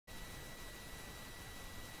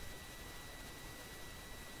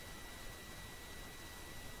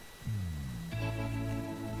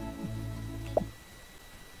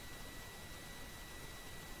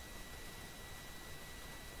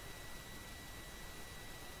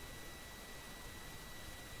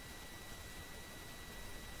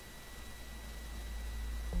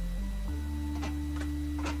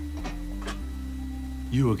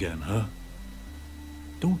you again, huh?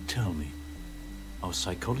 Don't tell me. Our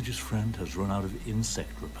psychologist friend has run out of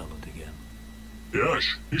insect repellent again. Yes,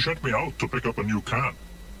 he sent me out to pick up a new can.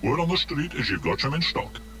 Word on the street is you've got some in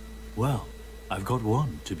stock. Well, I've got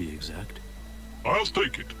one, to be exact. I'll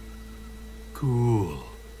take it. Cool.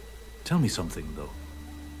 Tell me something, though.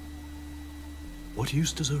 What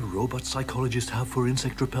use does a robot psychologist have for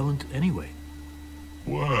insect repellent, anyway?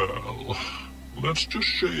 Well, let's just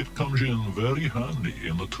say it comes in very handy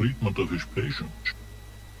in the treatment of his patients.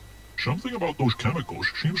 Something about those chemicals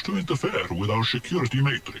seems to interfere with our security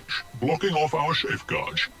matrix, blocking off our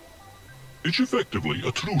safeguards. It's effectively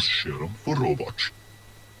a truth serum for robots.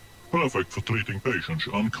 Perfect for treating patients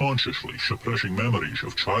unconsciously, suppressing memories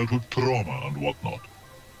of childhood trauma and whatnot.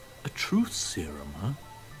 A truth serum, huh?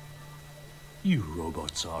 You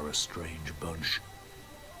robots are a strange bunch.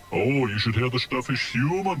 Oh, you should hear the stuff his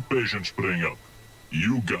human patients bring up.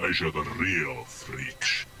 You guys are the real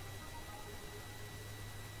freaks.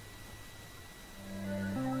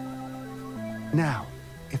 Now,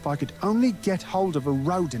 if I could only get hold of a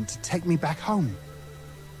rodent to take me back home.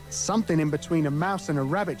 Something in between a mouse and a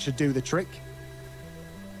rabbit should do the trick.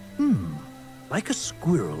 Like a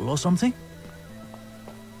squirrel or something?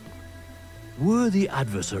 Worthy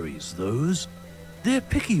adversaries, those. They're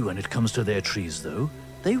picky when it comes to their trees, though.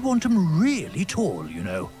 They want them really tall, you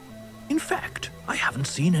know. In fact, I haven't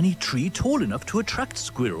seen any tree tall enough to attract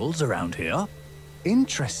squirrels around here.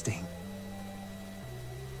 Interesting.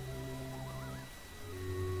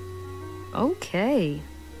 Okay.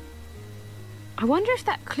 I wonder if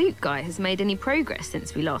that Kloot guy has made any progress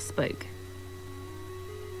since we last spoke.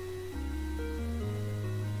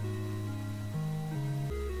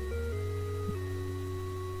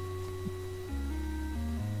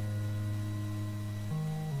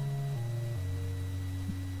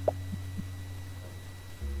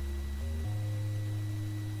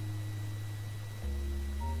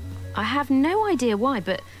 I have no idea why,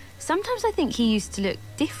 but sometimes I think he used to look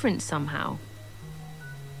different somehow.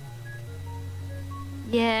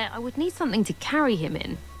 Yeah, I would need something to carry him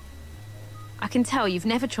in. I can tell you've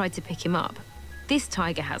never tried to pick him up. This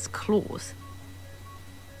tiger has claws.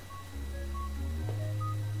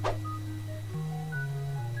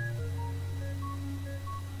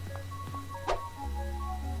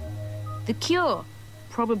 The Cure,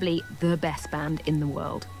 probably the best band in the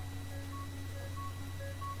world.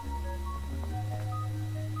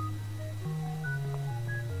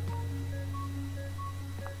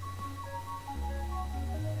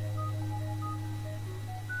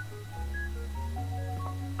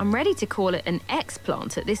 I'm ready to call it an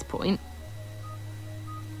X-plant at this point.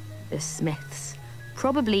 The Smiths,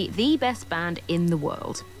 probably the best band in the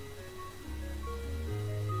world.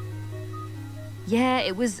 Yeah,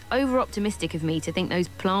 it was over-optimistic of me to think those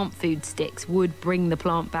plant food sticks would bring the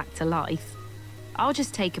plant back to life. I'll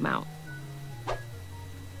just take them out.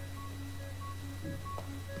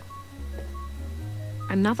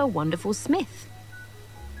 Another wonderful Smith.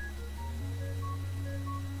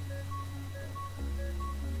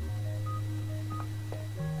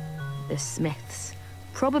 The Smiths,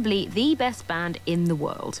 probably the best band in the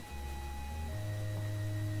world.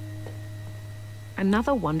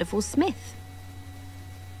 Another wonderful Smith.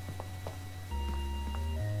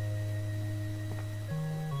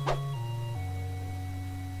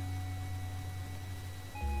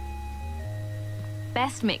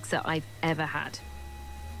 Best mixer I've ever had.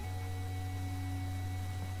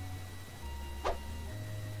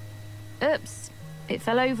 Oops, it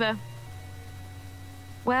fell over.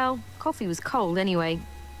 Well, coffee was cold anyway.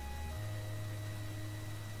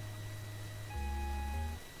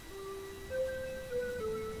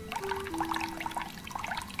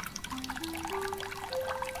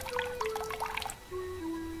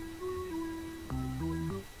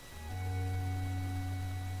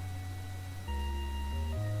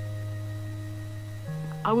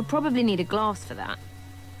 I would probably need a glass for that.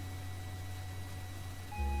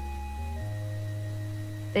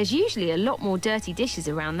 There's usually a lot more dirty dishes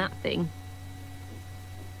around that thing.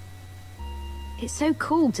 It's so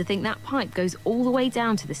cool to think that pipe goes all the way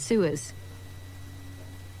down to the sewers.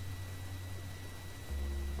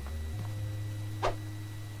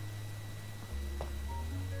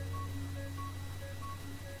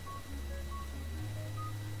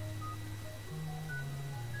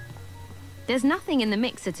 There's nothing in the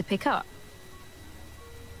mixer to pick up.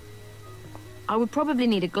 I would probably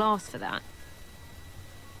need a glass for that.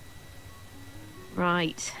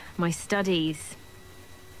 Right, my studies.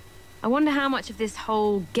 I wonder how much of this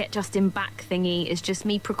whole get Justin back thingy is just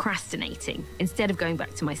me procrastinating instead of going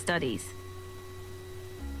back to my studies.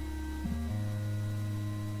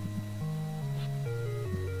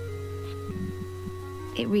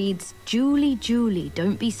 It reads, Julie, Julie,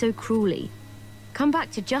 don't be so cruelly. Come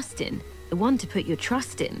back to Justin, the one to put your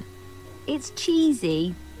trust in. It's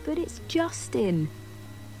cheesy, but it's Justin.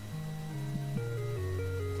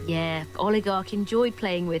 Yeah, Oligarch enjoyed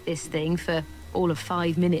playing with this thing for all of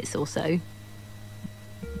 5 minutes or so.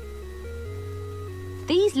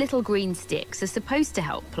 These little green sticks are supposed to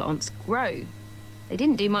help plants grow. They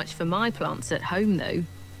didn't do much for my plants at home, though.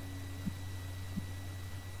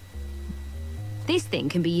 This thing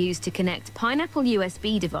can be used to connect Pineapple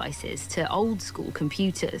USB devices to old-school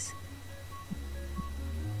computers.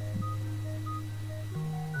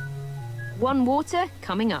 One water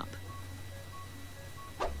coming up.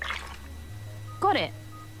 Got it.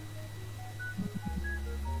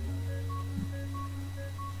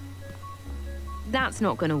 That's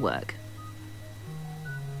not gonna work.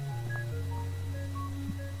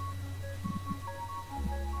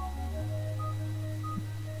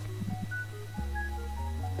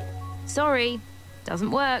 Sorry,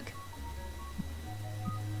 doesn't work.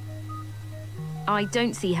 I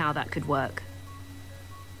don't see how that could work.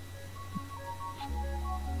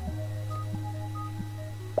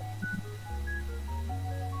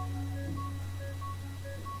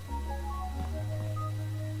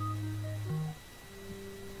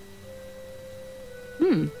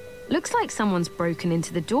 Looks like someone's broken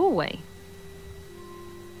into the doorway.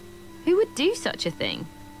 Who would do such a thing?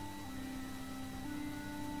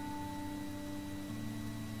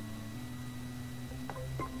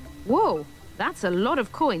 Whoa, that's a lot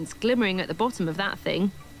of coins glimmering at the bottom of that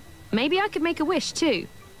thing. Maybe I could make a wish too.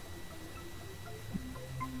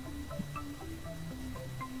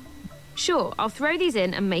 Sure, I'll throw these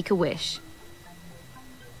in and make a wish.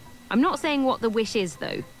 I'm not saying what the wish is,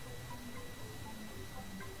 though.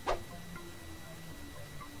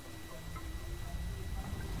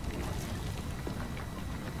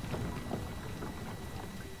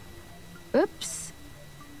 Oops.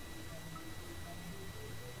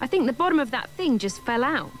 I think the bottom of that thing just fell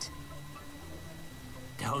out.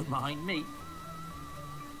 Don't mind me.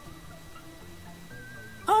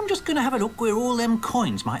 I'm just gonna have a look where all them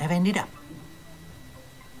coins might have ended up.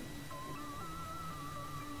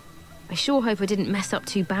 I sure hope I didn't mess up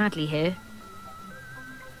too badly here.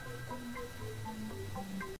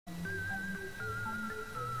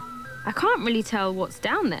 I can't really tell what's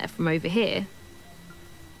down there from over here.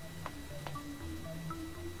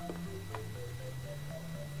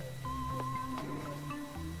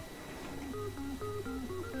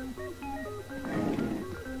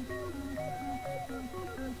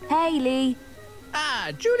 Hey, Lee.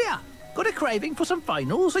 Ah, Julia, got a craving for some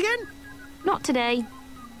finals again? Not today.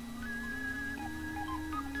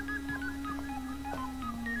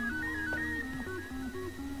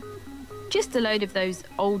 Just a load of those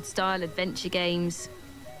old-style adventure games.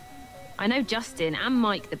 I know Justin and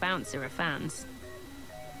Mike the Bouncer are fans.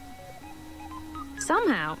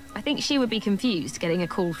 Somehow, I think she would be confused getting a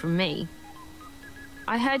call from me.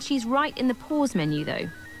 I heard she's right in the pause menu, though,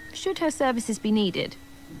 should her services be needed.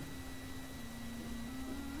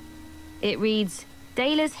 It reads,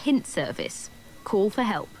 Dayla's Hint Service. Call for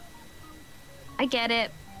help. I get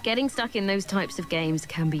it. Getting stuck in those types of games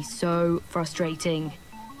can be so frustrating.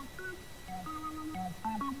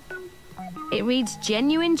 It reads,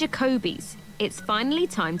 Genuine Jacobies. It's finally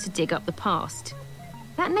time to dig up the past.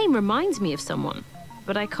 That name reminds me of someone,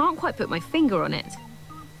 but I can't quite put my finger on it.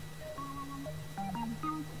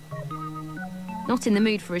 Not in the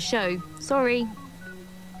mood for a show. Sorry.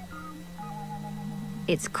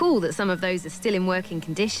 It's cool that some of those are still in working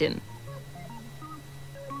condition.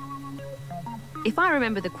 If I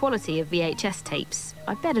remember the quality of VHS tapes,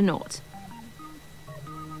 I'd better not.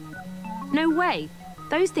 No way!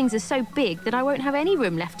 Those things are so big that I won't have any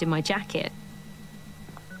room left in my jacket.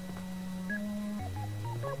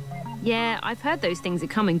 Yeah, I've heard those things are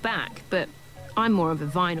coming back, but I'm more of a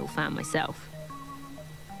vinyl fan myself.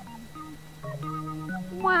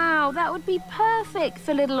 Wow, that would be perfect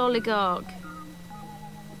for Little Oligarch.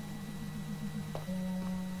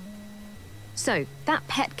 So, that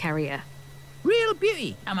pet carrier. Real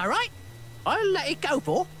beauty, am I right? I'll let it go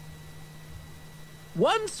for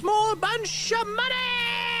one small bunch of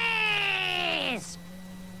monies!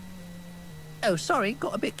 Oh, sorry,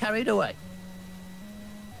 got a bit carried away.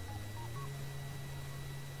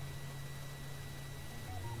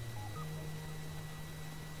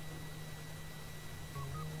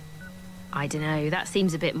 I dunno, that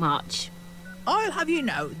seems a bit much. I'll have you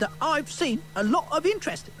know that I've seen a lot of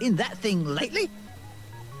interest in that thing lately.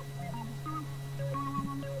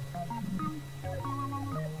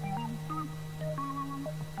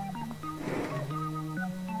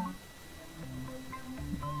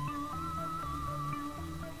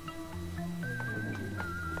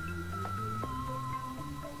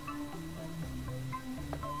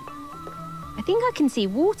 I think I can see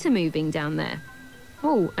water moving down there.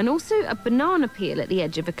 Oh, and also a banana peel at the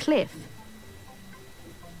edge of a cliff.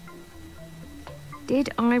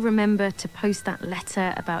 Did I remember to post that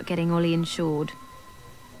letter about getting Ollie insured?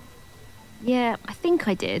 Yeah, I think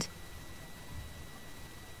I did.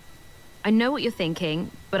 I know what you're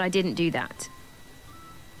thinking, but I didn't do that.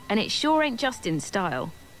 And it sure ain't Justin's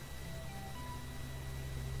style.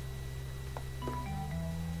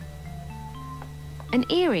 An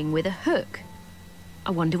earring with a hook. I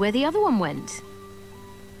wonder where the other one went.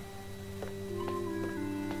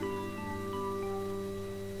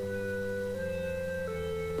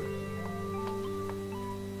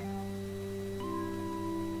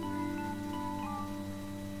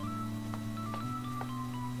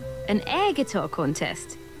 An air guitar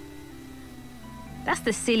contest. That's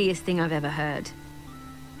the silliest thing I've ever heard.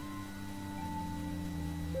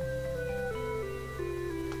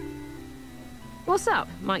 What's up,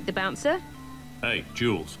 Mike the Bouncer? Hey,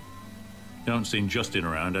 Jules. You haven't seen Justin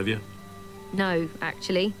around, have you? No,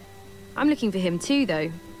 actually. I'm looking for him too,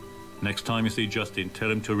 though. Next time you see Justin, tell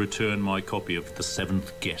him to return my copy of The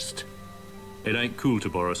Seventh Guest. It ain't cool to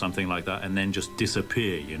borrow something like that and then just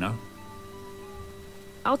disappear, you know?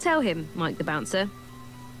 I'll tell him, Mike the Bouncer.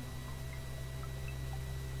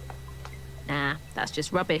 Nah, that's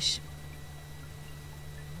just rubbish.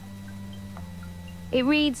 It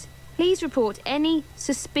reads, please report any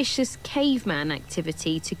suspicious caveman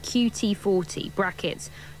activity to QT40, brackets,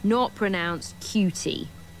 not pronounced QT.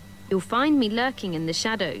 You'll find me lurking in the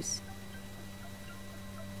shadows.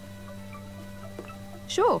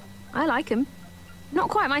 Sure, I like him. Not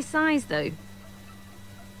quite my size, though.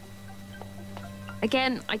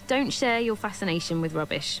 Again, I don't share your fascination with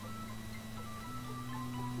rubbish.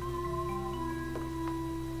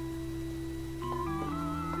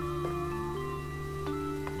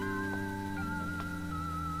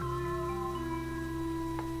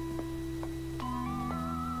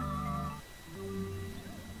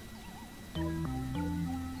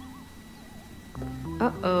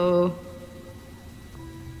 Uh-oh.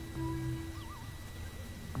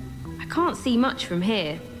 I can't see much from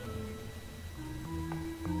here.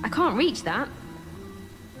 I can't reach that.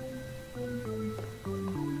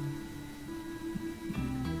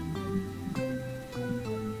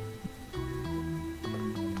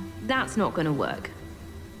 That's not going to work.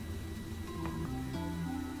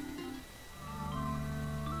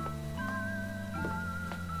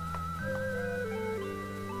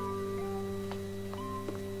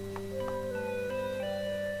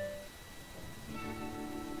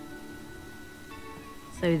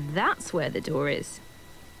 So that's where the door is.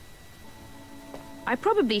 I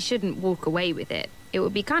probably shouldn't walk away with it. It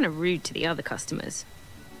would be kind of rude to the other customers.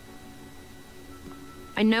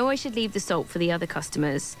 I know I should leave the salt for the other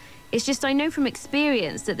customers. It's just I know from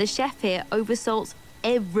experience that the chef here oversalts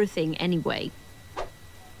everything anyway.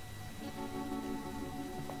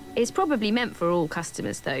 It's probably meant for all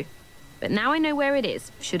customers though. But now I know where it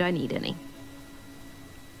is, should I need any.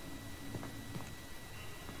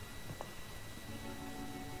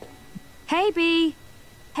 Hey, Bee.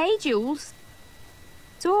 Hey, Jules.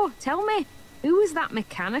 So, tell me, who was that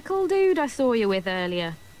mechanical dude I saw you with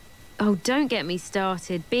earlier? Oh, don't get me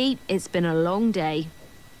started, Bee. It's been a long day.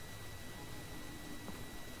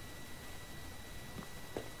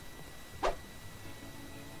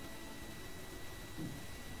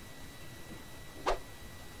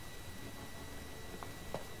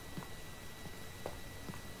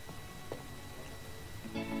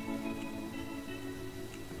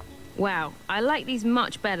 Wow, I like these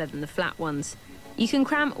much better than the flat ones. You can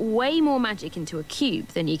cram way more magic into a cube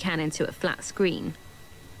than you can into a flat screen.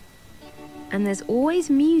 And there's always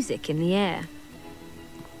music in the air.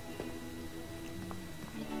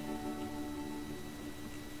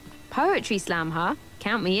 Poetry slam, huh?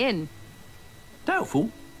 Count me in. Doubtful?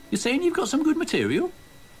 You're saying you've got some good material?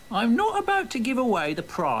 I'm not about to give away the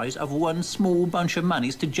prize of one small bunch of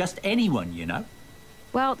monies to just anyone, you know.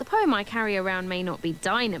 Well, the poem I carry around may not be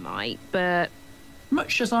dynamite, but...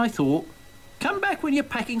 Much as I thought. Come back when you're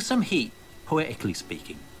packing some heat, poetically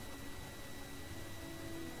speaking.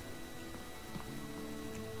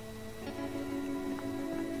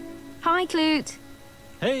 Hi, Kloot.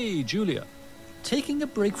 Hey, Julia. Taking a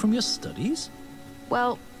break from your studies?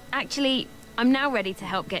 Well, actually, I'm now ready to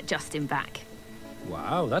help get Justin back.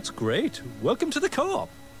 Wow, that's great. Welcome to the co-op.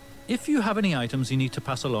 If you have any items you need to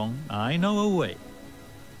pass along, I know a way.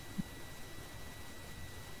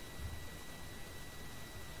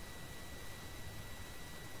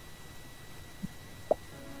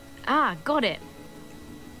 Ah, got it.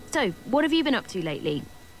 So, what have you been up to lately?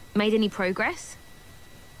 Made any progress?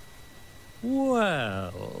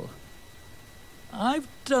 Well, I've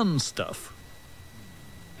done stuff.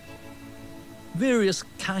 Various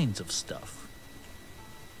kinds of stuff.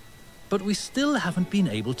 But we still haven't been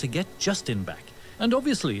able to get Justin back. And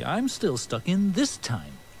obviously, I'm still stuck in this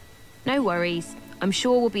time. No worries. I'm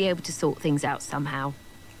sure we'll be able to sort things out somehow.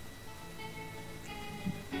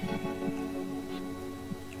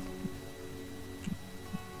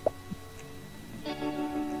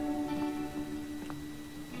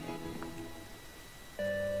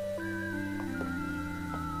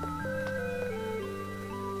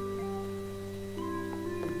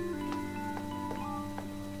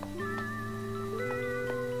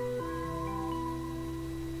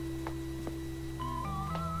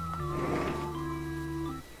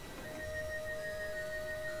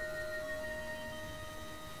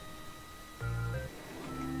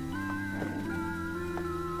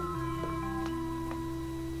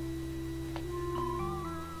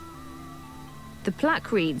 The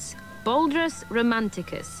plaque reads, Bouldrus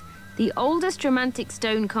Romanticus, the oldest romantic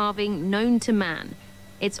stone carving known to man.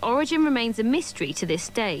 Its origin remains a mystery to this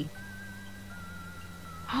day.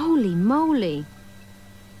 Holy moly.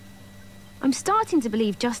 I'm starting to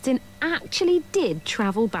believe Justin actually did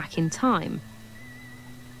travel back in time.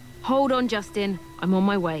 Hold on, Justin. I'm on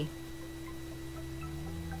my way.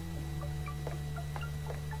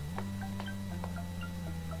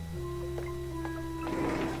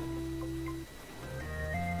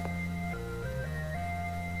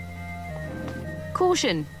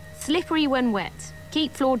 Caution, slippery when wet.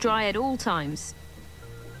 Keep floor dry at all times.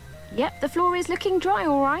 Yep, the floor is looking dry,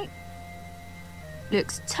 all right.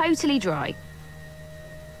 Looks totally dry.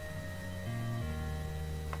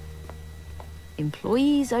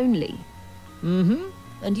 Employees only. Mm-hmm.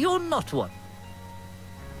 And you're not one.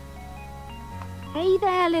 Hey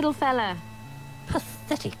there, little fella.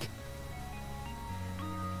 Pathetic.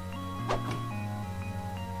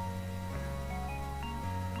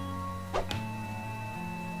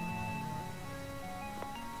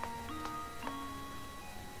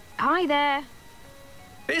 Hi there.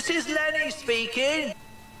 This is Lenny speaking.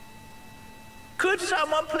 Could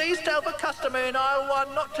someone please tell the customer in aisle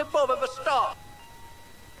 1 not to bother the stock?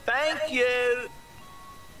 Thank you.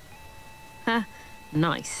 Ha,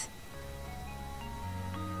 nice.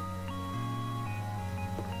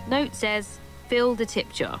 Note says, fill the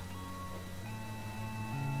tip jar.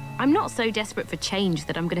 I'm not so desperate for change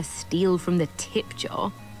that I'm going to steal from the tip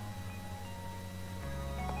jar.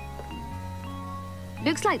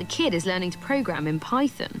 Looks like the kid is learning to program in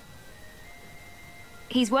Python.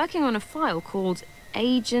 He's working on a file called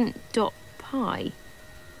agent.py.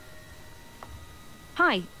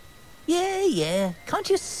 Hi. Yeah. Can't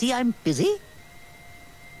you see I'm busy?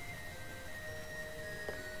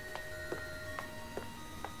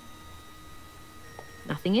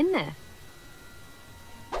 Nothing in there.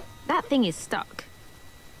 That thing is stuck.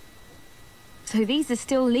 So these are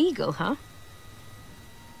still legal, huh?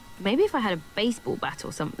 Maybe if I had a baseball bat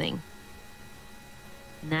or something.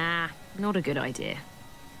 Nah, not a good idea.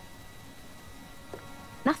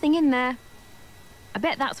 Nothing in there. I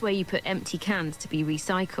bet that's where you put empty cans to be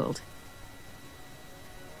recycled.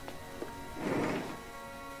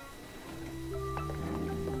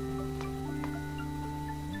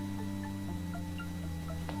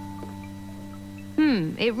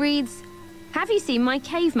 It reads, have you seen my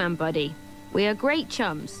caveman buddy? We are great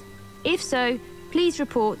chums. If so, please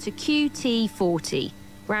report to QT40,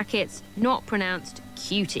 brackets, not pronounced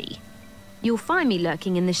cutie. You'll find me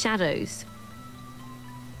lurking in the shadows.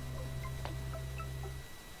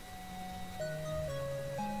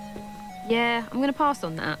 Yeah, I'm gonna pass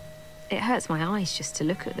on that. It hurts my eyes just to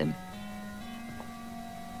look at them.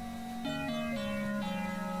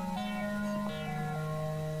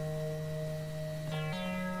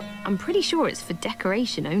 I'm pretty sure it's for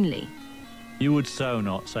decoration only. You would so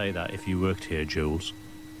not say that if you worked here, Jules.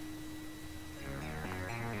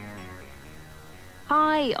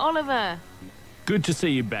 Hi, Oliver. Good to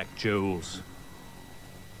see you back, Jules.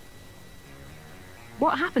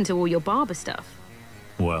 What happened to all your barber stuff?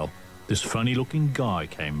 Well, this funny-looking guy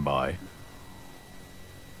came by.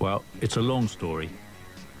 Well, it's a long story.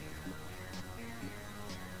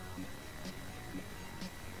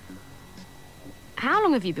 How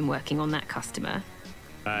long have you been working on that customer?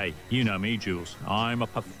 Hey, you know me, Jules. I'm a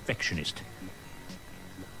perfectionist.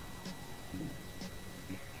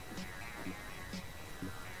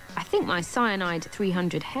 I think my cyanide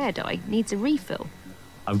 300 hair dye needs a refill.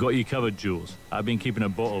 I've got you covered, Jules. I've been keeping a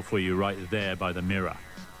bottle for you right there by the mirror.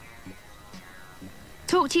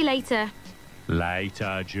 Talk to you later.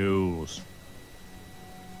 Later, Jules.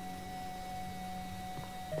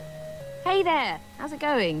 Hey there, how's it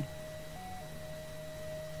going?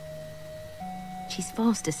 She's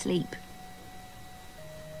fast asleep.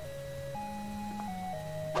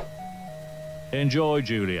 Enjoy,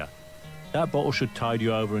 Julia. That bottle should tide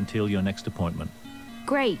you over until your next appointment.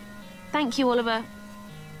 Great. Thank you, Oliver.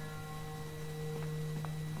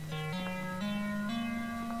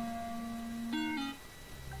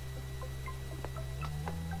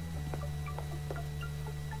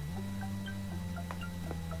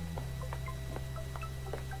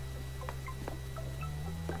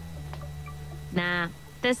 Nah,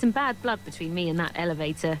 there's some bad blood between me and that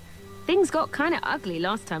elevator. Things got kind of ugly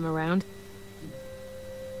last time around.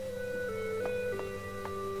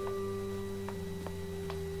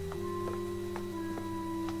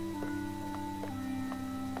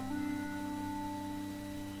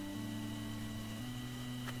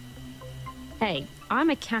 Hey, I'm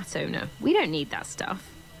a cat owner. We don't need that stuff.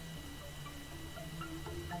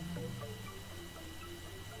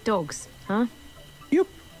 Dogs, huh? Yup.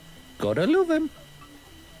 Gotta love him.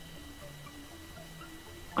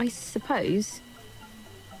 I suppose.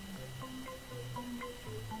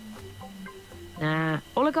 Nah,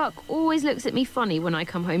 Oligarch always looks at me funny when I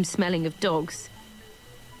come home smelling of dogs.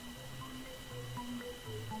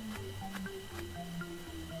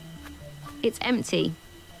 It's empty.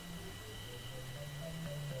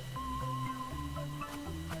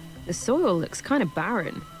 The soil looks kind of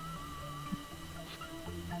barren.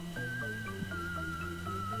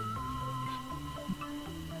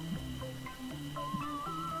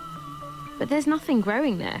 But there's nothing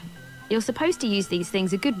growing there. You're supposed to use these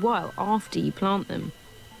things a good while after you plant them.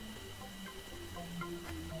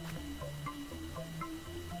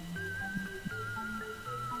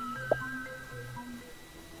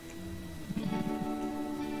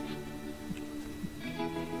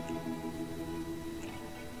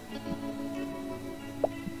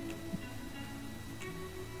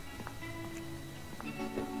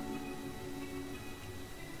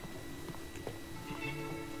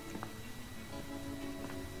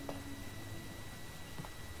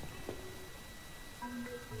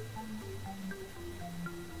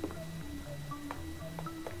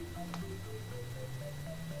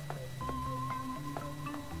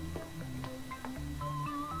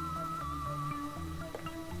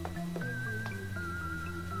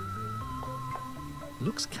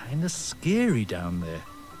 Looks kinda scary down there.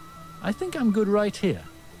 I think I'm good right here.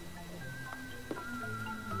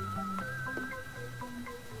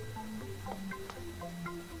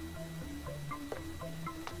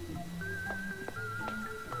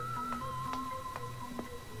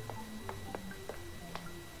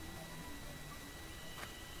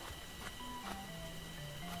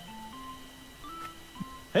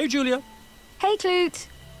 Hey, Julia. Hey, Kloot!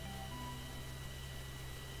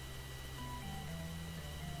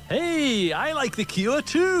 Hey, I like the cure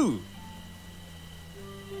too.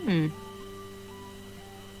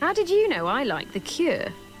 How did you know I like the cure?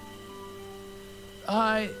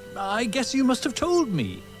 I guess you must have told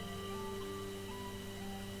me.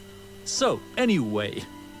 So, anyway,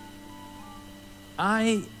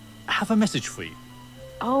 I have a message for you.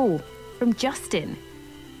 Oh, from Justin.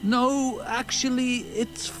 No, actually,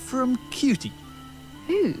 it's from Cutie.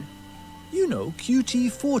 Who? You know,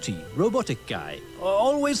 QT-40, robotic guy,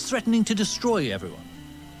 always threatening to destroy everyone.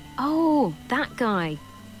 Oh, that guy.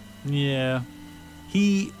 Yeah.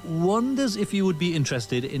 He wonders if you would be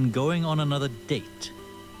interested in going on another date.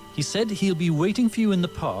 He said he'll be waiting for you in the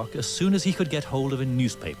park as soon as he could get hold of a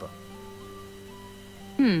newspaper.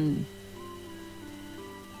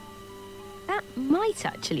 That might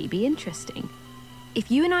actually be interesting. If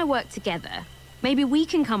you and I work together, maybe we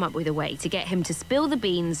can come up with a way to get him to spill the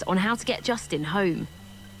beans on how to get Justin home.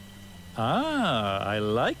 Ah, I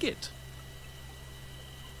like it.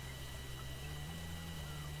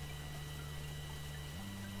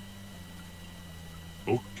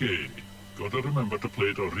 Okay, gotta remember to play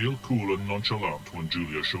it real cool and nonchalant when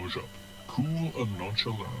Julia shows up. Cool and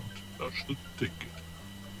nonchalant, that's the ticket.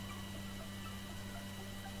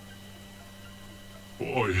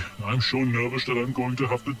 Boy, I'm so nervous that I'm going to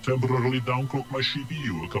have to temporarily downclock my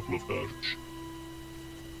CPU a couple of hertz.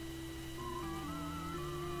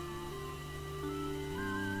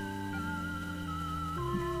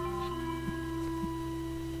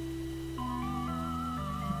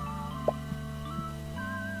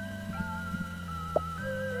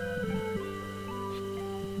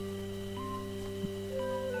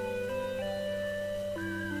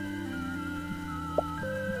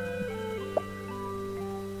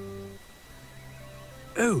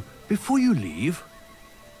 Oh, before you leave,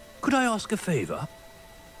 could I ask a favor?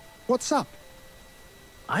 What's up?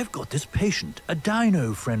 I've got this patient, a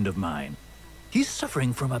dino friend of mine. He's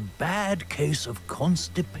suffering from a bad case of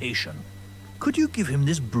constipation. Could you give him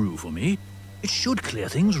this brew for me? It should clear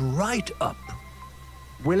things right up.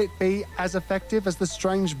 Will it be as effective as the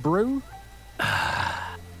strange brew?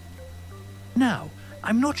 Now,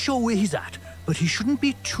 I'm not sure where he's at, but he shouldn't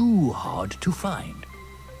be too hard to find.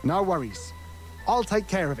 No worries. I'll take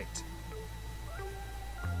care of it.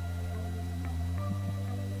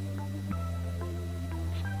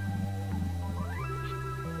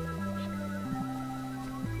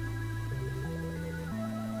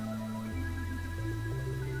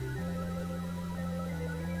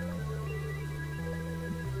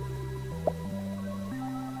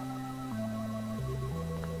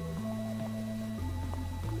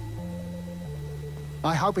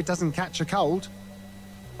 I hope it doesn't catch a cold.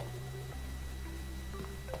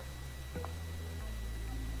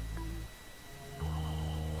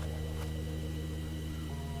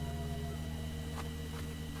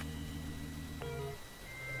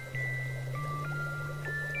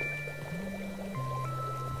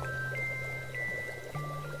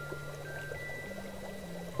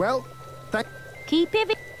 Well, Keep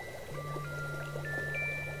it.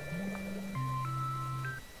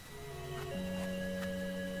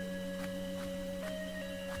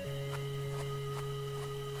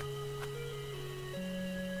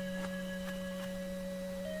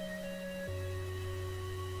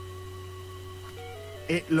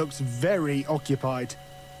 It looks very occupied.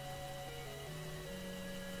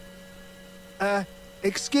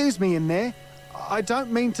 Excuse me in there. I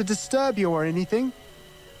don't mean to disturb you or anything.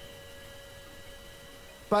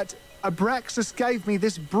 But Abraxas gave me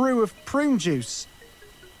this brew of prune juice.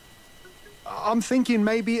 I'm thinking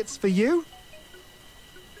maybe it's for you?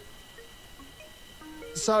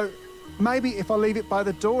 So, maybe if I leave it by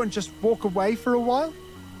the door and just walk away for a while?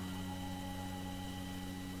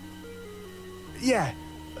 Yeah,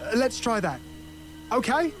 let's try that.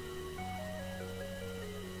 Okay?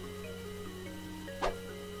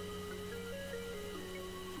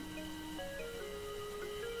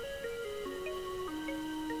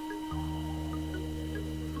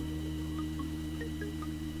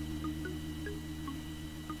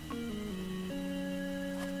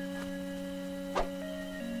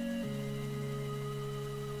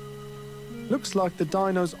 Looks like the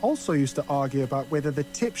dinos also used to argue about whether the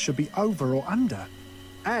tip should be over or under,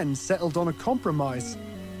 and settled on a compromise.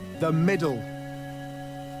 The middle.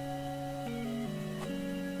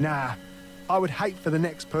 Nah, I would hate for the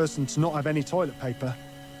next person to not have any toilet paper.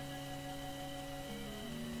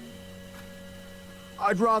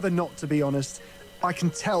 I'd rather not, to be honest. I can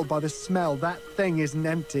tell by the smell that thing isn't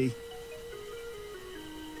empty.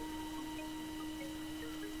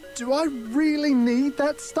 Do I really need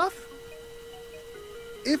that stuff?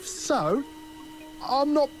 If so,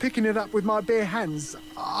 I'm not picking it up with my bare hands.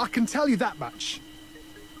 I can tell you that much.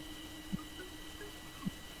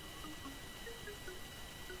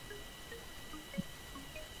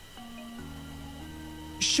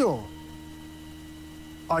 Sure.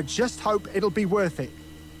 I just hope it'll be worth it.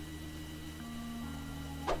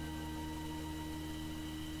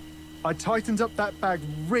 I tightened up that bag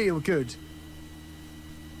real good.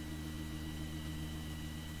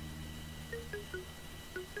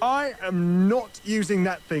 I am not using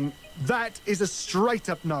that thing. That is a straight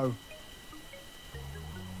up no.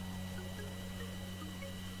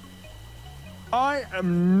 I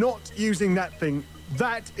am not using that thing.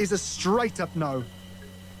 That is a straight up no.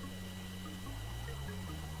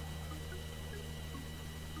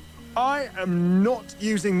 I am not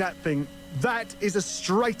using that thing. That is a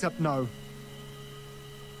straight up no.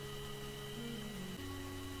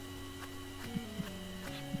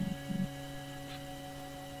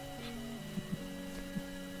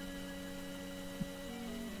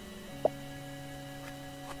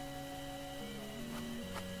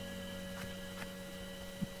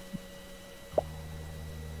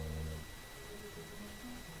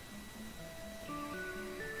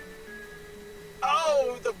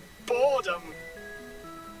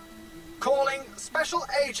 Calling Special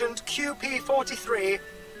Agent QP-43.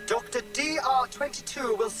 Dr.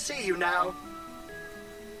 DR-22 will see you now.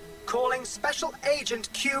 Calling Special Agent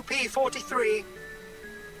QP-43.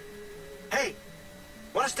 Hey,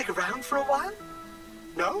 want to stick around for a while?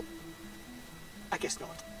 No? I guess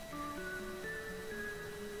not.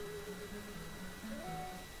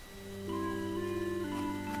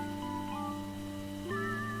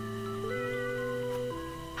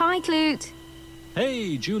 Hi, Kloot.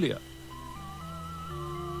 Hey, Julia.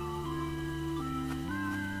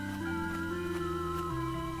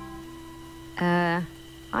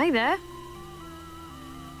 Hi there.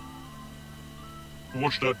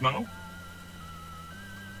 What's that now?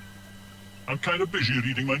 I'm kind of busy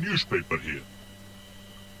reading my newspaper here.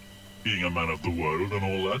 being a man of the world and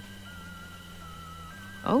all that.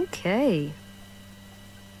 Okay.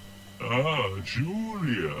 Ah,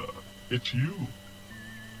 Julia, it's you.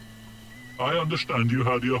 I understand you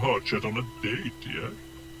had your heart set on a date, yeah?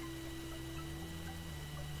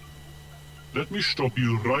 Let me stop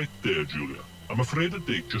you right there, Julia. I'm afraid a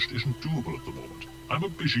date just isn't doable at the moment. I'm a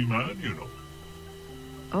busy man, you know.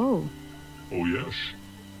 Oh. Oh, yes.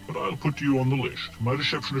 But I'll put you on the list. My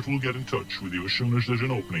receptionist will get in touch with you as soon as there's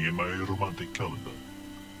an opening in my romantic calendar.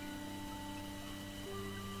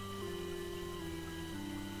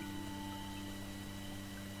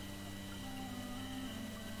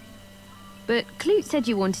 But Kloot said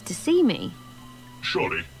you wanted to see me.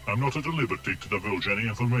 Sorry, I'm not at a liberty to divulge any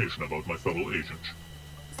information about my fellow agents.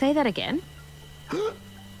 Say that again.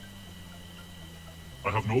 I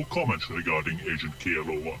have no comments regarding Agent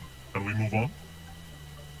KLO1. Can we move on?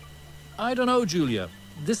 I don't know, Julia.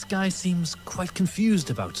 This guy seems quite confused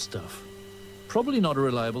about stuff. Probably not a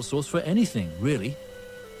reliable source for anything, really.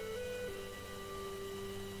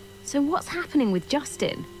 So what's happening with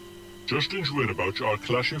Justin? Justin's whereabouts are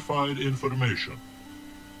classified information.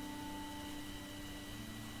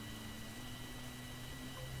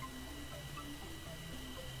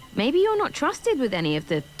 Maybe you're not trusted with any of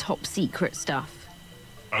the top secret stuff.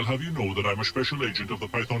 I'll have you know that I'm a special agent of the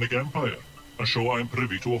Pythonic Empire, and so I'm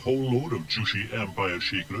privy to a whole load of juicy Empire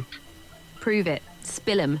secrets. Prove it.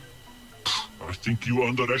 Spill 'em. I think you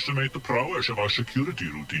underestimate the prowess of our security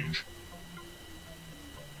routines.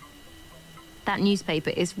 That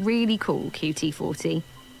newspaper is really cool, QT40.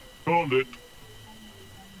 Found it.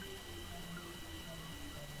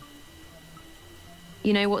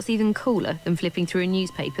 You know what's even cooler than flipping through a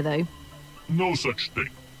newspaper, though? No such thing.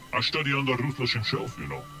 I study under Ruthless himself, you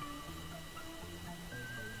know.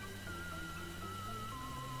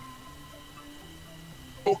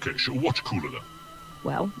 Okay, so what's cooler then?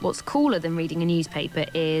 Well, what's cooler than reading a newspaper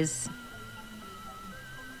is...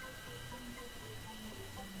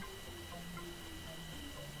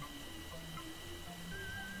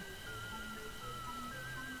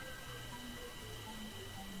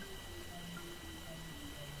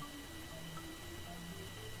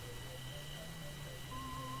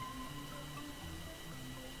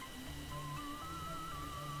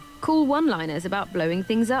 cool one-liners about blowing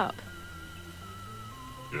things up.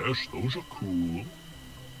 Yes, those are cool.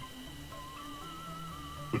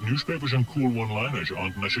 But newspapers and cool one-liners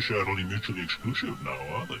aren't necessarily mutually exclusive now,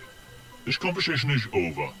 are they? This conversation is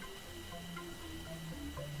over.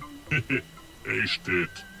 Aced it.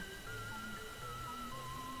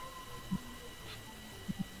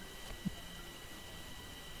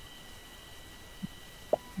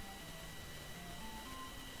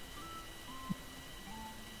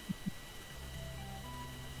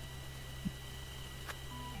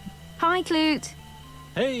 Hi, Kloot.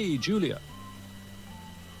 Hey, Julia.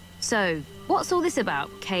 So, what's all this about,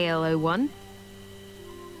 KLO1?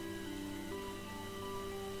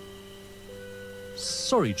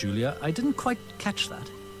 Sorry, Julia, I didn't quite catch that.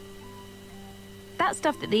 That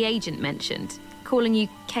stuff that the agent mentioned, calling you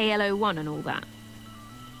KLO1 and all that.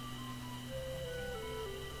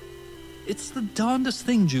 It's the darndest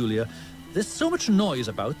thing, Julia. There's so much noise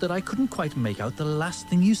about that I couldn't quite make out the last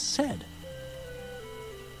thing you said.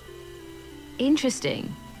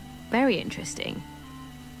 Interesting. Very interesting.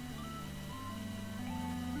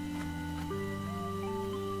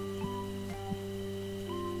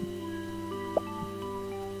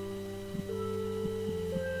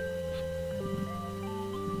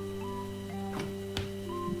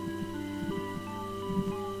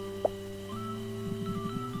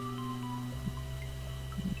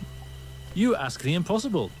 You ask the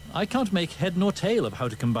impossible. I can't make head nor tail of how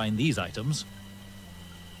to combine these items.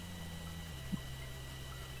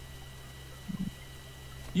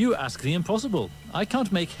 You ask the impossible. I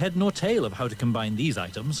can't make head nor tail of how to combine these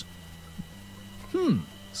items.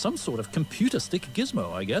 Some sort of computer stick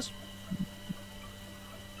gizmo, I guess.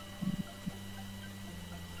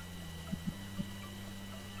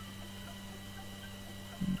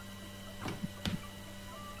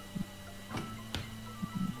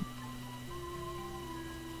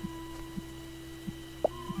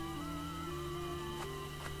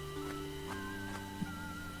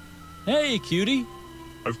 Hey, cutie.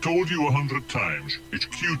 I've told you 100 times, it's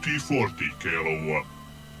QT40, KLO1.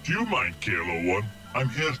 Do you mind, KLO1? I'm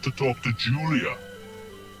here to talk to Julia.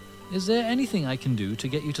 Is there anything I can do to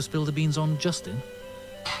get you to spill the beans on Justin?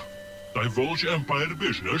 Divulge Empire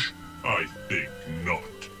business? I think not.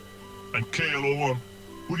 And KLO1,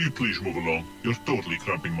 will you please move along? You're totally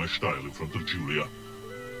cramping my style in front of Julia.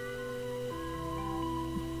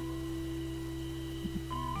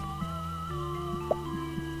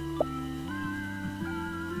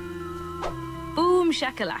 Boom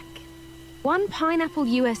shakalak. One pineapple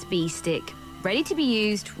USB stick, ready to be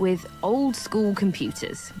used with old school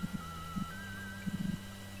computers.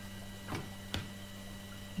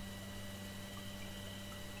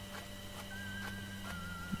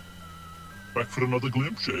 Back for another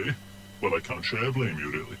glimpse, eh? Well, I can't say I blame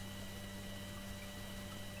you, really.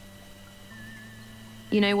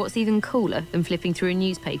 You know what's even cooler than flipping through a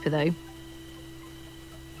newspaper, though?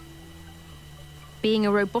 Being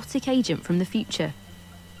a robotic agent from the future.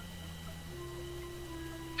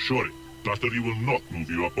 Sorry, Doctor, will not move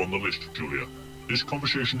you up on the list, Julia. This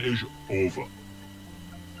conversation is over.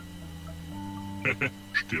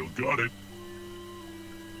 Still got it.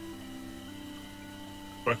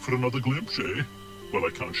 Back for another glimpse, eh? Well, I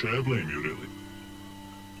can't say I blame you, really.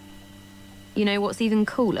 You know what's even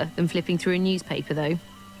cooler than flipping through a newspaper, though?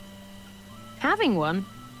 Having one,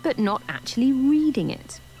 but not actually reading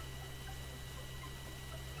it.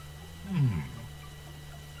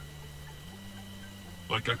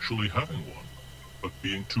 Like actually having one, but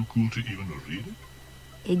being too cool to even read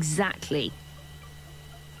it? Exactly.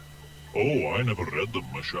 Oh, I never read them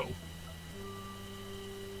myself.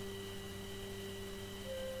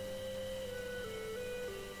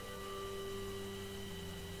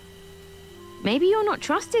 Maybe you're not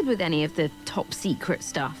trusted with any of the top secret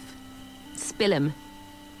stuff. Spill 'em.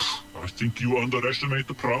 I think you underestimate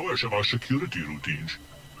the prowess of our security routines.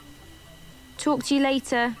 Talk to you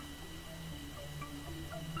later.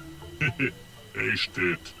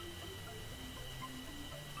 Aced it.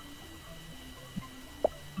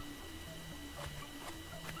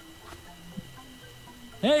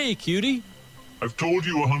 Hey, cutie. I've told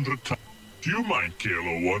you 100 times. Do you mind,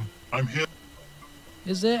 KL01? I'm here.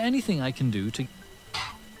 Is there anything I can do to...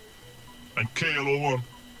 And KL01,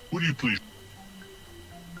 would you please...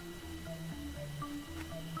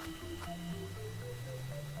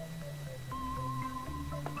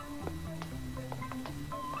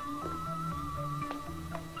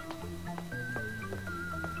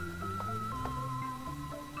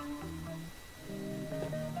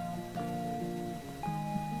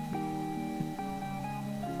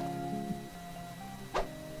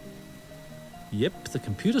 Yep, the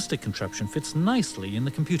computer stick contraption fits nicely in the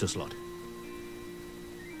computer slot.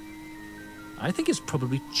 I think it's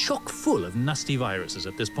probably chock full of nasty viruses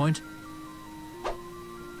at this point.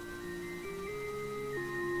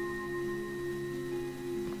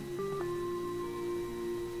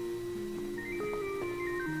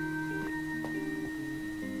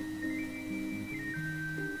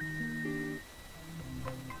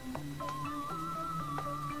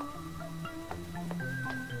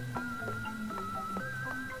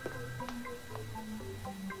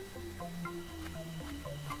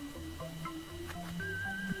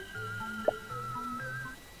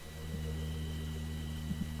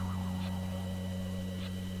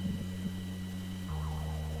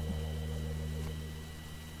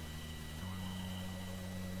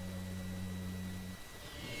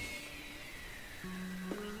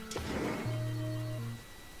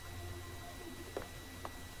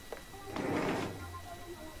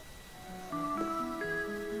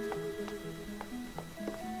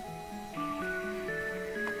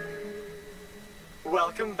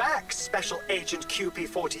 Welcome back, Special Agent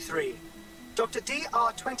QP43. Dr.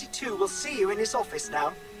 DR22 will see you in his office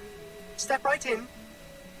now. Step right in.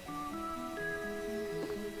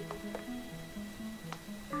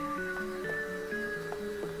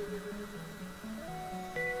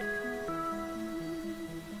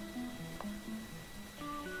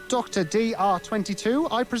 Dr.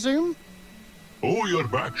 DR22, I presume? Oh, you're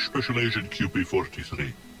back, Special Agent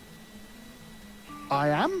QP43. I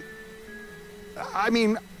am? I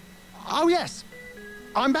mean, oh yes,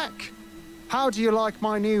 I'm back. How do you like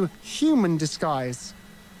my new human disguise?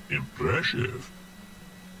 Impressive.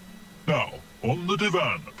 Now, on the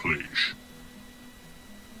divan, please.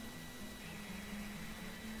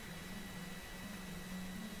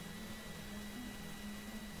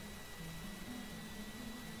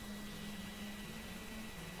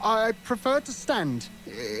 I prefer to stand,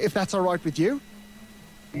 if that's all right with you.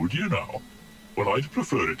 Would you now? Well, I'd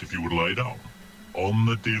prefer it if you would lie down. On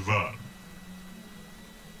the divan.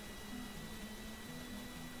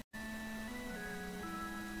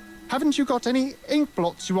 Haven't you got any ink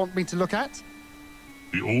blots you want me to look at?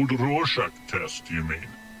 The old Rorschach test, you mean?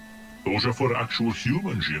 Those are for actual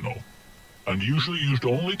humans, you know. And usually used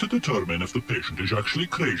only to determine if the patient is actually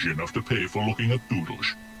crazy enough to pay for looking at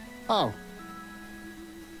doodles. Oh.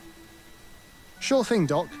 Sure thing,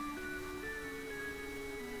 Doc.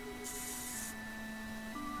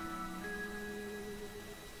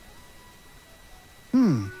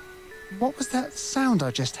 What was that sound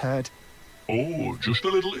I just heard? Oh, just a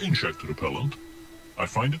little insect repellent. I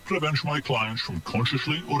find it prevents my clients from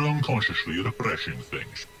consciously or unconsciously repressing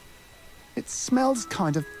things. It smells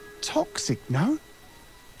kind of toxic, no?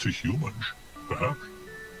 To humans, perhaps.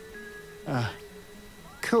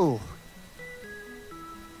 Cool.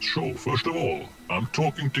 So, first of all, I'm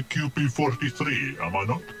talking to QP43, am I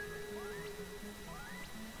not?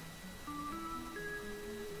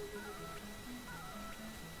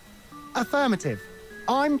 Affirmative.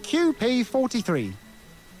 I'm QP43.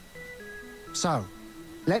 So,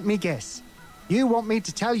 let me guess. You want me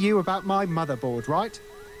to tell you about my motherboard, right?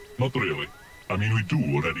 Not really. I mean, we do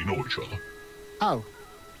already know each other. Oh,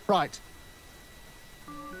 right.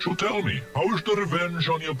 So tell me, how is the revenge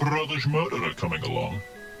on your brother's murderer coming along?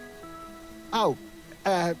 Oh,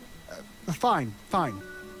 fine. But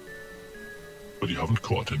you haven't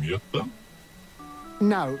caught him yet, then?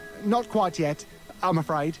 No, not quite yet, I'm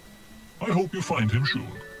afraid. I hope you find him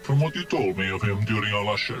soon. From what you told me of him during our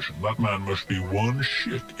last session, that man must be one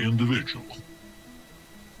shit individual.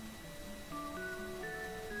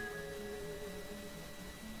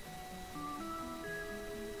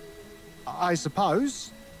 I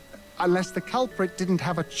suppose. Unless the culprit didn't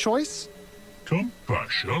have a choice?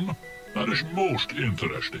 Compassion? That is most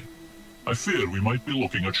interesting. I fear we might be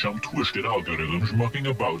looking at some twisted algorithms mucking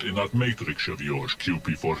about in that matrix of yours,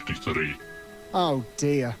 QP43. Oh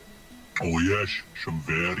dear. Oh yes, some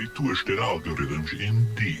very twisted algorithms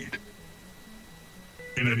indeed.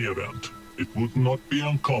 In any event, it would not be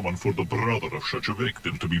uncommon for the brother of such a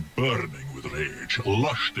victim to be burning with rage,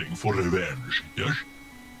 lusting for revenge, yes?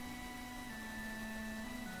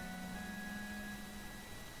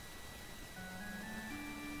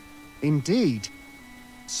 Indeed.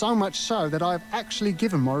 So much so that I've actually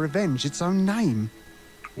given my revenge its own name.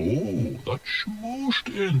 Oh, that's most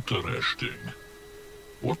interesting.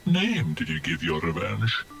 What name did you give your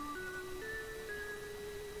revenge?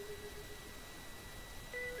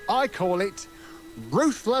 I call it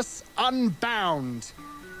Ruthless Unbound.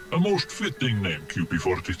 A most fitting name,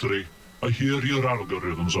 QP43. I hear your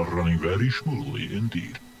algorithms are running very smoothly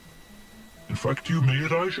indeed. In fact, you may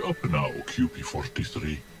rise up now,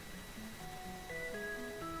 QP43.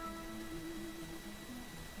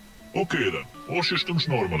 Okay then, all systems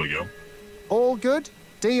normal again. All good?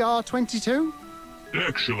 DR22?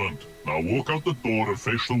 Excellent. Now walk out the door and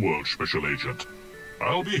face the world, Special Agent.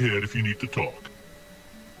 I'll be here if you need to talk.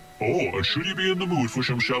 Oh, and should you be in the mood for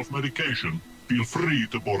some self-medication, feel free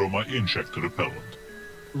to borrow my insect repellent.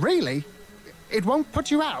 Really? It won't put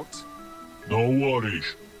you out? No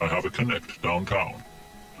worries. I have a connect downtown.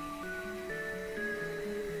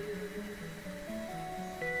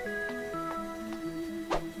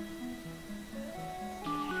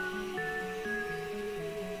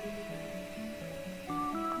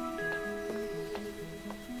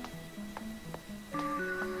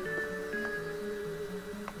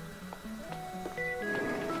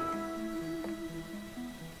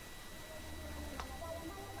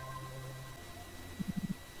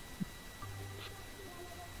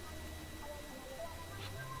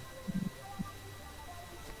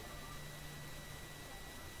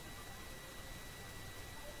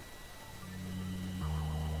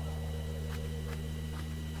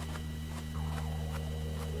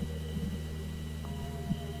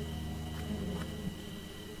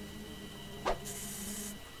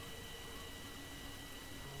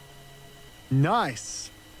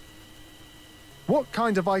 Nice. What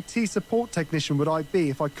kind of IT support technician would I be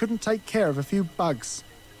if I couldn't take care of a few bugs?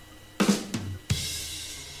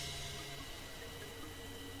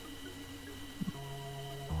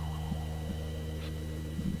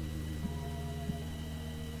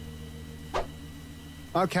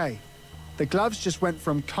 Okay, the gloves just went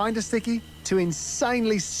from kinda sticky to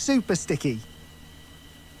insanely super sticky.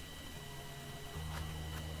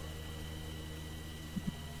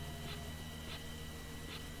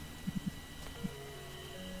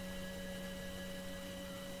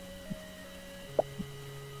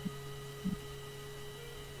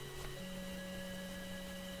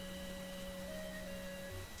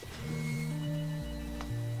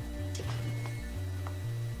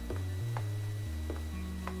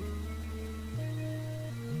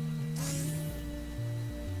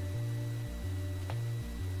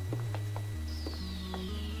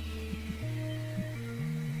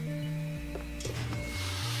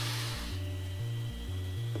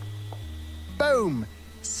 Boom!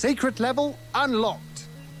 Secret level unlocked.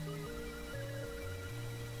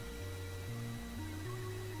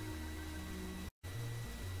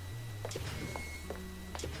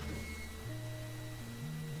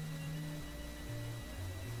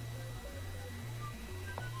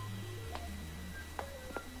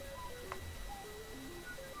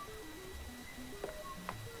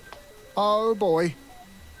 Oh boy.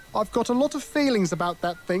 I've got a lot of feelings about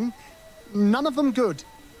that thing. None of them good.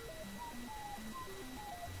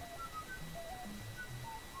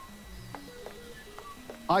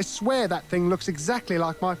 I swear that thing looks exactly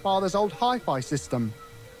like my father's old hi-fi system.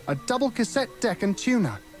 A double cassette deck and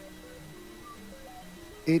tuner.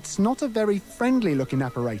 It's not a very friendly-looking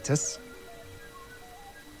apparatus.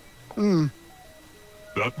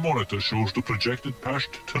 That monitor shows the projected past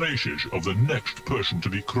traces of the next person to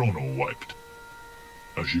be chrono-wiped.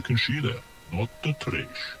 As you can see there, not the trace.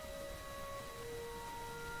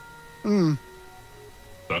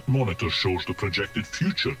 That monitor shows the projected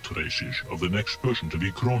future traces of the next person to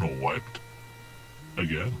be chrono-wiped.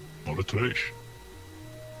 Again, not a trace.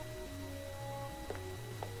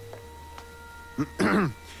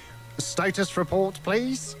 Status report,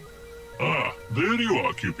 please. Ah, there you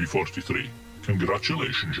are, QP43.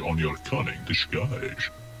 Congratulations on your cunning disguise.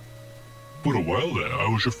 For a while there, I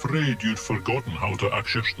was afraid you'd forgotten how to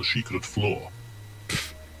access the secret floor.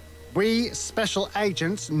 We special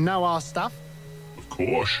agents know our stuff. Of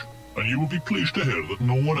course, and you will be pleased to hear that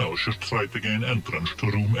no one else has tried to gain entrance to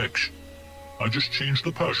Room X. I just changed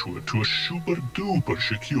the password to a super-duper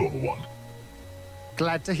secure one.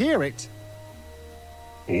 Glad to hear it.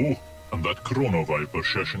 Oh, and that Chrono Viper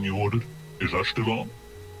session you ordered, is that still on?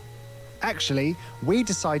 Actually, we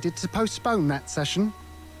decided to postpone that session,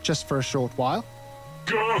 just for a short while.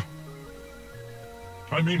 Gah!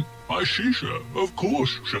 I mean, I see, sir. Of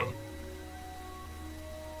course, sir.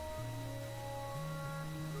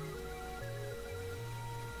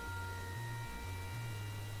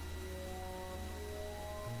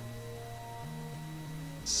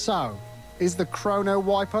 So, is the Chrono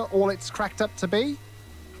Wiper all it's cracked up to be?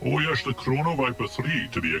 Oh yes, the Chrono Viper 3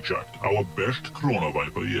 to be exact. Our best Chrono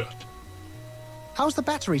Viper yet. How's the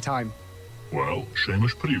battery time? Well, same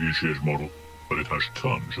as previous year's model, but it has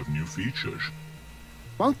tons of new features.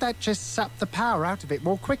 Won't that just sap the power out of it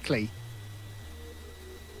more quickly?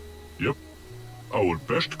 Yep. Our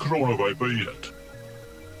best Chrono Viper yet.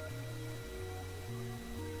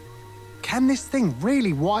 Can this thing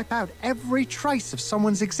really wipe out every trace of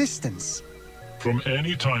someone's existence? From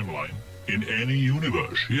any timeline, in any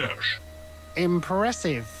universe, yes.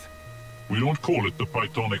 Impressive. We don't call it the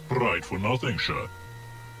Pythonic Pride for nothing, sir.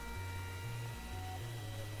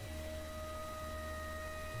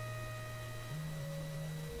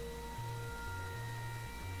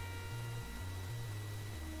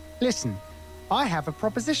 Listen, I have a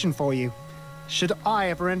proposition for you. Should I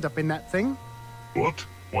ever end up in that thing? What?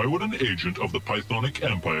 Why would an agent of the Pythonic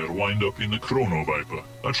Empire wind up in the Chrono Viper?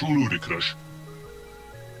 That's ludicrous.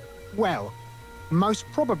 Well, most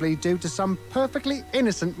probably due to some perfectly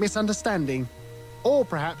innocent misunderstanding. Or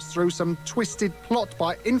perhaps through some twisted plot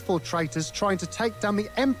by infiltrators trying to take down the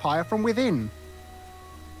Empire from within.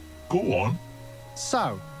 Go on.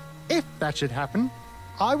 So, if that should happen,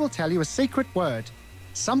 I will tell you a secret word.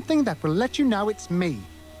 Something that will let you know it's me.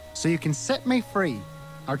 So you can set me free.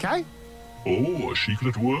 Okay? Oh, a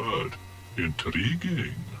secret word.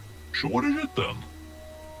 Intriguing. So what is it then?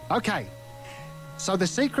 Okay. So the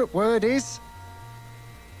secret word is...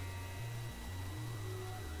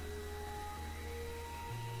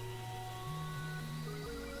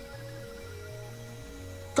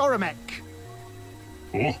 Goromek.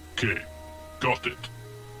 Okay. Got it.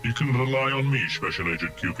 You can rely on me, Special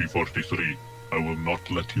Agent QP43. I will not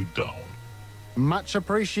let you down. Much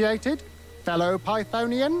appreciated, fellow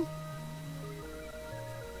Pythonian.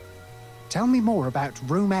 Tell me more about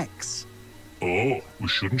Room X. Oh, we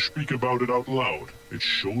shouldn't speak about it out loud. It's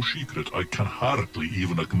so secret I can hardly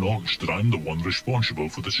even acknowledge that I'm the one responsible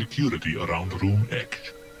for the security around Room X.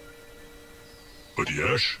 But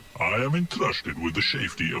yes, I am entrusted with the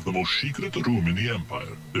safety of the most secret room in the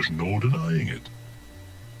Empire. There's no denying it.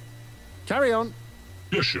 Carry on.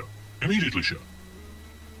 Yes, sir. Immediately, sir.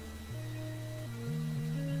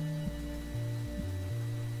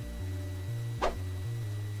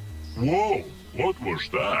 Whoa! What was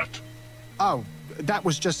that? Oh, that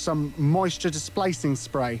was just some moisture displacing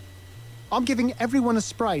spray. I'm giving everyone a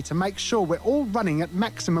spray to make sure we're all running at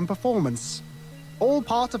maximum performance. All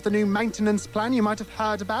part of the new maintenance plan you might have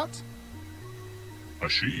heard about? I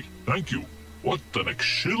see. Thank you. What an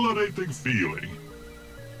exhilarating feeling.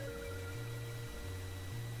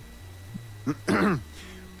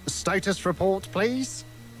 Status report, please.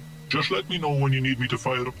 Just let me know when you need me to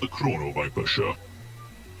fire up the Chrono Viper, sir.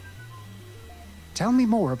 Tell me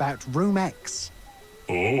more about Room X.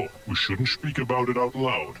 Oh, we shouldn't speak about it out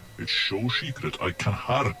loud. It's so secret I can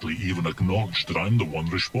hardly even acknowledge that I'm the one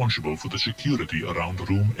responsible for the security around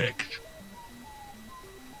Room X.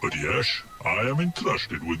 But yes, I am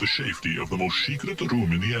entrusted with the safety of the most secret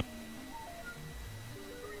room in the...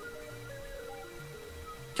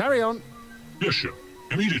 Carry on. Yes, sir.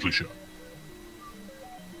 Immediately, sir.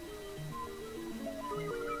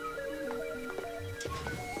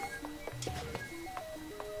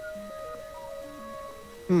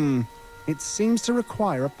 It seems to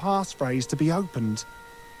require a passphrase to be opened.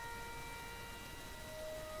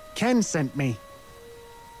 Ken sent me.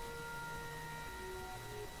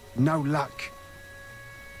 No luck.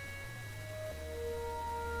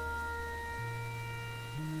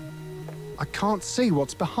 I can't see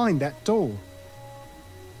what's behind that door.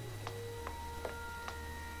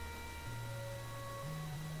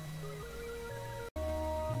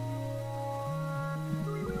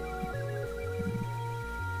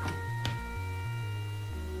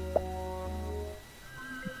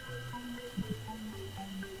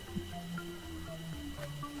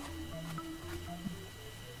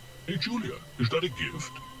 Hey, Julia, is that a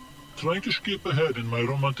gift? Trying to skip ahead in my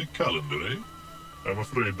romantic calendar, eh? I'm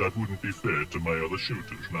afraid that wouldn't be fair to my other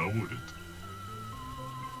shooters, now would it?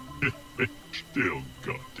 Still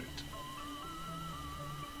got it.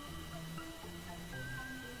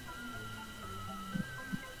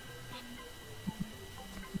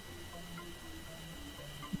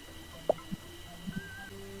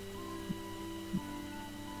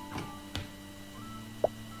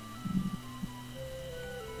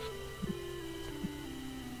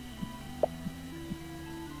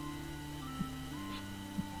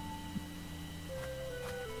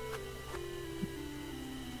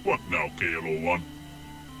 What now, KLO1?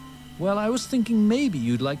 Well, I was thinking maybe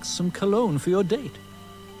you'd like some cologne for your date.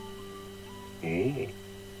 Oh.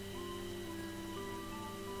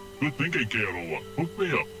 Good thinking, KLO1. Hook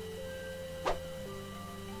me up.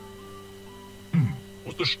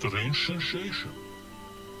 What a strange sensation.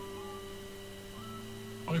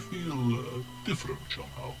 I feel different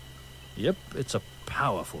somehow. Yep, it's a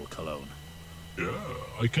powerful cologne. Yeah,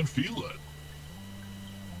 I can feel that.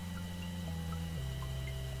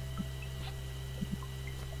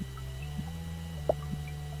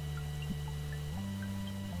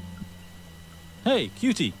 Hey,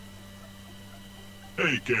 cutie.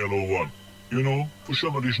 Hey, KLO1. You know, for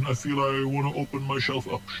some reason I feel I want to open myself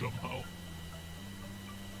up somehow.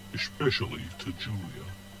 Especially to Julia.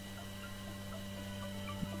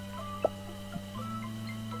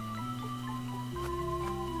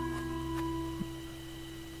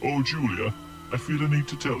 Oh, Julia, I feel a need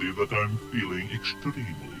to tell you that I'm feeling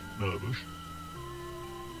extremely nervous.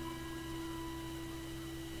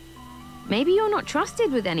 Maybe you're not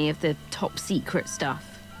trusted with any of the top secret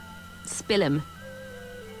stuff. Spill 'em.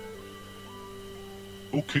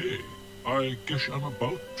 Okay, I guess I'm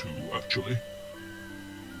about to, actually.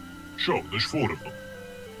 So, there's 4 of them.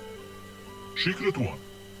 Secret 1,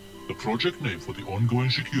 the project name for the ongoing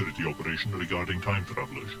security operation regarding time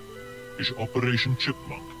travelers, is Operation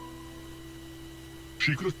Chipmunk.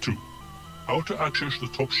 Secret 2, how to access the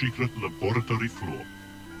top secret laboratory floor.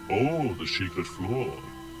 Oh, the secret floor.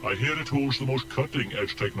 I hear it holds the most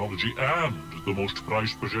cutting-edge technology and the most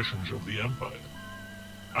prized possessions of the Empire.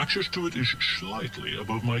 Access to it is slightly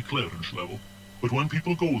above my clearance level, but when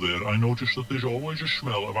people go there, I notice that there's always a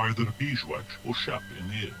smell of either beeswax or sap in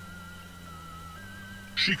the air.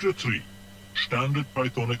 Secret 3, Standard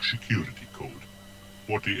Pythonic Security Code,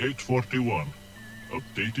 4841,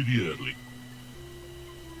 updated yearly.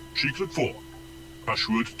 Secret 4,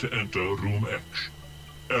 password to enter Room X.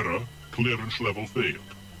 Error, clearance level failed.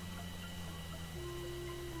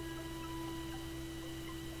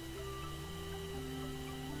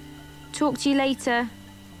 Talk to you later.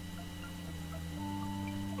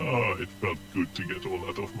 Ah, it felt good to get all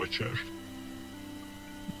that off my chest.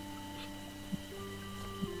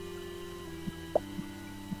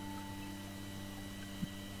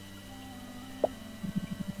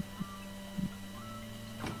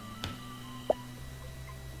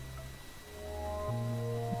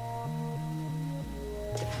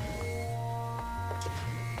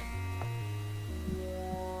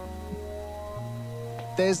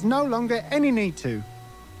 There's no longer any need to.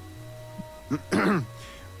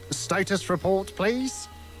 Status report, please.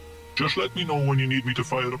 Just let me know when you need me to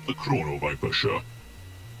fire up the Chrono Viper, sir.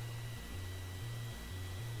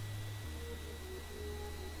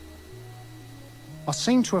 I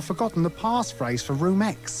seem to have forgotten the passphrase for Room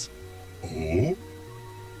X. Oh?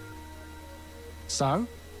 So,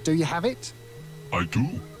 do you have it? I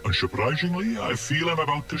do, and surprisingly, I feel I'm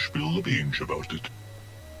about to spill the beans about it.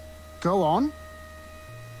 Go on.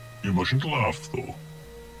 You mustn't laugh, though.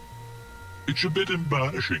 It's a bit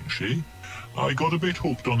embarrassing, see? I got a bit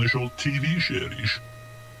hooked on this old TV series.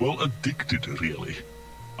 Well, addicted, really.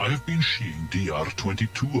 I have been seeing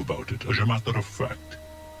DR22 about it, as a matter of fact.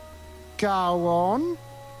 Go on.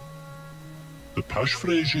 The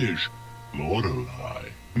passphrase is Lorelei.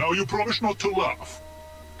 Now you promise not to laugh.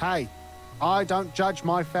 Hey, I don't judge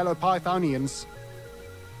my fellow Pythonians.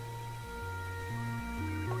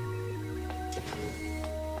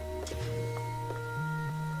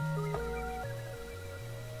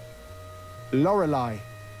 Lorelei.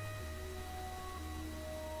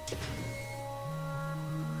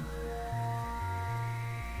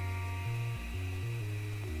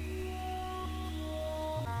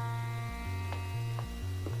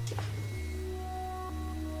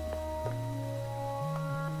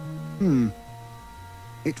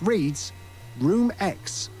 It reads, Room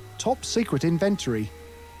X, Top Secret Inventory.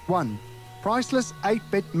 1. Priceless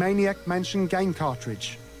 8-bit Maniac Mansion game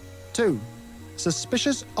cartridge. 2.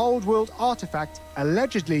 Suspicious old world artifact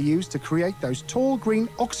allegedly used to create those tall green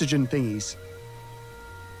oxygen thingies.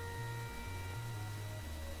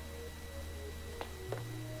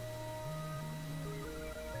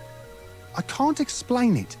 I can't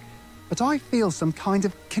explain it, but I feel some kind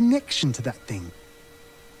of connection to that thing.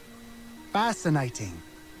 Fascinating.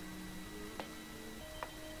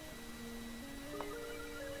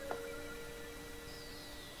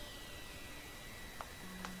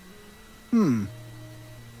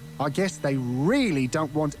 I guess they really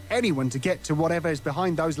don't want anyone to get to whatever is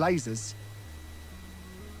behind those lasers.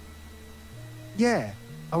 Yeah,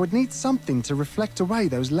 I would need something to reflect away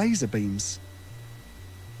those laser beams.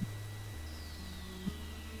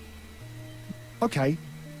 Okay,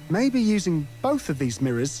 maybe using both of these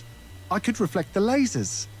mirrors, I could reflect the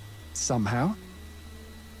lasers. Somehow.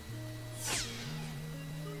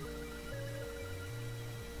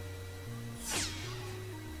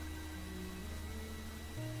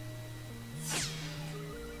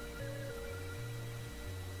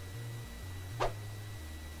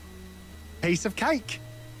 Piece of cake.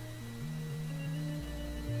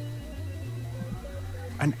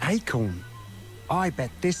 An acorn. I bet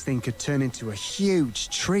this thing could turn into a huge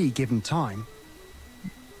tree given time.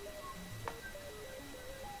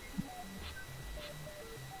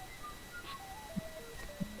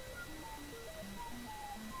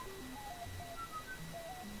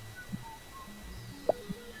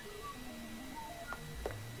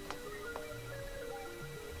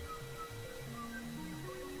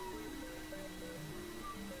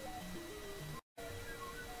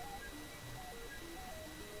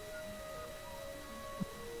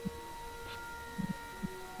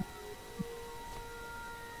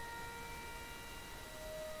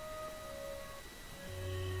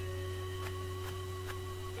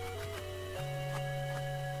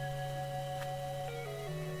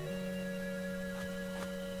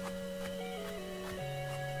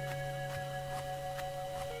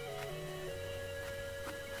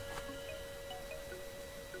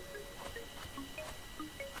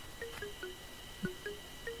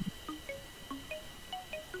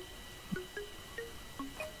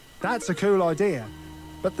 That's a cool idea,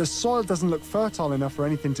 but the soil doesn't look fertile enough for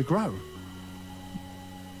anything to grow.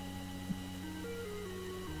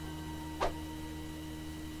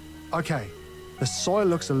 Okay, the soil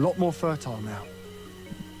looks a lot more fertile now.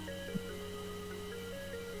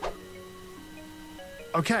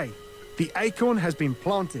 Okay, the acorn has been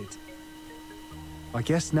planted. I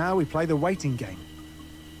guess now we play the waiting game.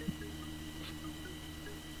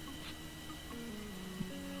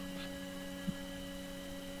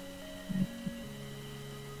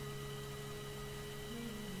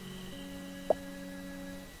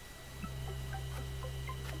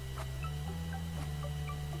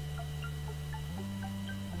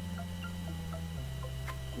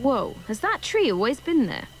 Whoa, has that tree always been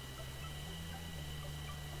there?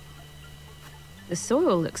 The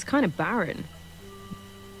soil looks kind of barren.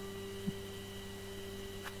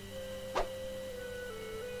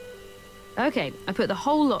 Okay, I put the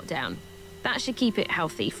whole lot down. That should keep it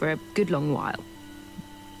healthy for a good long while.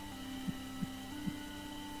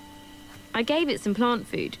 I gave it some plant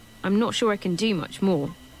food. I'm not sure I can do much more.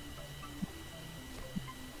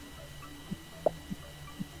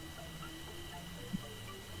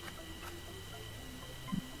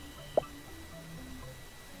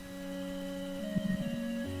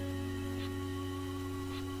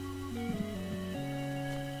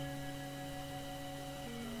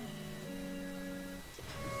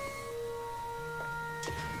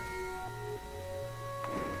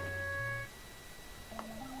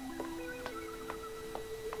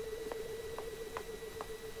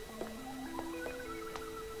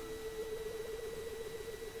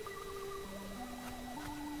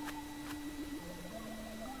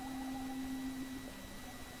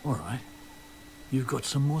 All right. You've got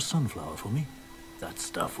some more sunflower for me? That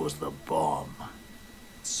stuff was the bomb.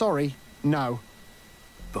 Sorry, no.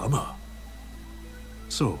 Bummer.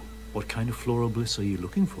 So, what kind of floral bliss are you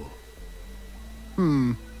looking for?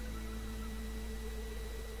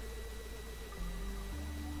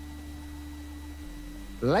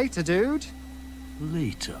 Later, dude.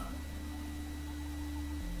 Later.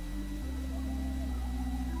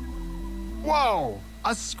 Whoa!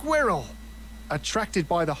 A squirrel! Attracted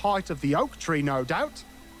by the height of the oak tree, no doubt.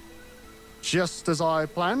 Just as I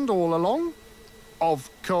planned all along. Of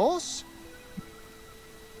course.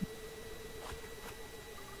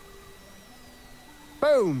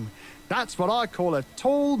 Boom! That's what I call a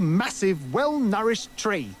tall, massive, well-nourished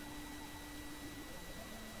tree.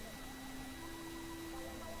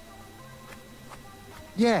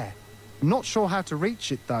 Yeah, not sure how to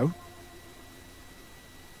reach it, though.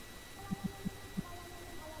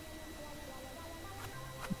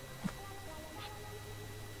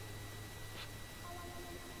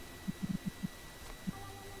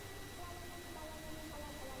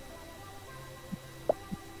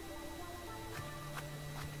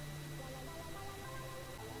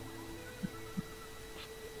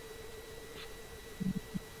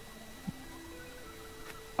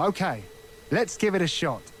 Okay, let's give it a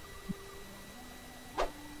shot.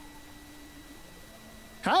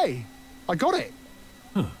 Hey, I got it.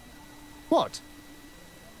 Huh. What?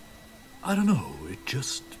 I don't know, it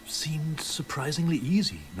just seemed surprisingly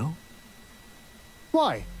easy, no?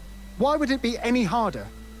 Why? Why would it be any harder?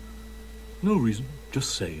 No reason,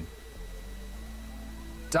 just saying.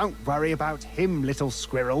 Don't worry about him, little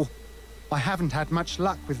squirrel. I haven't had much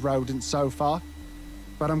luck with rodents so far,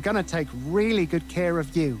 but I'm gonna take really good care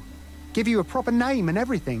of you. Give you a proper name and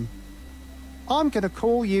everything. I'm gonna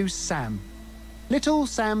call you Sam. Little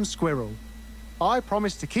Sam Squirrel. I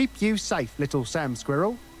promise to keep you safe, Little Sam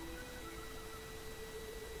Squirrel.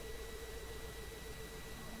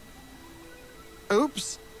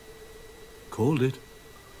 Oops. Called it.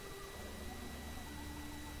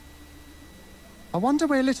 I wonder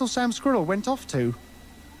where Little Sam Squirrel went off to.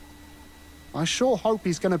 I sure hope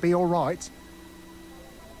he's gonna be all right.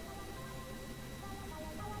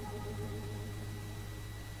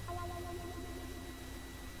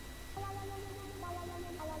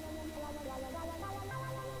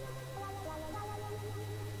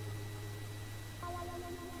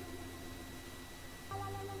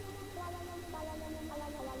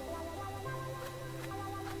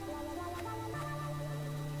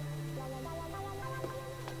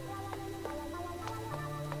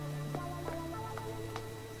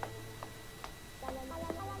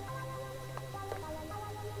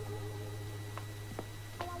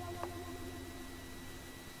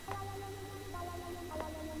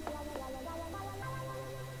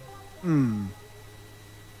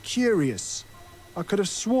 Curious. I could have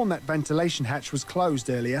sworn that ventilation hatch was closed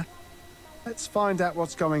earlier. Let's find out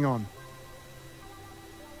what's going on.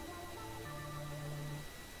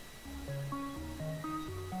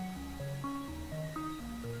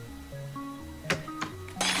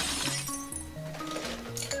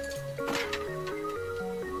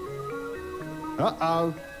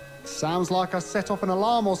 Uh-oh. Sounds like I set off an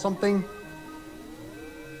alarm or something.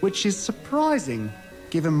 Which is surprising,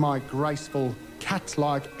 given my graceful,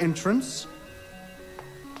 cat-like entrance.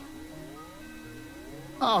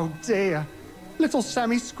 Oh dear. Little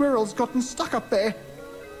Sammy Squirrel's gotten stuck up there.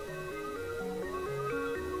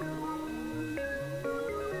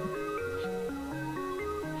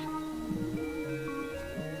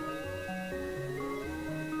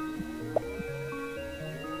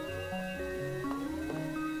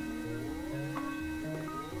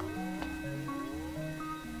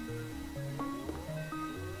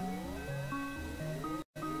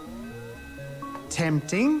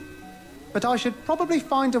 Tempting, but I should probably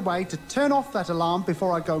find a way to turn off that alarm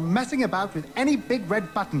before I go messing about with any big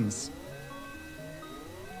red buttons.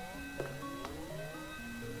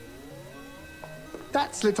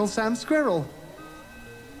 That's Little Sam Squirrel.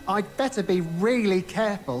 I'd better be really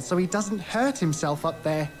careful so he doesn't hurt himself up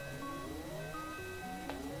there.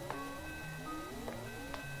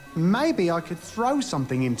 Maybe I could throw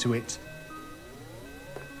something into it.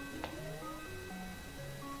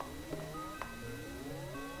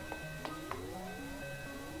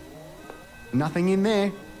 Nothing in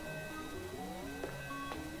there.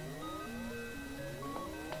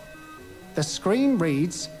 The screen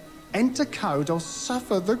reads, "Enter code or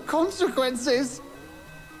suffer the consequences."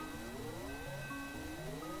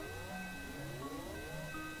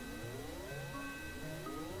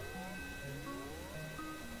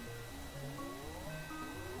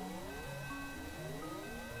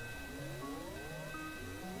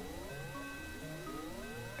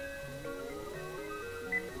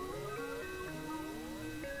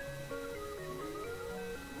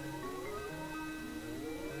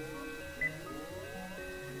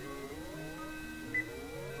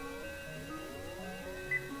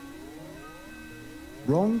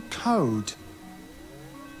 Wrong code.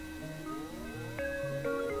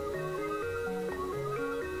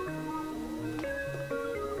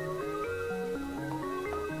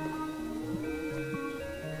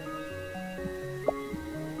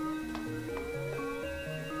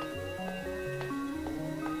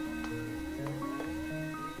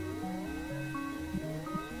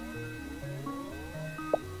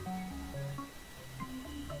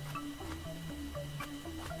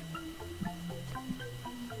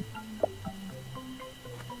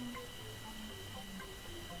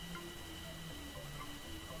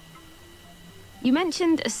 You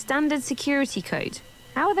mentioned a standard security code.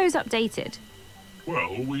 How are those updated?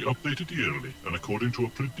 Well, we update it yearly, and according to a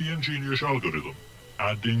pretty ingenious algorithm,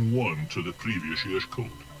 adding 1 to the previous year's code.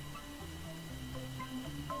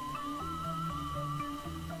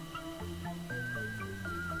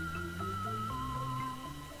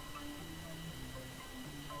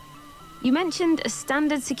 You mentioned a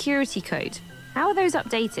standard security code. How are those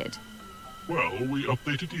updated? Well, we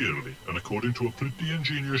update it yearly, and according to a pretty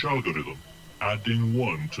ingenious algorithm, adding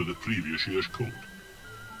 1 to the previous year's code.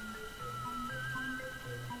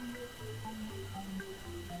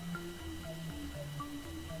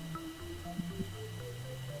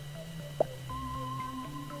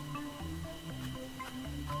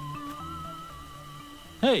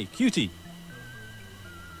 Hey, cutie.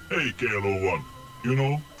 Hey, KLO1. You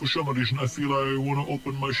know, for some reason I feel I want to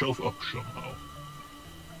open myself up somehow.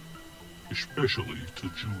 Especially to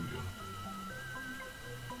Julia.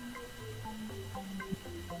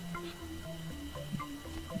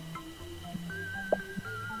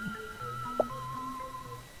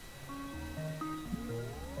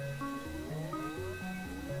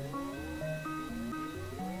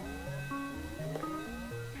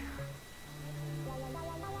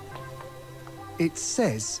 It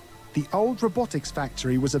says the old robotics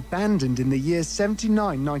factory was abandoned in the year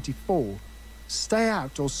 7994. Stay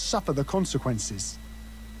out or suffer the consequences.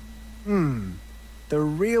 The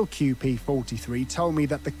real QP43 told me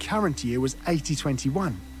that the current year was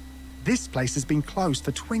 8021. This place has been closed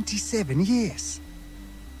for 27 years.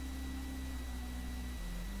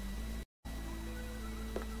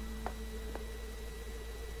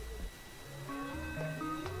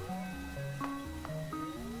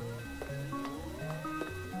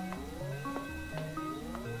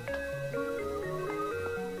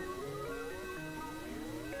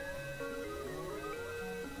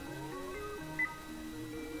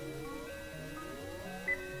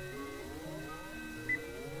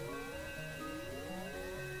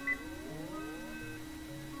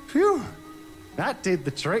 Phew! That did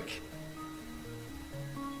the trick.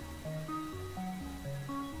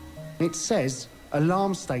 It says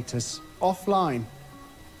alarm status offline.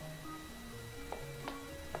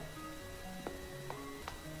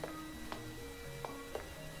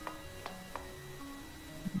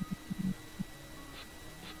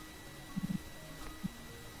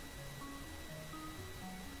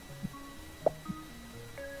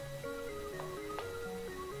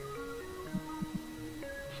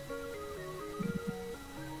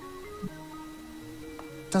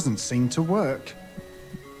 Doesn't seem to work.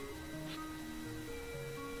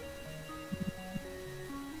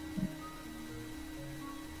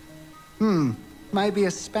 Maybe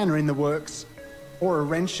a spanner in the works. Or a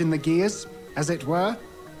wrench in the gears, as it were.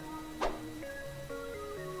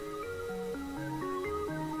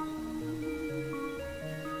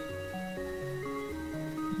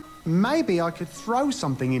 Maybe I could throw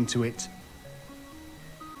something into it.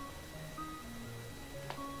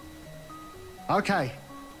 Okay.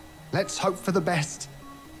 Let's hope for the best.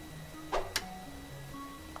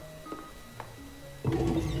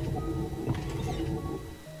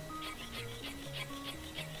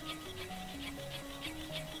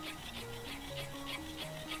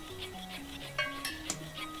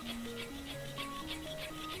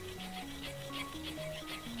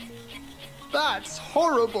 That's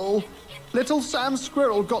horrible. Little Sam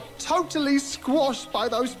Squirrel got totally squashed by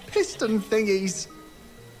those piston thingies.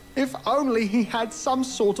 If only he had some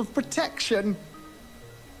sort of protection.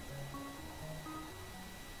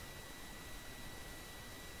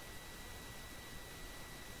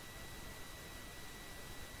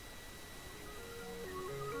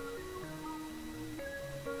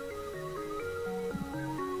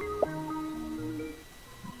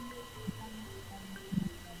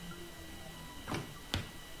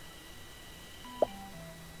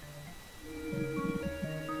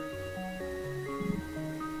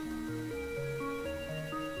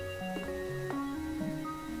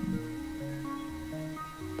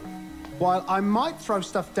 While I might throw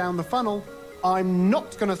stuff down the funnel, I'm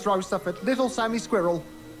not going to throw stuff at little Sammy Squirrel.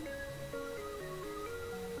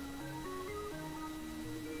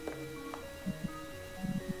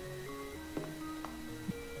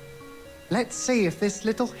 Let's see if this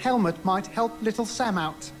little helmet might help little Sam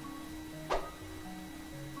out.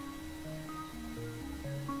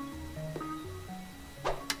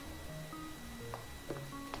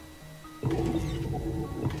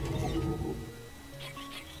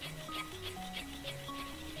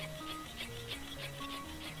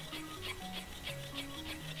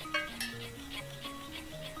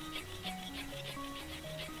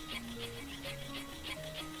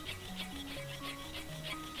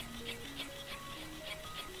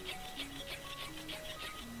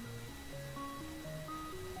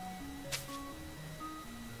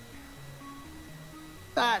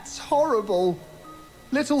 That's horrible.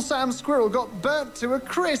 Little Sam Squirrel got burnt to a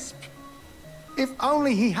crisp. If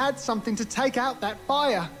only he had something to take out that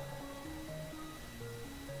fire.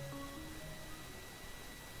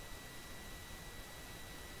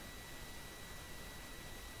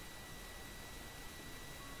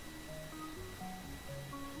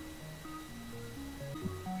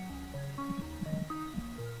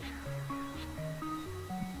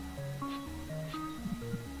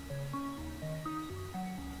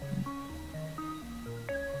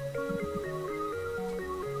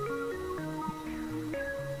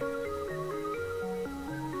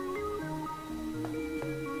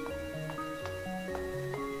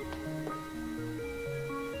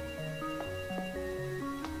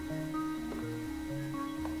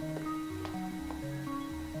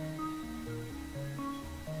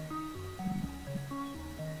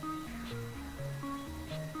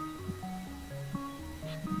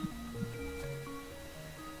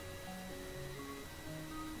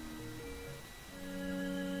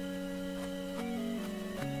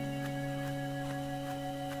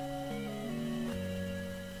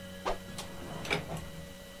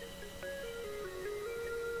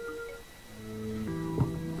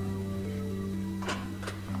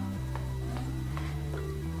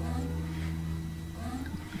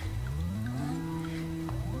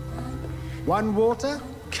 One water,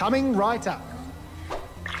 coming right up.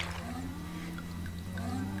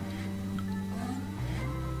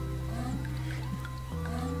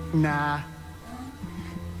 Nah.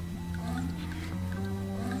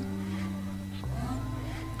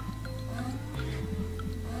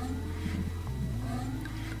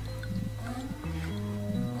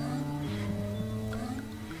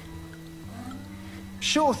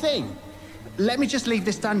 Sure thing. Let me just leave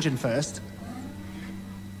this dungeon first.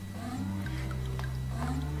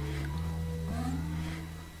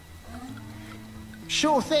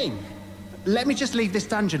 Sure thing. Let me just leave this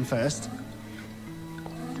dungeon first.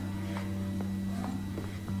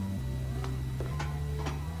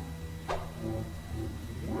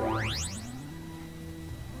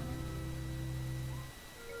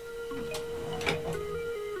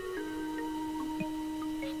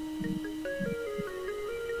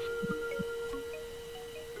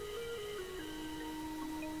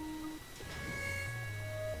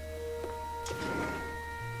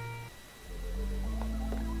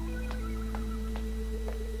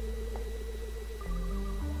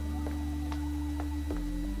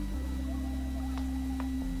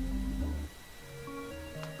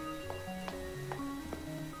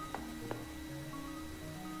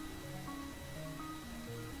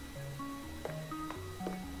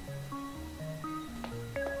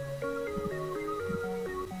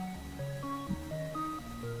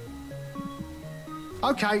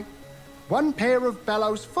 Okay, one pair of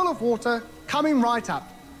bellows full of water coming right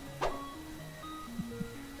up.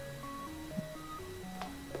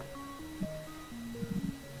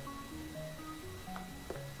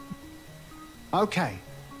 Okay,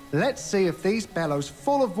 let's see if these bellows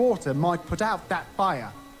full of water might put out that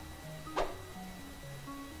fire.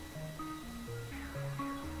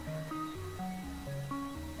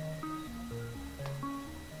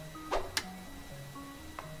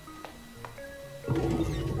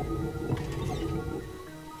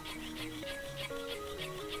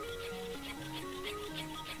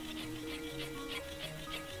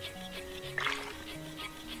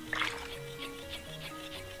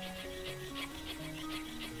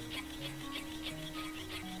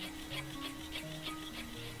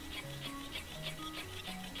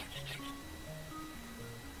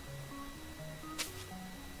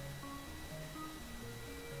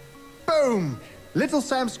 Boom! Little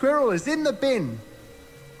Sam Squirrel is in the bin.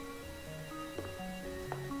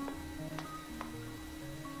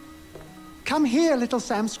 Come here, Little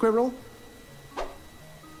Sam Squirrel.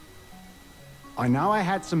 I know I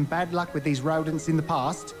had some bad luck with these rodents in the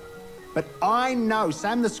past, but I know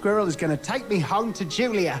Sam the Squirrel is going to take me home to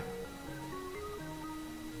Julia.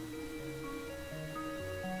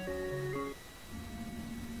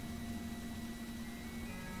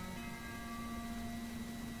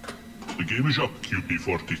 The game is up,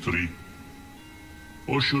 QP43.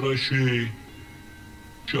 Or should I say,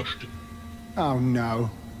 Justin? Oh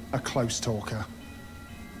no, a close talker.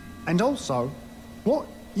 And also, what?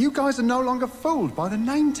 You guys are no longer fooled by the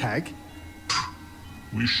name tag?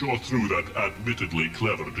 We saw through that admittedly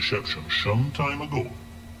clever deception some time ago.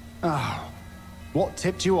 Oh, what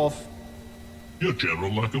tipped you off? Your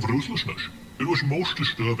general lack of ruthlessness. It was most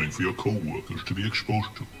disturbing for your co-workers to be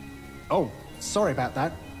exposed to. Oh, sorry about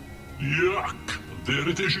that. Yuck! There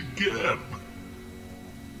it is again!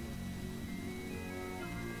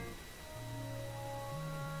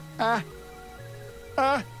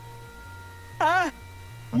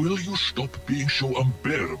 Will you stop being so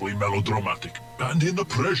unbearably melodramatic, and in the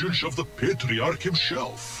presence of the patriarch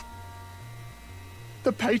himself?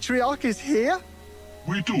 The patriarch is here?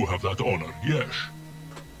 We do have that honor, yes.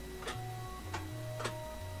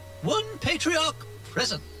 One patriarch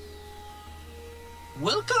present.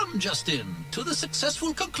 Welcome, Justin, to the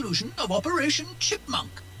successful conclusion of Operation Chipmunk.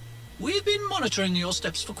 We've been monitoring your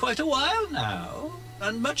steps for quite a while now,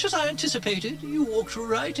 and much as I anticipated, you walked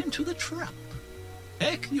right into the trap.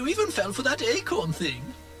 Heck, you even fell for that acorn thing.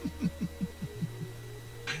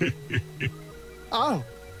 Oh,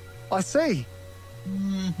 I see.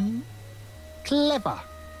 Clever.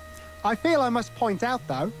 I feel I must point out,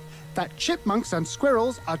 though, that chipmunks and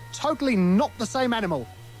squirrels are totally not the same animal.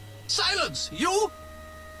 Silence, you!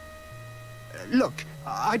 Look,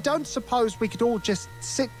 I don't suppose we could all just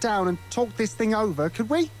sit down and talk this thing over, could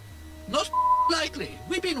we? Not likely.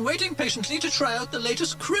 We've been waiting patiently to try out the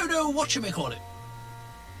latest chrono whatchamacallit.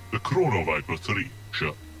 The Chrono Viper 3,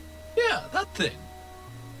 sure. Yeah, that thing.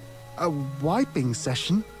 A wiping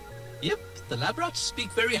session? Yep, the lab rats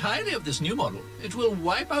speak very highly of this new model. It will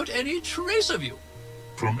wipe out any trace of you.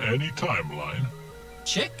 From any timeline,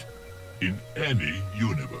 Check in any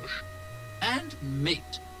universe. and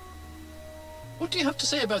mate. What do you have to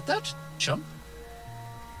say about that, chump?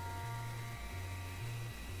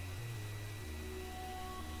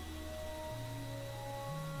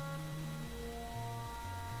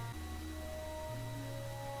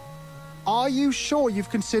 Are you sure you've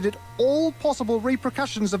considered all possible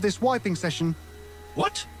repercussions of this wiping session?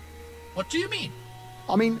 What? What do you mean?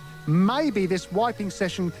 I mean, maybe this wiping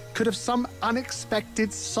session could have some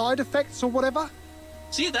unexpected side effects or whatever?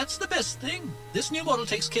 See, that's the best thing. This new model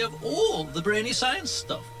takes care of all the brainy science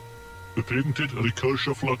stuff. The patented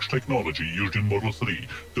recursive flux technology used in Model 3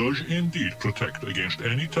 does indeed protect against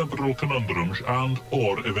any temporal conundrums and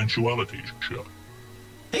or eventualities, sure.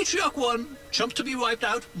 Patriarch 1, chump to be wiped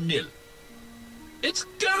out, nil. It's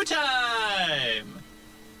go time!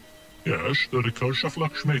 Yes, the recursive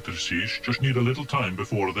flux matrices just need a little time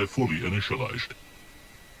before they're fully initialized.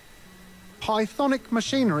 Pythonic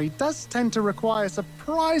machinery does tend to require a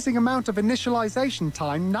surprising amount of initialization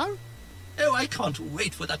time, no? Oh, I can't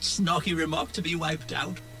wait for that snarky remark to be wiped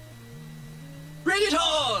out. Bring it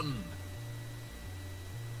on!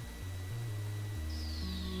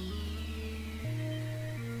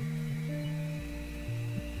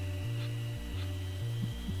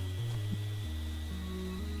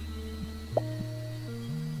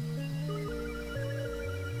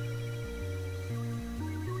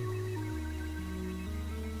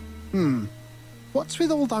 What's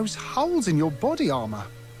with all those holes in your body armor?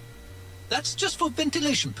 That's just for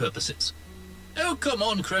ventilation purposes. Oh, come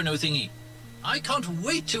on, chrono thingy. I can't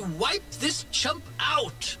wait to wipe this chump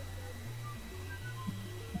out.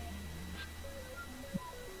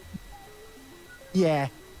 Yeah,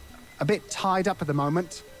 a bit tied up at the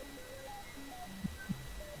moment.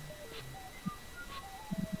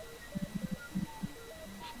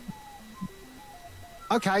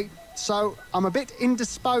 Okay, so I'm a bit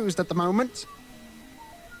indisposed at the moment.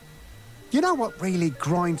 You know what really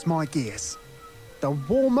grinds my gears? The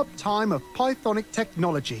warm-up time of Pythonic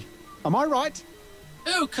technology. Am I right?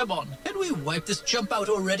 Oh, come on. Can we wipe this chump out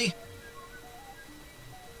already?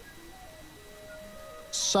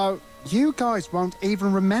 So, you guys won't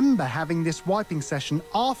even remember having this wiping session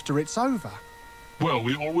after it's over? Well,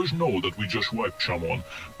 we always know that we just wiped someone,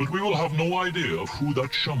 but we will have no idea of who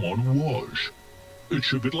that someone was.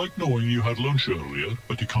 It's a bit like knowing you had lunch earlier,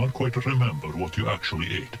 but you can't quite remember what you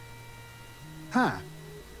actually ate. Huh.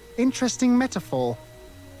 Interesting metaphor.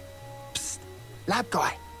 Psst, lab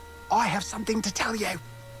guy. I have something to tell you.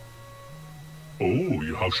 Oh,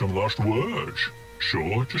 you have some last words.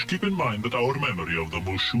 Sure, just keep in mind that our memory of them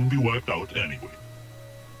will soon be wiped out anyway.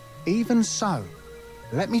 Even so,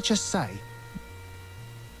 let me just say...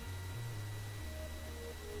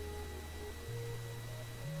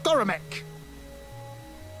 Goromek!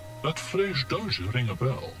 That phrase does ring a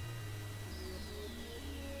bell.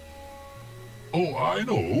 Oh, I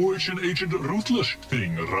know. It's an Agent Ruthless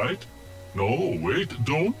thing, right? No, wait,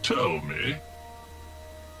 don't tell me.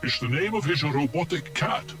 It's the name of his robotic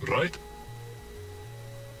cat, right?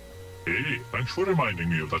 Hey, thanks for reminding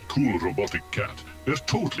me of that cool robotic cat. They're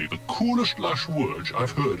totally the coolest last words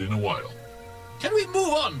I've heard in a while. Can we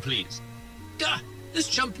move on, please? Gah! This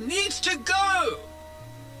chump needs to go!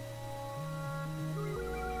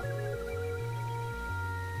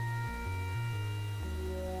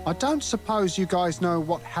 I don't suppose you guys know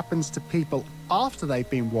what happens to people after they've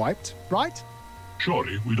been wiped, right?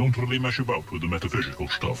 Sorry, we don't really mess about with the metaphysical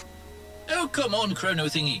stuff. Oh, come on, Chrono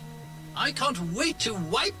Thingy. I can't wait to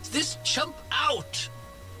wipe this chump out!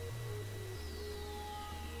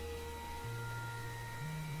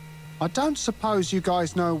 I don't suppose you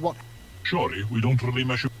guys know what... Sorry, we don't really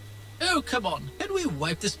mess... Oh, come on. Can we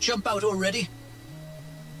wipe this chump out already?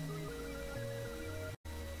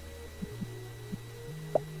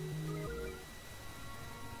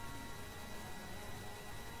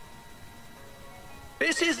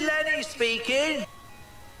 This is Lenny speaking.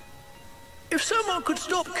 If someone could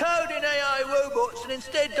stop coding AI robots and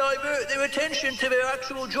instead divert their attention to their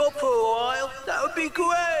actual job for a while, that would be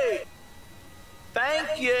great.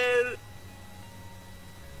 Thank you.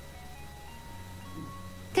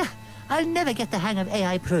 Gah, I'll never get the hang of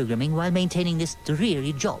AI programming while maintaining this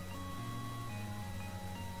dreary job.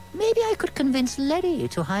 Maybe I could convince Lenny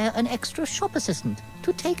to hire an extra shop assistant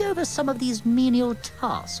to take over some of these menial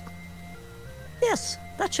tasks. Yes,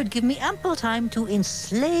 that should give me ample time to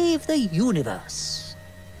enslave the universe.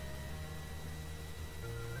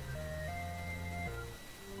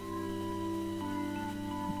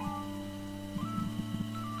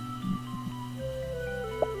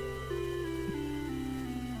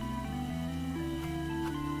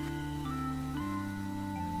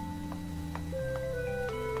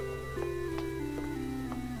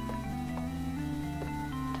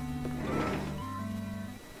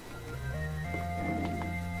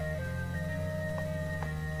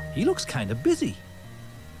 He looks kind of busy.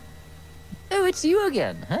 Oh, it's you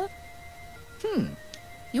again, huh?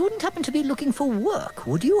 You wouldn't happen to be looking for work,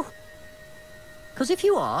 would you? Because if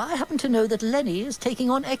you are, I happen to know that Lenny is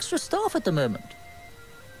taking on extra staff at the moment.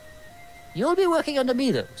 You'll be working under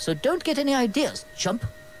me, though, so don't get any ideas, chump.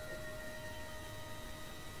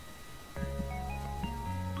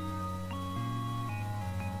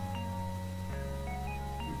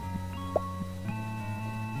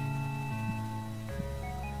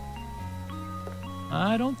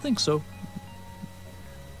 I don't think so.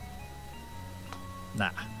 Nah,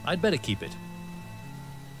 I'd better keep it.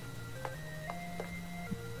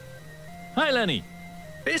 Hi, Lenny.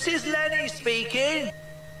 This is Lenny speaking.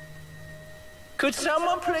 Could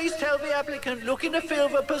someone please tell the applicant looking to fill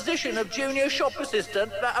the position of junior shop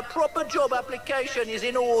assistant that a proper job application is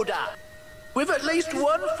in order, with at least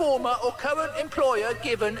one former or current employer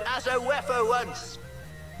given as a reference?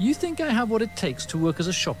 You think I have what it takes to work as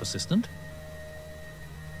a shop assistant?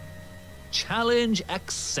 Challenge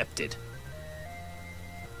accepted.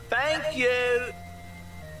 Thank you.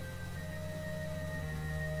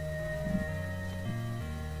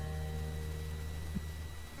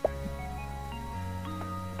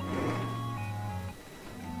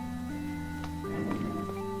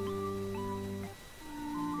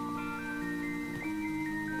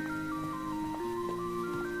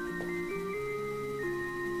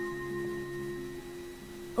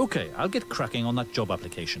 Okay, I'll get cracking on that job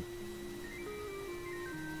application.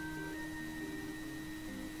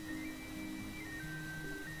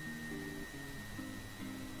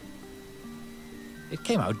 It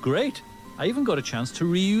came out great. I even got a chance to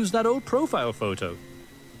reuse that old profile photo.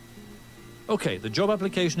 Okay, the job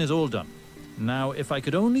application is all done. Now, if I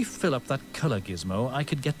could only fill up that color gizmo, I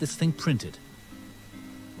could get this thing printed.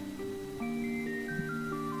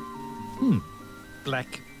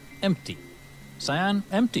 Black, empty. Cyan,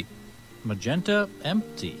 empty. Magenta,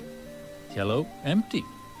 empty. Yellow, empty.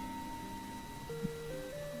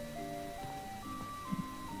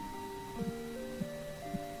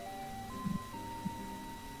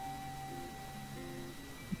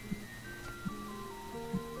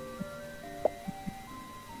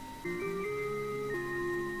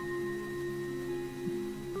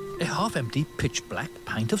 A half-empty pitch-black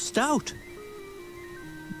pint of stout.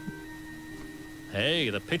 Hey,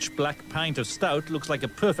 the pitch-black pint of stout looks like a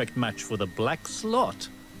perfect match for the black slot.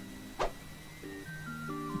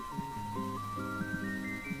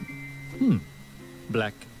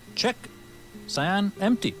 Black, check. Cyan,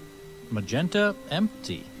 empty. Magenta,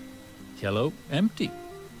 empty. Yellow, empty.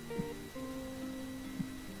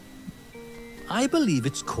 I believe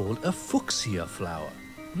it's called a fuchsia flower.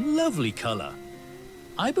 Lovely color.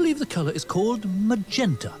 I believe the color is called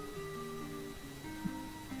magenta.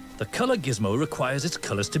 The color gizmo requires its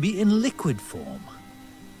colors to be in liquid form.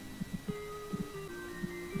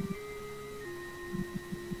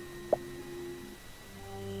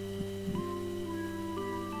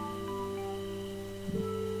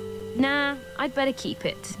 Nah, I'd better keep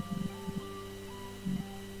it.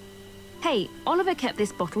 Hey, Oliver kept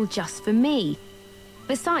this bottle just for me.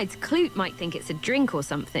 Besides, Kloot might think it's a drink or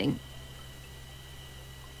something.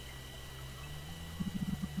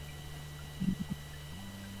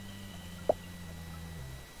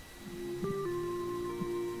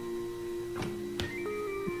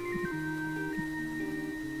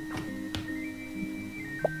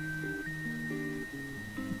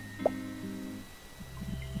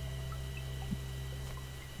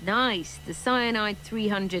 Nice. The cyanide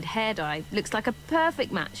 300 hair dye looks like a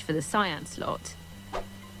perfect match for the cyan slot.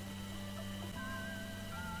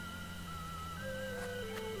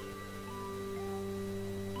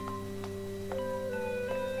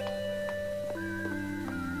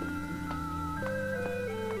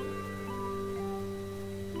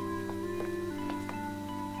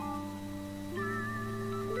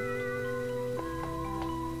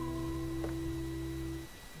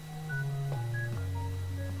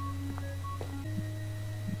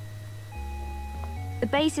 The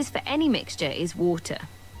basis for any mixture is water.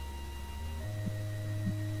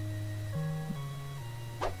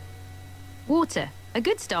 Water, a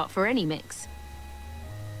good start for any mix.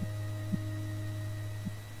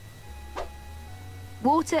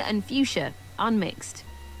 Water and fuchsia, unmixed.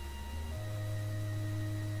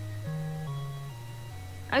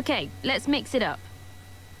 Okay, let's mix it up.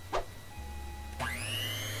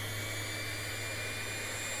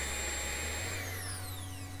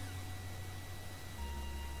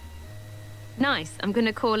 Nice, I'm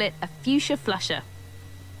gonna call it a fuchsia flusher.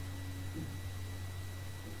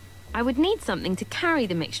 I would need something to carry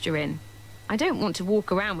the mixture in. I don't want to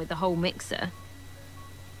walk around with the whole mixer.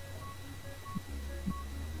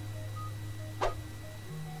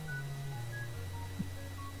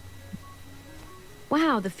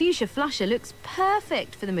 Wow, the fuchsia flusher looks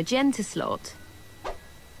perfect for the magenta slot.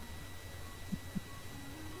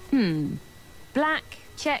 Black,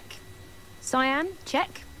 check. Cyan,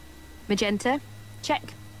 check. Magenta, check.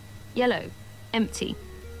 Yellow, empty.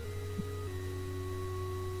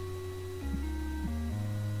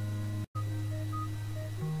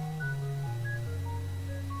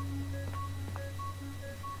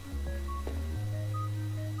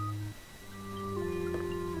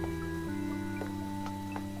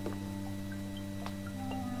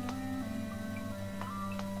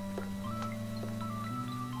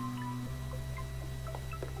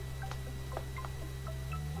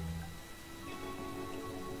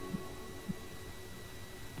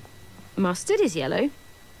 Mustard is yellow.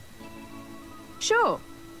 Sure.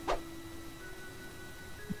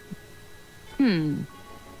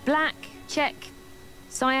 Black, check.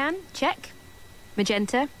 Cyan, check.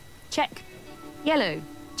 Magenta, check. Yellow,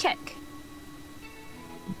 check.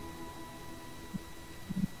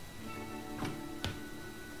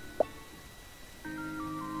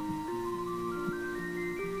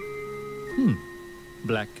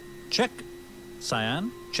 Black, check.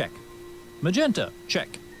 Cyan, check. Magenta, check.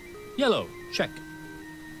 Yellow, check.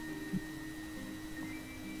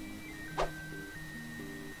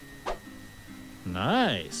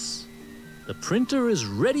 Nice. The printer is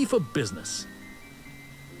ready for business.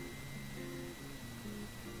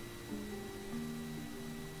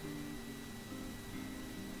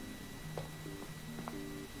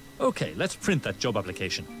 Okay, let's print that job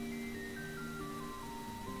application.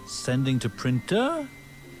 Sending to printer.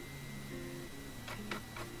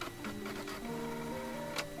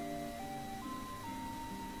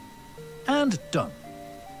 And done.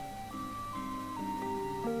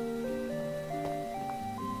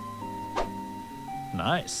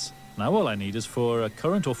 Nice. Now all I need is for a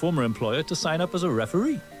current or former employer to sign up as a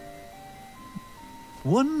referee.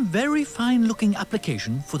 One very fine-looking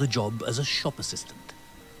application for the job as a shop assistant.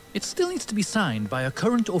 It still needs to be signed by a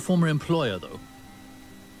current or former employer, though.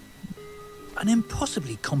 An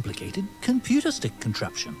impossibly complicated computer stick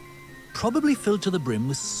contraption, probably filled to the brim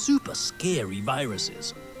with super scary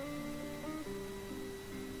viruses.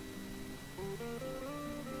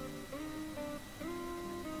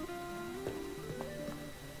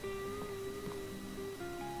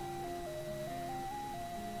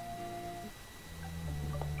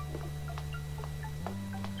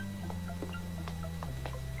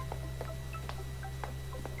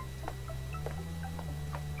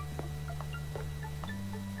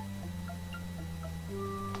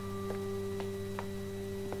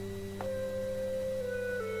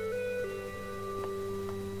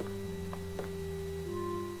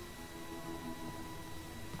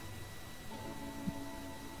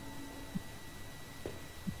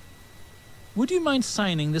 Would you mind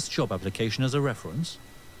signing this job application as a reference?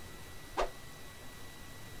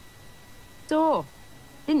 So,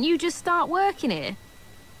 didn't you just start working here?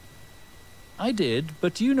 I did,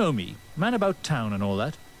 but you know me. Man about town and all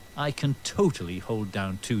that. I can totally hold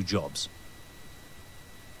down 2 jobs.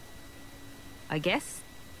 I guess.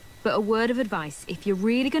 But a word of advice, if you're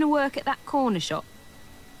really going to work at that corner shop,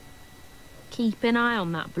 keep an eye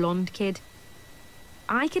on that blonde kid.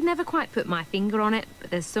 I could never quite put my finger on it, but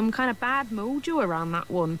there's some kind of bad mojo around that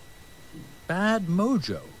one. Bad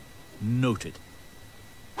mojo. Noted.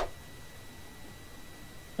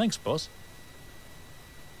 Thanks, boss.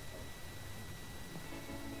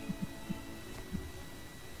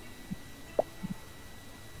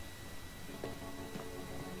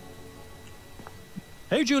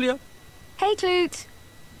 Hey, Julia. Hey, Kloot.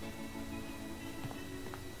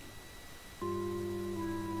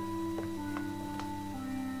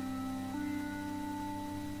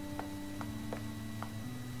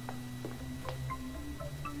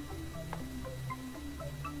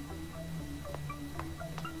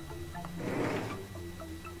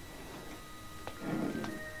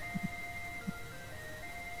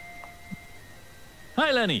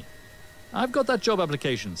 Hi, Lenny. I've got that job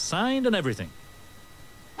application signed and everything.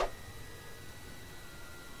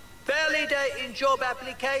 Validating job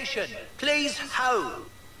application. Please hold.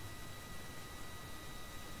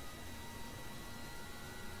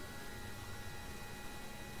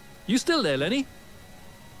 You still there, Lenny?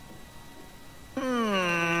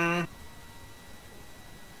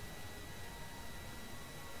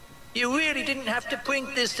 You really didn't have to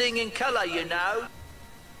print this thing in colour, you know.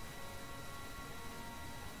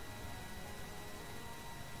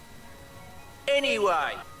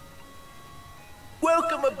 Anyway,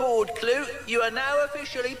 welcome aboard, Kloot. You are now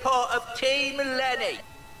officially part of Team Lenny.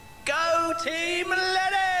 Go Team Lenny!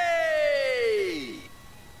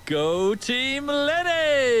 Go Team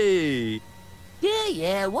Lenny!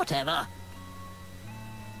 Yeah, whatever.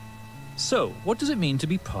 So, what does it mean to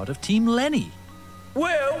be part of Team Lenny?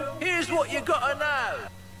 Well, here's what you gotta know.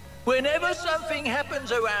 Whenever something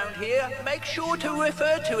happens around here, make sure to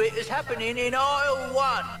refer to it as happening in aisle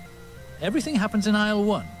 1. Everything happens in aisle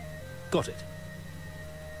 1. Got it.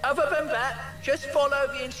 Other than that, just follow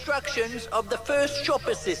the instructions of the first shop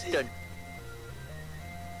assistant.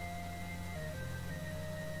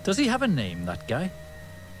 Does he have a name, that guy?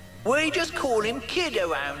 We just call him Kid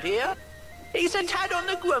around here. He's a tad on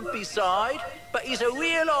the grumpy side, but he's a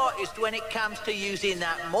real artist when it comes to using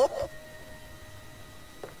that mop.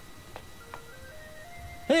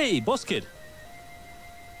 Hey, boss kid.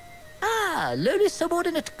 Ah, lowly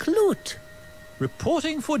subordinate Kloot.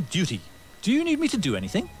 Reporting for duty. Do you need me to do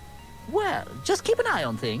anything? Well, just keep an eye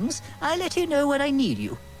on things. I'll let you know when I need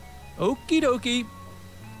you. Okie dokie.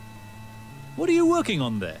 What are you working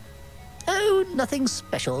on there? Oh, nothing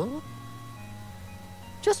special.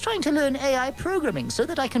 Just trying to learn AI programming so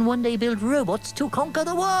that I can one day build robots to conquer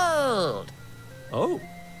the world. Oh.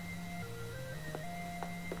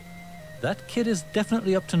 That kid is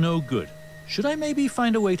definitely up to no good. Should I maybe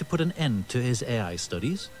find a way to put an end to his AI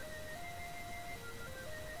studies?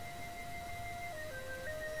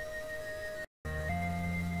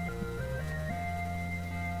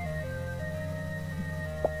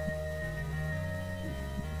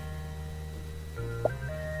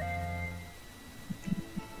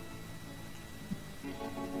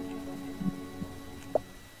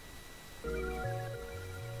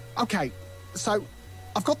 Okay, so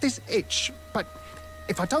I've got this itch, but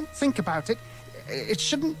if I don't think about it, it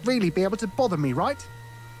shouldn't really be able to bother me, right?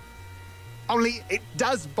 Only it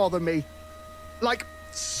does bother me. Like,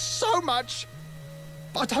 so much.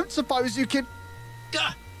 I don't suppose you can...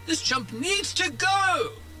 Gah! This chump needs to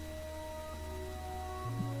go!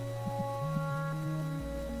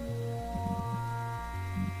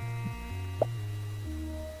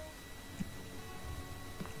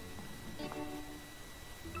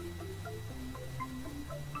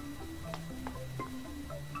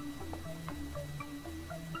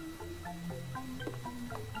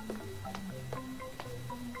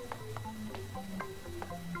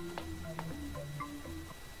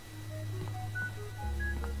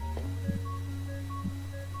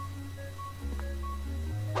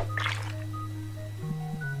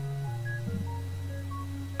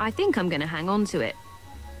 I think I'm going to hang on to it.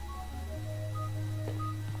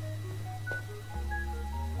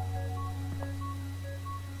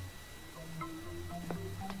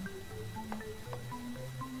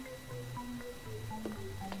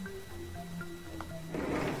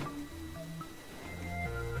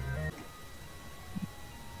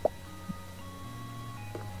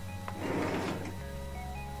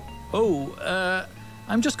 Oh,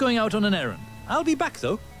 I'm just going out on an errand. I'll be back,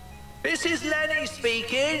 though. This is Lenny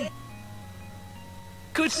speaking.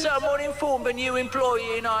 Could someone inform the new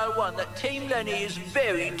employee in Aisle 1 that Team Lenny is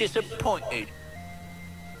very disappointed?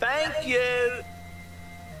 Thank you.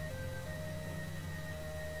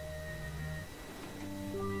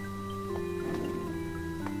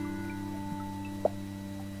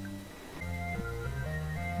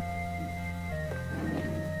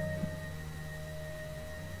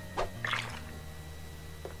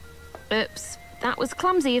 Oops, that was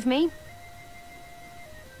clumsy of me.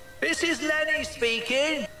 This is Lenny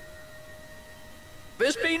speaking.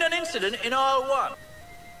 There's been an incident in Aisle 1.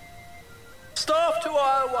 Staff to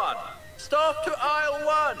Aisle 1. Staff to Aisle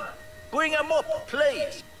 1. Bring 'em up,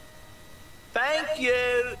 please. Thank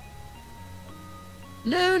you.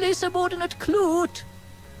 Lowly subordinate Kloot.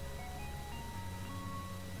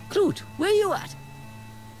 Kloot, where you at?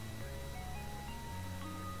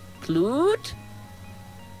 Kloot?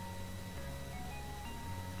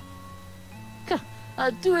 I'll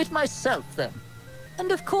do it myself, then.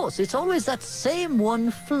 And of course, it's always that same one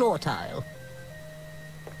floor tile.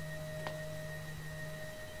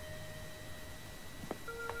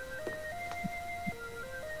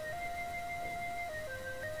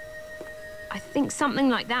 I think something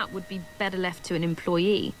like that would be better left to an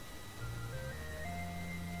employee.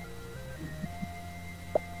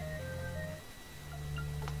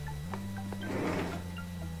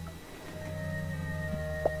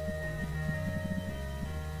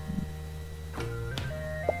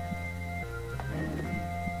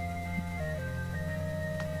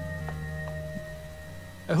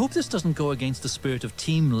 I hope this doesn't go against the spirit of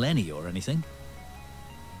Team Lenny or anything.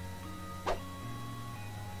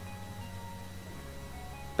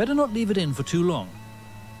 Better not leave it in for too long.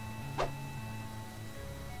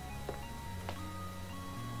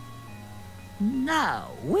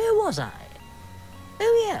 Now, where was I?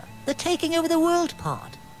 Oh yeah, the taking over the world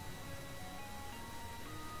part.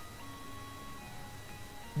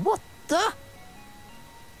 What the?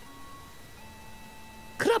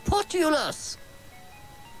 Crapotulus!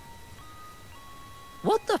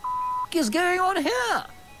 What the f*** is going on here?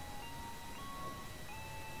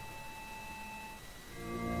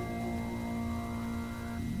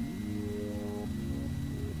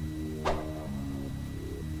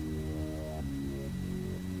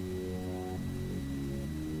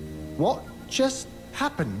 What just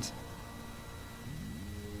happened?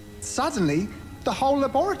 Suddenly, the whole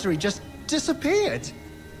laboratory just disappeared.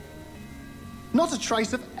 Not a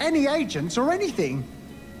trace of any agents or anything.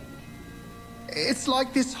 It's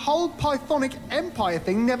like this whole Pythonic Empire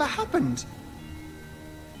thing never happened.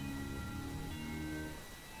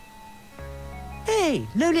 Hey,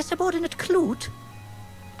 lowly subordinate Kloot.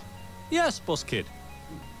 Yes, Boss Kid.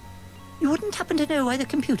 You wouldn't happen to know why the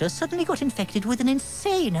computer suddenly got infected with an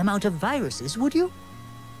insane amount of viruses, would you?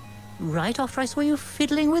 Right after I saw you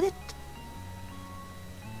fiddling with it?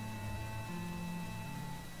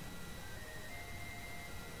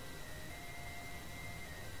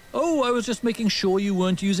 Oh, I was just making sure you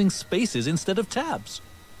weren't using spaces instead of tabs.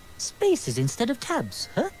 Spaces instead of tabs,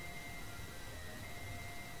 huh?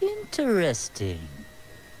 Interesting.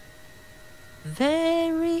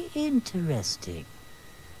 Very interesting.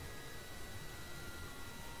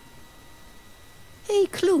 Hey,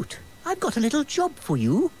 Kloot, I've got a little job for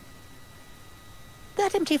you.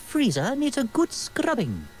 That empty freezer needs a good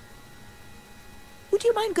scrubbing. Would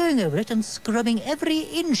you mind going over it and scrubbing every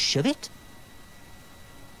inch of it?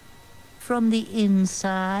 From the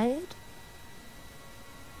inside?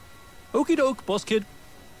 Okie doke, Boss Kid.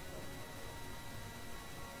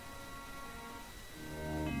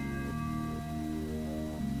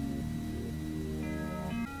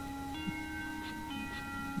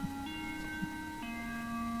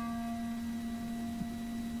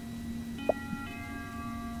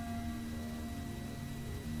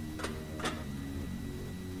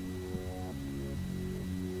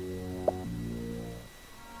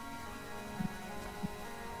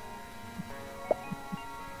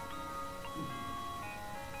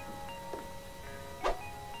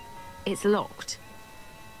 It's locked.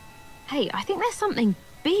 Hey, I think there's something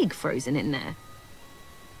big frozen in there.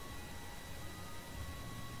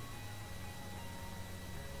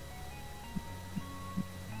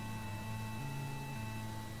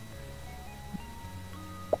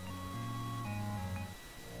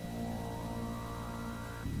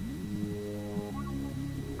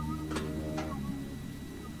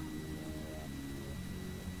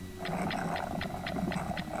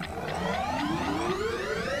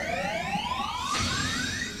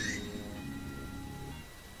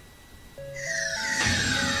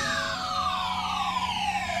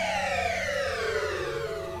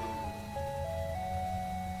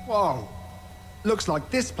 Looks like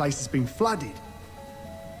this place has been flooded.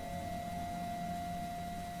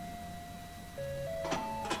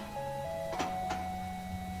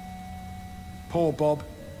 Poor Bob.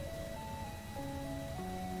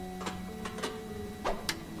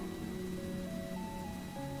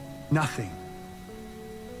 Nothing.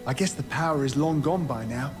 I guess the power is long gone by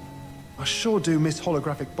now. I sure do miss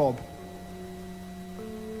holographic Bob.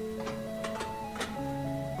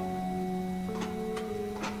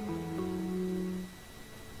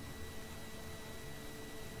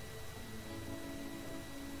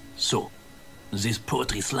 So, this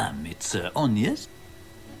poetry slam, it's on, yes?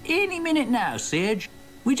 Any minute now, Serge.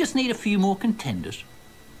 We just need a few more contenders.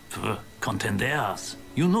 Contenders?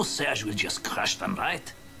 You know Serge will just crush them,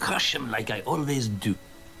 right? Crush them like I always do.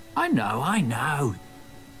 I know, I know.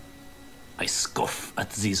 I scoff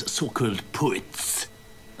at these so-called poets.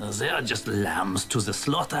 They are just lambs to the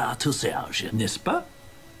slaughter to Serge, n'est-ce pas?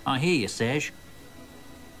 I hear you, Serge.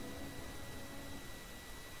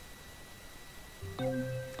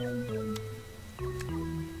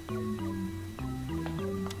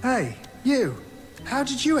 Hey, you. How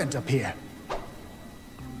did you end up here?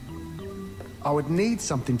 I would need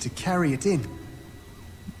something to carry it in.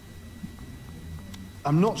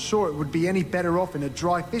 I'm not sure it would be any better off in a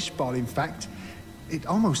dry fish bowl, in fact. It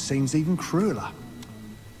almost seems even crueler.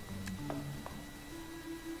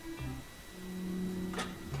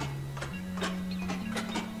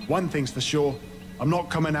 One thing's for sure, I'm not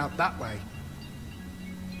coming out that way.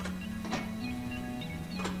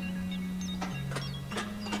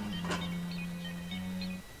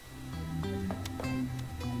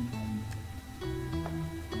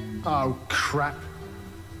 Oh, crap.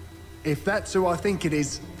 If that's who I think it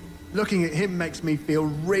is, looking at him makes me feel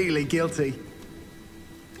really guilty.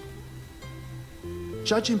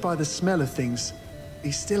 Judging by the smell of things,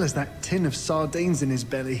 he still has that tin of sardines in his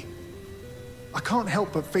belly. I can't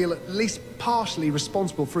help but feel at least partially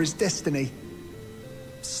responsible for his destiny.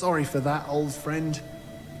 Sorry for that, old friend.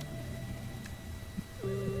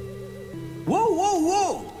 Whoa, whoa,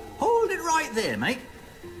 whoa! Hold it right there, mate.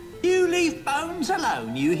 You leave Bones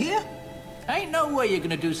alone, you hear? Ain't no way you're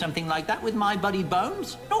gonna do something like that with my buddy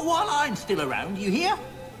Bones. Not while I'm still around, you hear?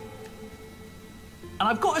 And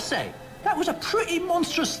I've got to say, that was a pretty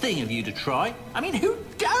monstrous thing of you to try. I mean, who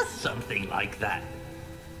does something like that?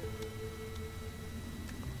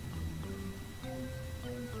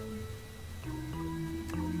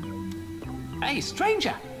 Hey,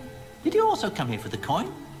 stranger. Did you also come here for the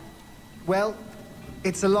coin? Well,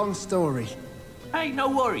 it's a long story. Hey, no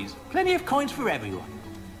worries. Plenty of coins for everyone.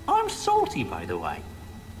 I'm Salty, by the way.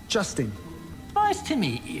 Justin. Nice to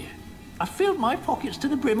meet you. I've filled my pockets to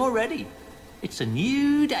the brim already. It's a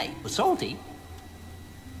new day for Salty.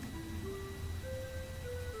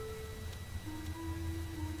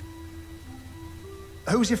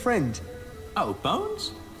 Who's your friend? Oh,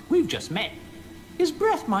 Bones? We've just met. His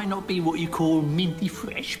breath might not be what you call minty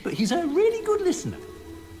fresh, but he's a really good listener.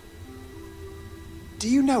 Do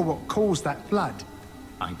you know what caused that flood?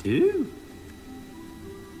 I do.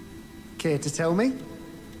 Care to tell me?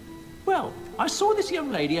 Well, I saw this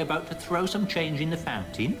young lady about to throw some change in the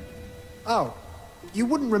fountain. Oh, you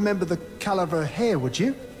wouldn't remember the colour of her hair, would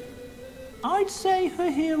you? I'd say her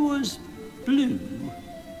hair was blue.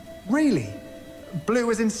 Really? Blue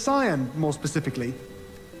as in cyan, more specifically?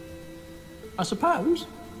 I suppose.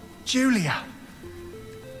 Julia!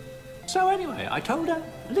 So anyway, I told her,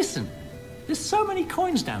 listen, there's so many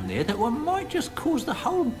coins down there that one might just cause the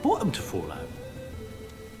whole bottom to fall out.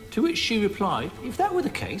 To which she replied, if that were the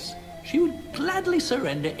case, she would gladly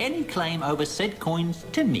surrender any claim over said coins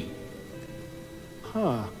to me.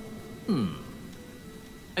 Huh.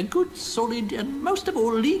 A good, solid, and most of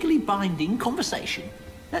all, legally binding conversation.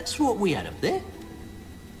 That's what we had up there.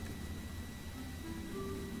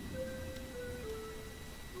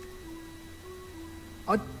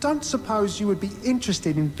 I don't suppose you would be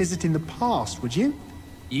interested in visiting the past, would you?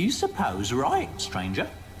 You suppose right, stranger.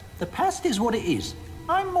 The past is what it is.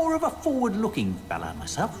 I'm more of a forward-looking fella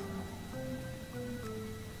myself.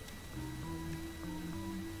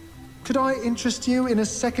 Could I interest you in a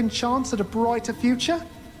second chance at a brighter future?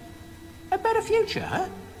 A better future, huh?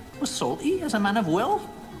 Was Salty as a man of wealth?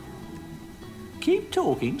 Keep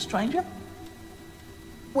talking, stranger.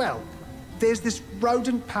 Well, there's this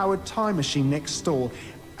rodent-powered time machine next door,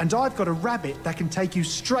 and I've got a rabbit that can take you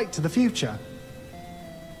straight to the future.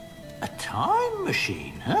 A time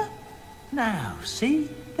machine, huh? Now, see?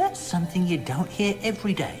 That's something you don't hear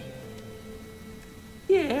every day.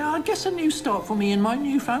 Yeah, I guess a new start for me and my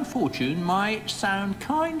newfound fortune might sound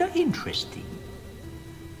kinda interesting.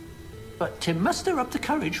 But to muster up the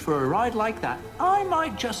courage for a ride like that, I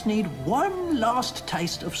might just need one last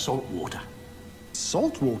taste of salt water.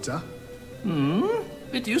 Salt water?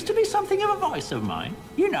 It used to be something of a vice of mine.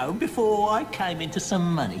 You know, before I came into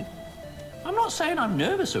some money. I'm not saying I'm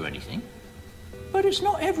nervous or anything, but it's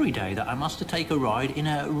not every day that I must take a ride in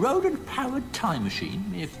a rodent-powered time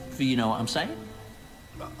machine, if you know what I'm saying.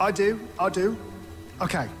 I do.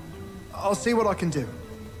 Okay, I'll see what I can do.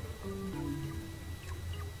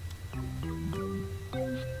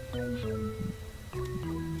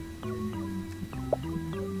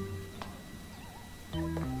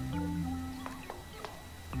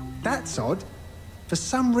 That's odd. For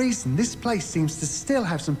some reason, this place seems to still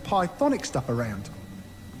have some Pythonic stuff around.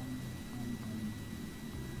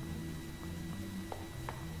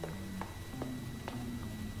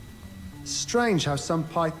 Strange how some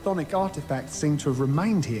Pythonic artifacts seem to have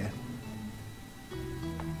remained here.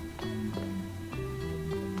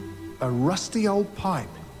 A rusty old pipe.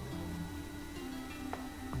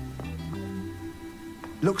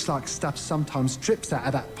 Looks like stuff sometimes drips out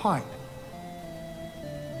of that pipe.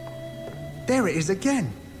 There it is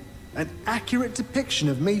again. An accurate depiction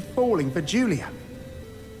of me falling for Julia.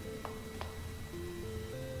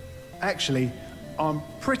 Actually, I'm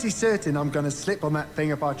pretty certain I'm going to slip on that thing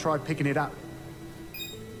if I try picking it up.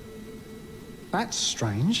 That's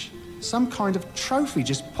strange. Some kind of trophy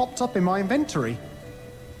just popped up in my inventory.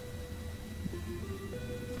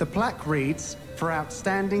 The plaque reads, for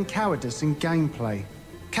outstanding cowardice in gameplay.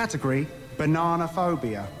 Category, banana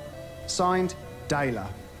phobia. Signed, Dayla.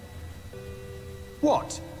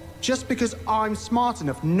 What? Just because I'm smart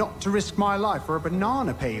enough not to risk my life for a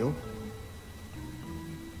banana peel?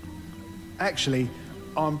 Actually,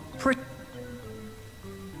 I'm pretty...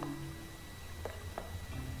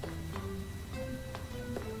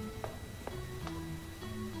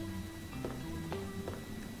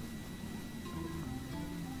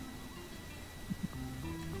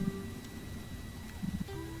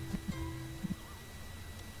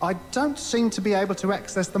 I don't seem to be able to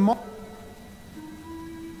access the mod...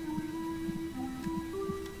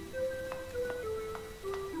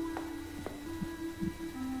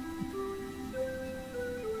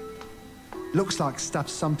 Looks like stuff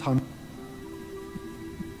sometimes...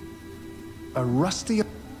 A rusty...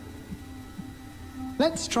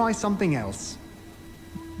 Let's try something else.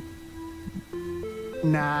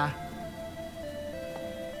 Nah.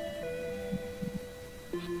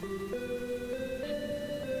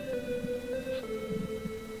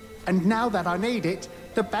 And now that I need it,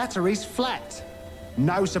 the battery's flat.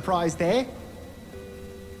 No surprise there.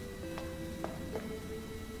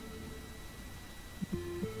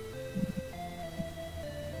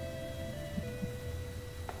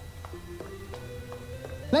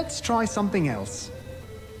 Let's try something else.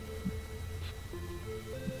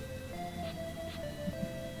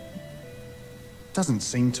 Doesn't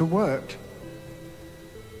seem to work.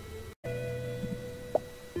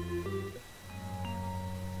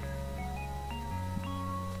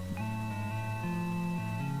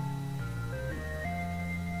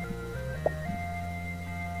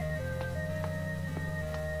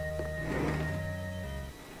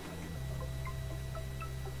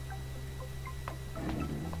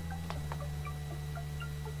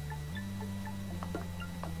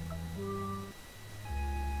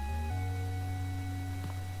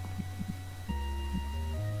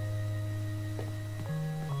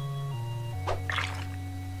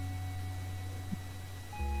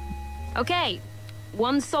 Okay,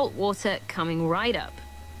 one salt water coming right up.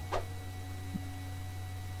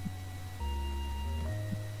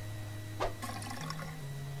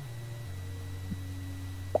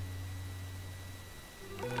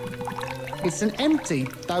 It's an empty,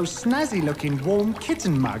 though snazzy-looking warm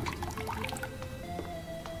kitten mug.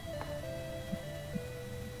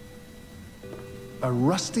 A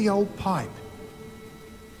rusty old pipe.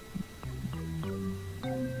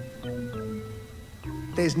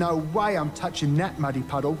 There's no way I'm touching that muddy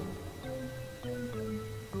puddle.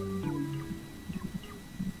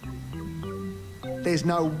 There's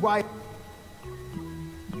no way...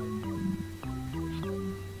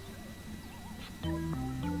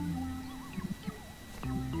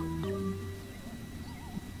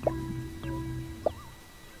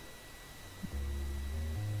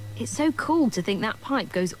 It's so cool to think that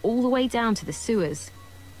pipe goes all the way down to the sewers.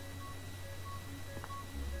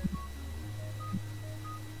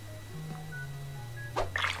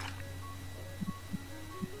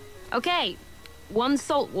 Okay, one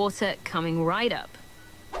salt water coming right up.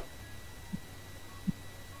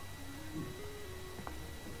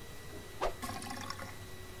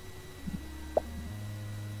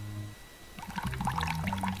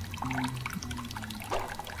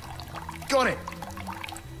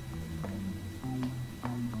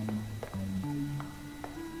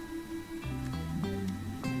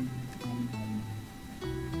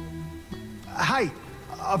 Hey,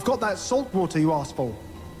 I've got that salt water you asked for.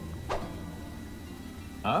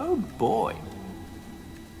 Oh, boy.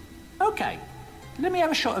 Okay, let me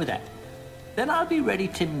have a shot of that. Then I'll be ready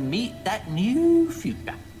to meet that new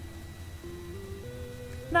future.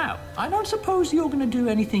 Now, I don't suppose you're going to do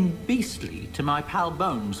anything beastly to my pal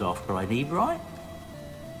Bones after I leave, right?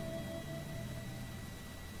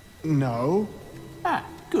 No. Ah,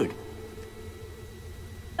 good.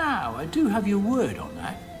 Now, I do have your word on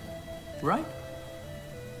that, right?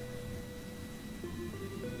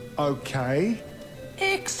 Okay.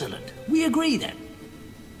 Excellent. We agree then.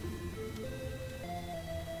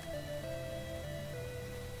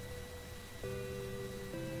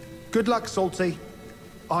 Good luck, Salty.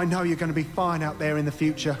 I know you're going to be fine out there in the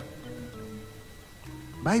future.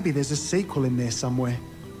 Maybe there's a sequel in there somewhere.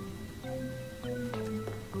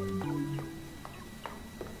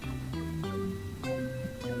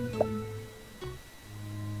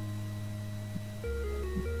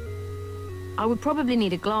 I would probably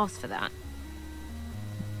need a glass for that.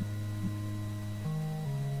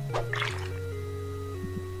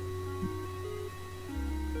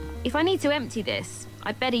 If I need to empty this,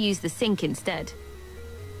 I'd better use the sink instead.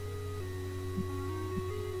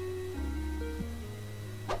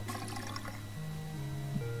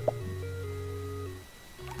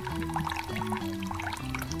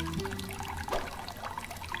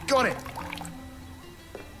 Got it!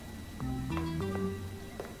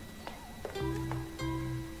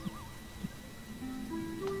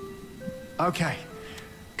 Okay.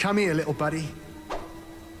 Come here, little buddy.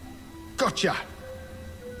 Gotcha!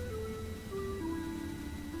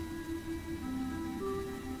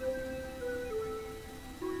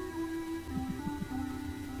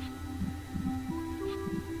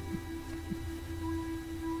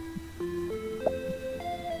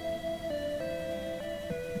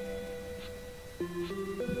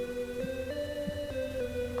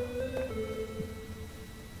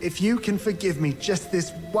 If you can forgive me just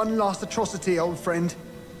this one last atrocity, old friend.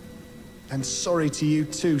 And sorry to you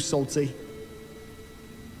too, Salty.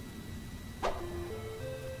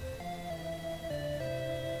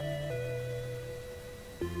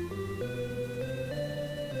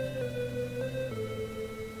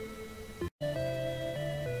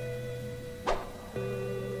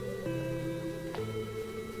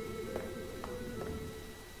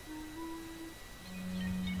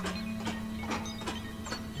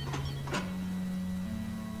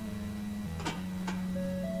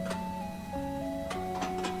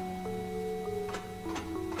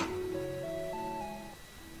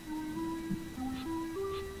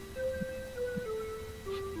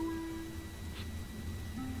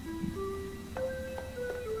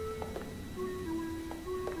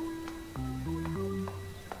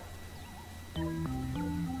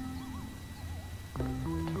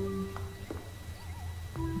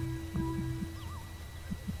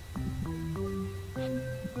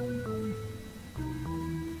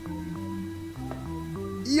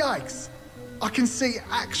 Yikes! I can see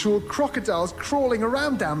actual crocodiles crawling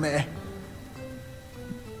around down there.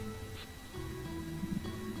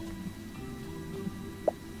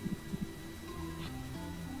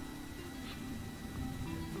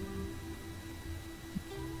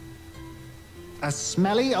 A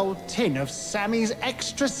smelly old tin of Sammy's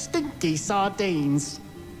extra stinky sardines.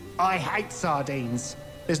 I hate sardines.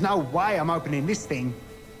 There's no way I'm opening this thing.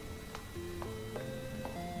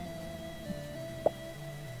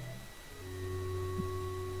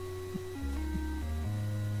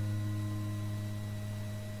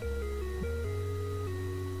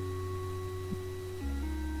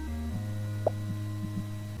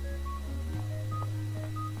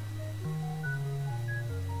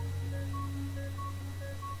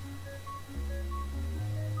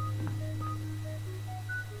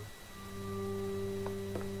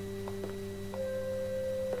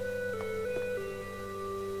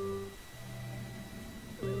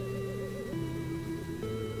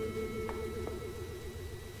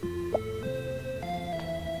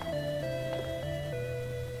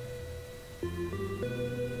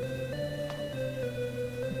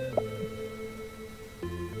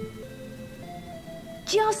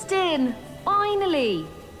 Justin! Finally!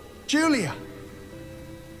 Julia!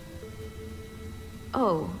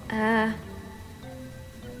 Oh,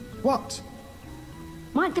 What?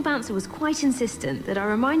 Mike the Bouncer was quite insistent that I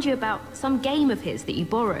remind you about some game of his that you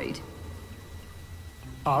borrowed.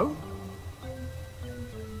 Oh?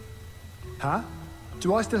 Huh?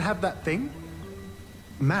 Do I still have that thing?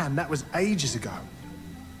 Man, that was ages ago.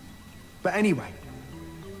 But anyway.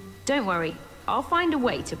 Don't worry, I'll find a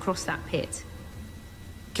way to cross that pit.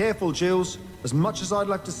 Careful, Jules. As much as I'd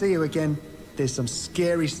like to see you again, There's some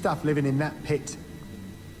scary stuff living in that pit.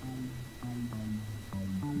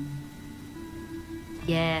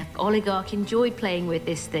 Yeah, Oligarch enjoyed playing with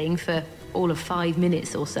this thing for all of 5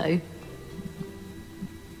 minutes or so.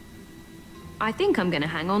 I think I'm going to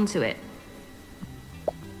hang on to it.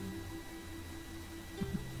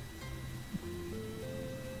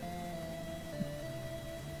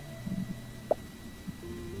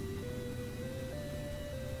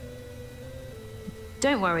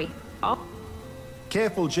 Don't worry, I'll...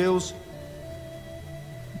 Careful, Jules.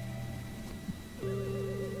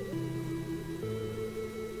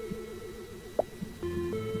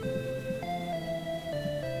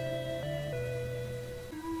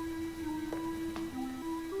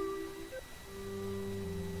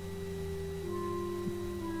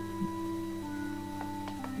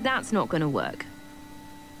 That's not going to work.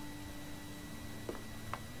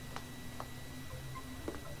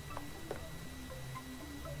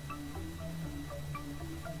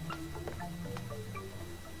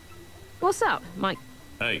 What's up, Mike?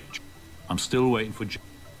 Hey, I'm still waiting for...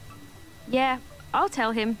 Yeah, I'll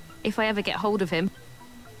tell him if I ever get hold of him.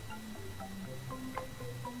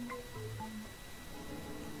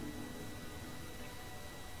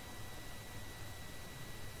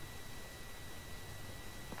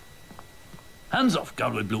 Hands off,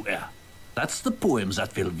 girl with blue hair. That's the poem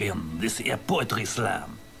that will win this here poetry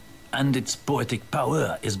slam. And its poetic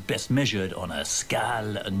power is best measured on a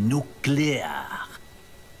scale nuclear.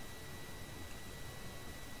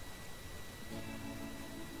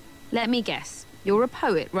 Let me guess. You're a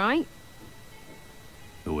poet, right?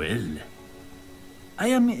 Well, I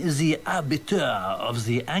am the arbiter of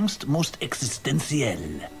the angst most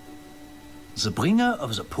existentielle. The bringer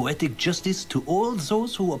of the poetic justice to all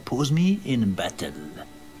those who oppose me in battle.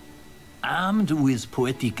 Armed with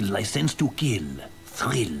poetic license to kill,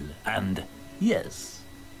 thrill, and, yes,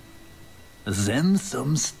 then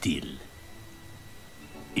some still.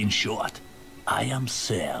 In short, I am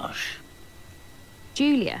Serge.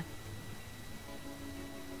 Julia.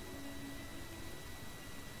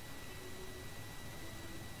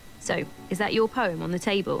 So, is that your poem on the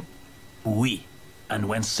table? Oui. And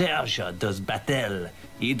when Serge does battle,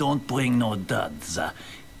 he don't bring no duds.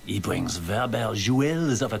 He brings verbal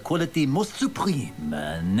jewels of a quality most supreme,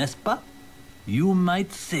 n'est-ce pas? You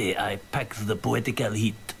might say I pack the poetical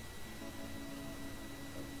heat.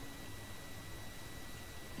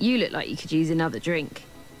 You look like you could use another drink.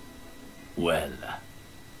 Well,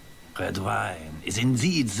 red wine is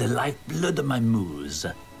indeed the lifeblood of my muse.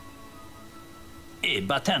 Hey,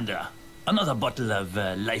 bartender, another bottle of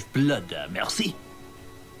lifeblood, merci.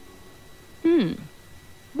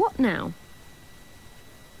 What now?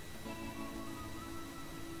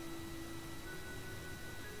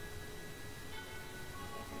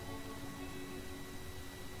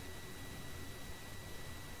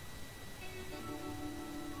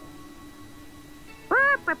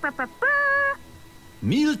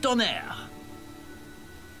 Mille tonnerre!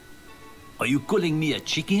 Are you calling me a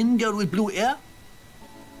chicken, girl with blue hair?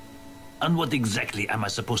 And what exactly am I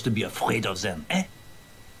supposed to be afraid of then, eh?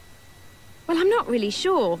 Well, I'm not really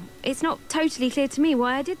sure. It's not totally clear to me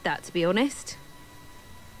why I did that, to be honest.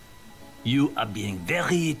 You are being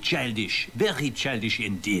very childish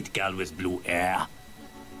indeed, girl with blue hair.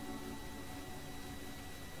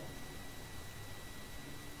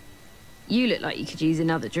 You look like you could use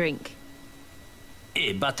another drink.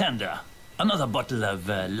 Hey, bartender, another bottle of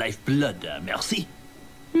lifeblood, merci.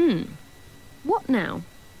 What now?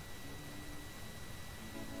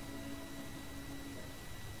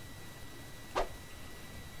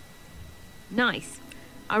 Nice.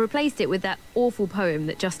 I replaced it with that awful poem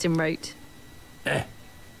that Justin wrote. Eh?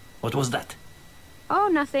 What was that? Oh,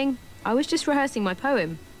 nothing. I was just rehearsing my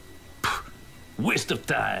poem. Waste of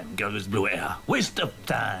time, girl with blue hair. Waste of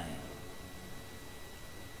time.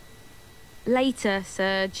 Later,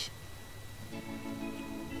 Serge.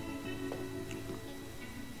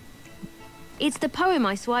 It's the poem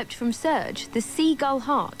I swiped from Serge, The Seagull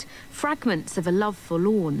Heart, Fragments of a Love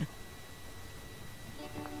Forlorn.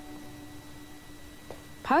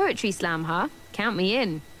 Poetry slam, huh? Count me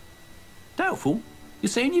in. Doubtful. You're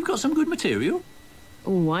saying you've got some good material?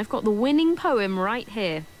 Oh, I've got the winning poem right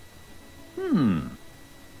here.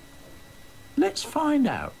 Let's find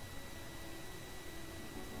out.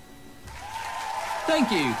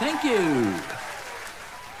 Thank you, thank you.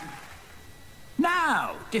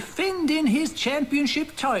 Now, defending his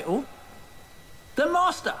championship title, the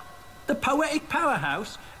master, the poetic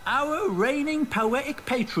powerhouse, our reigning poetic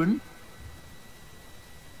patron,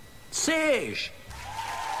 Serge.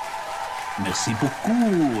 Merci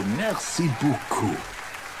beaucoup, merci beaucoup.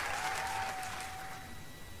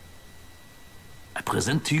 I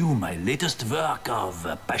present to you my latest work of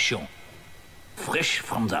passion, fresh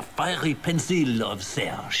from the fiery pencil of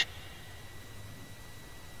Serge.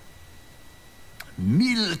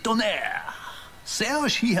 Mille tonnerres!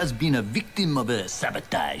 Serge, he has been a victim of a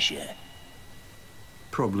sabotage.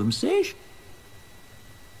 Problem, Serge?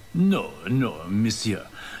 No, monsieur.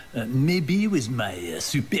 Maybe with my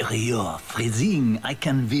superior phrasing, I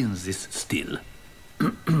can win this still.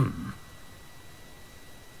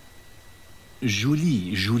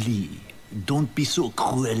 Julie, don't be so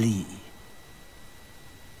cruelly.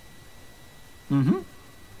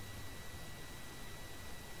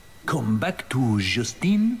 Come back to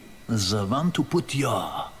Justine, the one to put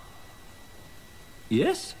your...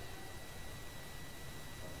 Yes?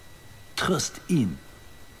 Trust in.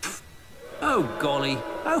 Oh, golly,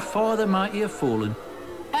 how far the mighty have fallen.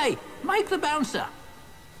 Hey, make the bouncer.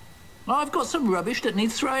 I've got some rubbish that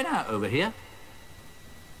needs throwing out over here.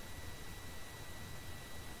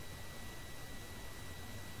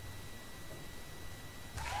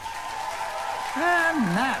 And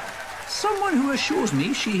now, someone who assures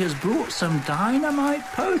me she has brought some dynamite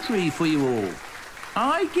poetry for you all.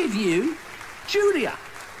 I give you Julia.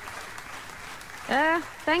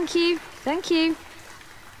 Thank you. Thank you.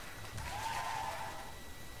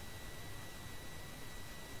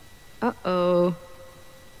 Uh-oh.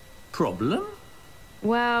 Problem?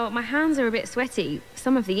 Well, my hands are a bit sweaty.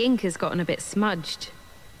 Some of the ink has gotten a bit smudged.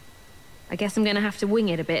 I guess I'm gonna have to wing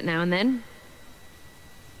it a bit now and then.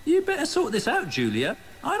 You better sort this out, Julia.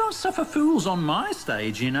 I don't suffer fools on my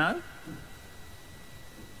stage, you know.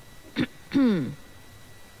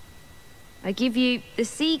 I give you The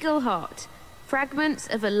Seagull Heart, Fragments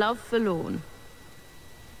of a Love Forlorn.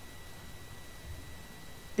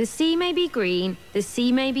 The sea may be green, the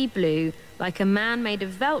sea may be blue, like a man made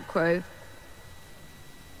of Velcro.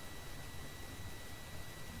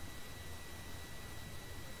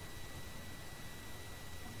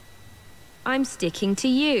 I'm sticking to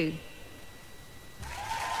you.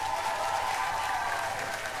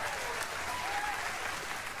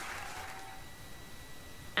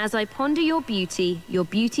 As I ponder your beauty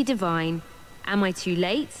divine, am I too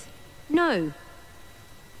late? No.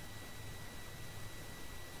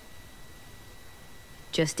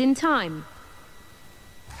 Just in time.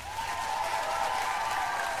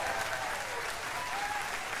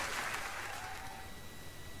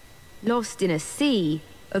 Lost in a sea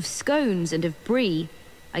of scones and of brie,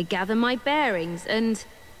 I gather my bearings and...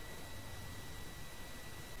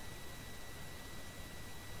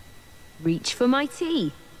 reach for my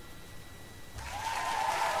tea.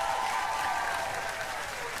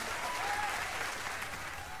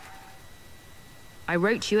 I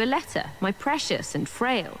wrote you a letter, my precious and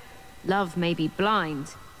frail. Love may be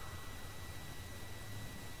blind.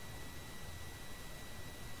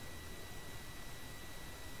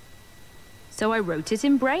 So I wrote it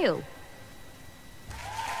in Braille.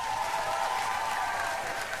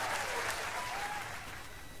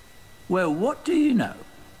 Well, what do you know?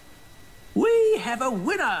 We have a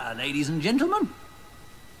winner, ladies and gentlemen.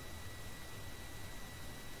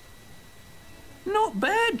 Not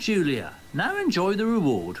bad, Julia. Now enjoy the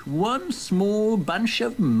reward. One small bunch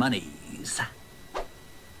of monies.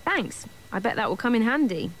 Thanks. I bet that will come in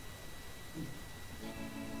handy.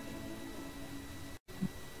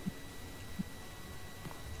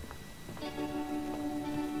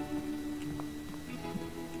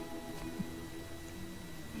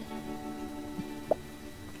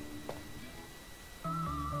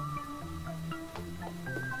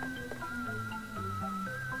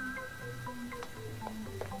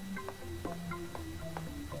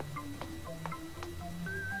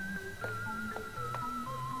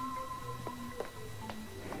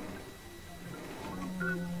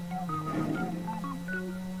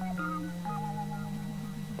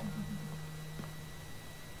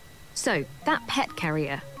 So, that pet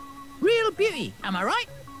carrier. Real beauty, am I right?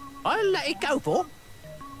 I'll let it go for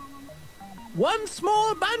one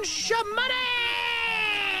small bunch of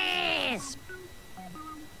monies!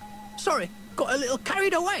 Sorry, got a little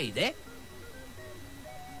carried away there.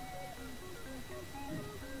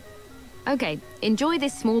 Okay, enjoy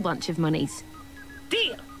this small bunch of monies.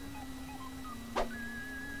 Deal!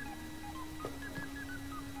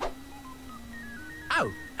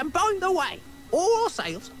 Oh, and by the way, all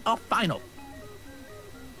sales are final.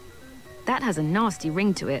 That has a nasty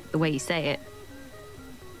ring to it, the way you say it.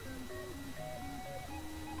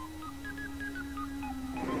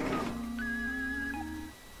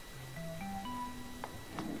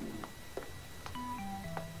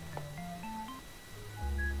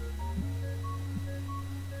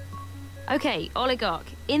 Okay, oligarch,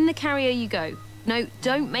 in the carrier you go. No,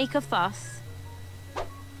 don't make a fuss.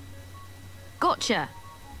 Gotcha.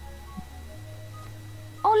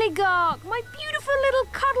 Oligarch, my beautiful little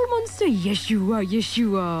cuddle monster. Yes, you are. Yes,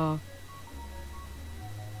 you are.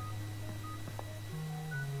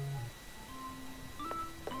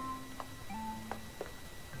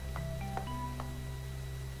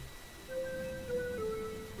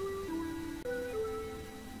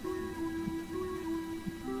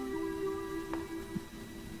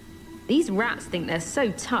 These rats think they're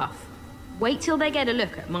so tough. Wait till they get a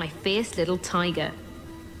look at my fierce little tiger.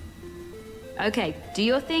 Okay, do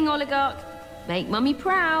your thing, Oligarch. Make Mummy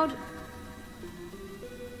proud.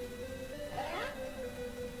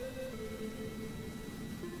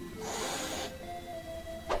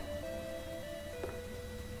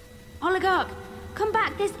 Oligarch, come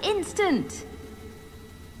back this instant.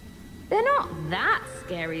 They're not that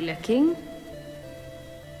scary looking.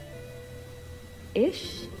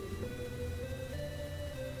 Ish.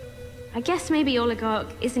 I guess maybe Oligarch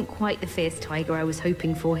isn't quite the fierce tiger I was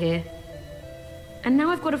hoping for here. And now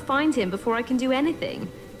I've got to find him before I can do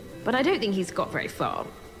anything. But I don't think he's got very far.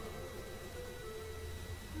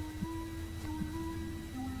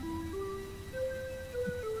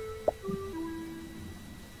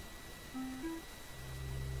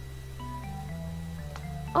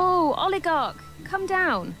 Oh, Oligarch, come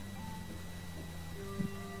down.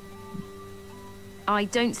 I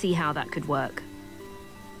don't see how that could work.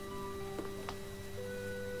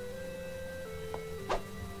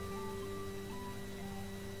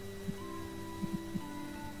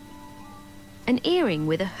 An earring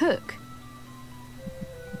with a hook.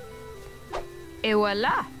 Et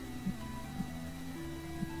voila!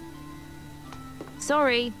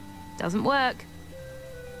 Sorry, doesn't work.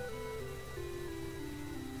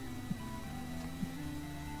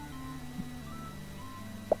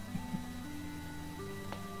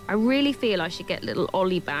 I really feel I should get little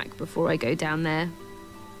Ollie back before I go down there.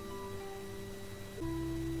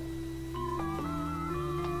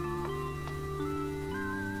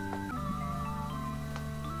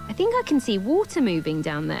 I think I can see water moving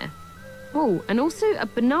down there. Oh, and also a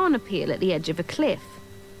banana peel at the edge of a cliff.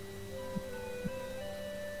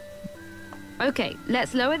 Okay,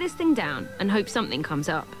 let's lower this thing down and hope something comes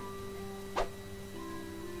up.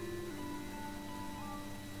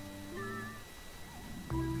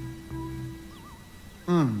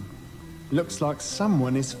 Looks like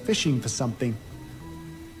someone is fishing for something.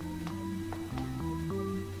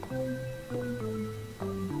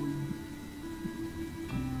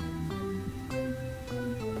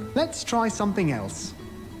 Let's try something else.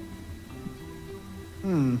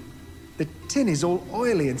 The tin is all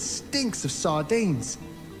oily and stinks of sardines.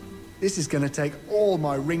 This is going to take all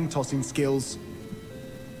my ring-tossing skills.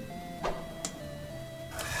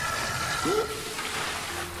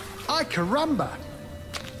 Ay caramba!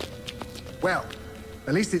 Well,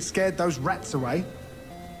 at least it scared those rats away.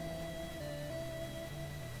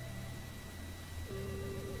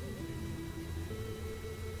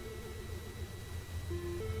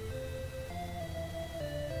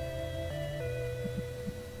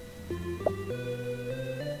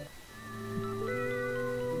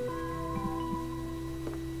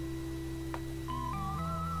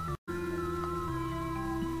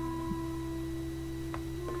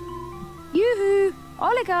 Yoo-hoo!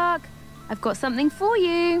 Oligarch! I've got something for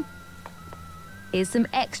you. Here's some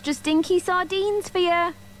extra stinky sardines for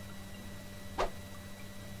you.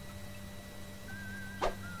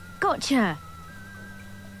 Gotcha.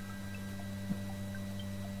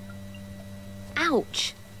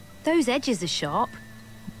 Ouch. Those edges are sharp.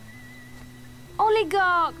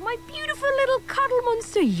 Oligarch, my beautiful little cuddle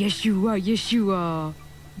monster. Yes, you are. Yes, you are.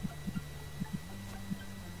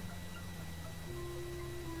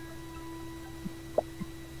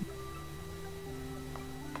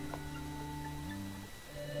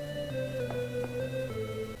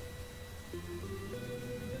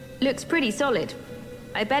 Looks pretty solid.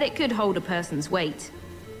 I bet it could hold a person's weight.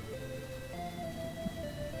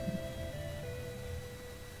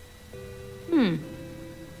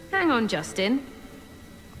 Hang on, Justin.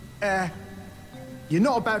 You're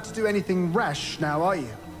not about to do anything rash now, are you?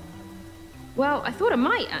 Well, I thought I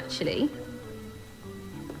might, actually.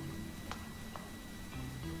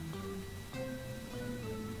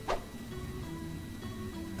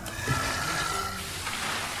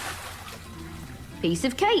 Piece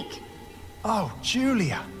of cake. Oh,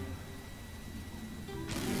 Julia.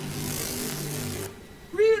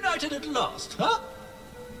 Reunited at last, huh?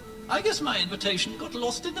 I guess my invitation got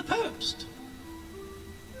lost in the post.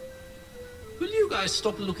 Will you guys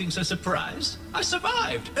stop looking so surprised? I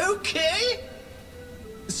survived, okay?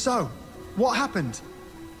 So, what happened?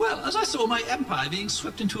 Well, as I saw my empire being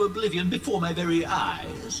swept into oblivion before my very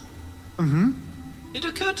eyes. Mm-hmm. It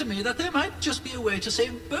occurred to me that there might just be a way to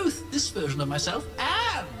save both this version of myself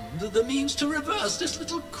and the means to reverse this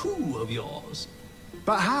little coup of yours.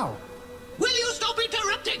 But how? Will you stop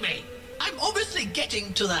interrupting me? I'm obviously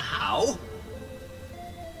getting to the how.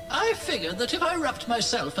 I figured that if I wrapped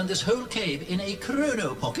myself and this whole cave in a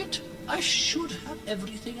chrono pocket, I should have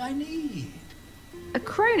everything I need. A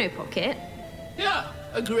chrono pocket? Yeah,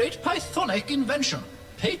 a great Pythonic invention.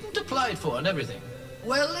 Patent applied for and everything.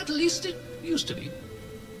 Well, at least it used to be.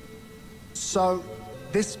 So,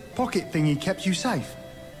 this pocket thingy kept you safe?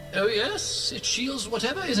 Oh yes, it shields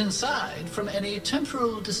whatever is inside from any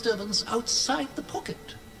temporal disturbance outside the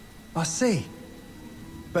pocket. I see.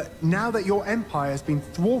 But now that your empire has been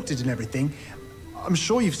thwarted and everything, I'm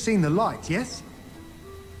sure you've seen the light, yes?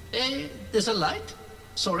 There's a light?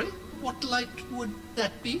 Sorry, what light would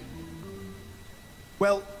that be?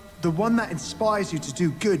 Well, the one that inspires you to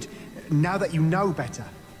do good now that you know better.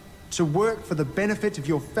 To work for the benefit of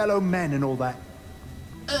your fellow men and all that.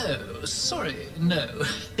 Oh, sorry, no.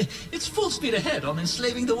 It's full speed ahead on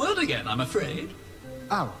enslaving the world again, I'm afraid.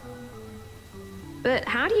 Oh. But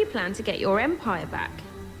how do you plan to get your empire back?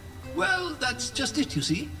 Well, that's just it, you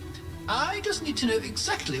see. I just need to know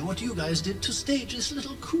exactly what you guys did to stage this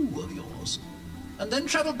little coup of yours. And then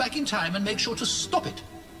travel back in time and make sure to stop it.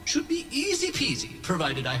 Should be easy peasy,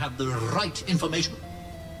 provided I have the right information.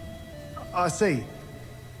 I see.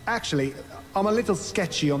 Actually, I'm a little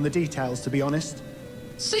sketchy on the details, to be honest.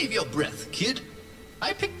 Save your breath, kid.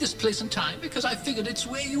 I picked this place and time because I figured it's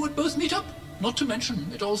where you would both meet up. Not to mention,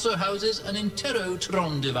 it also houses an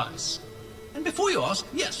Interrotron device. And before you ask,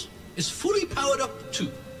 yes, it's fully powered up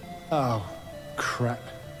too. Oh, crap.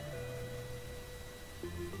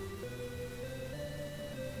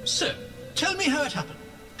 So, tell me how it happened.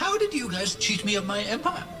 How did you guys cheat me of my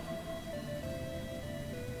empire?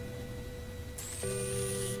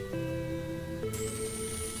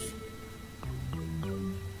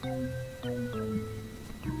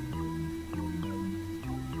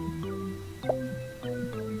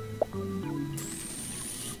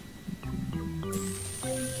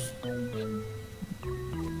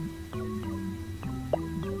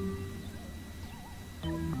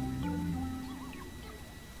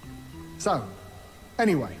 So,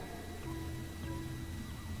 anyway.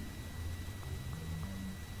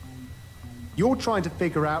 You're trying to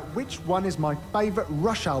figure out which one is my favorite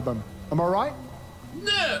Rush album, am I right?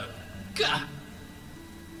 No! Gah!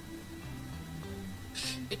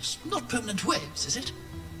 It's not Permanent Waves, is it?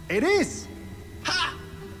 It is! Ha!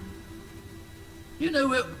 You know,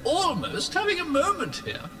 we're almost having a moment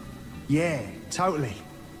here. Yeah, totally.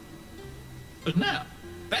 But now,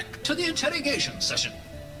 back to the interrogation session.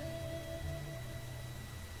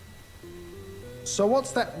 So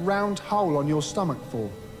what's that round hole on your stomach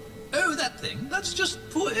for? Oh, that thing. That's just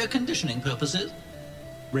for air conditioning purposes.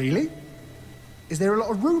 Really? Is there a lot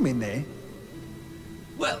of room in there?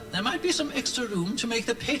 Well, there might be some extra room to make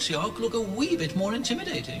the Patriarch look a wee bit more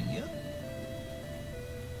intimidating, yeah?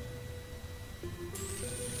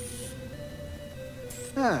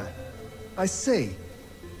 Ah, I see.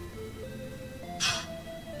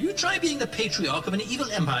 You try being the Patriarch of an evil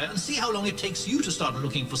empire and see how long it takes you to start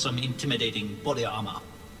looking for some intimidating body armor.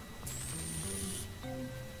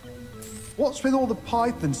 What's with all the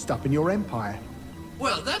Python stuff in your empire?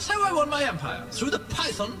 Well, that's how I won my empire, through the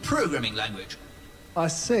Python programming language. I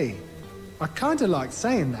see. I kinda like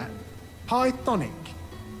saying that. Pythonic.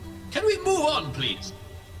 Can we move on, please?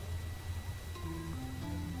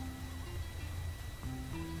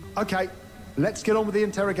 Okay, let's get on with the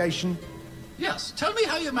interrogation. Yes, tell me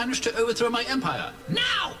how you managed to overthrow my empire.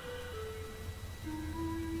 Now!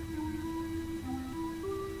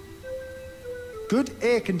 Good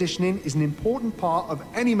air conditioning is an important part of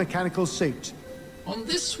any mechanical suit. On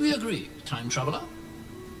this we agree, time traveler.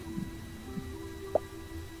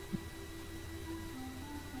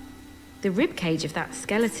 The ribcage of that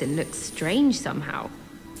skeleton looks strange somehow.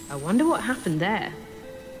 I wonder what happened there.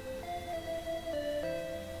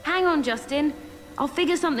 Hang on, Justin. I'll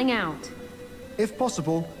figure something out. If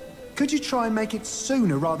possible, could you try and make it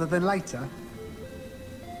sooner rather than later?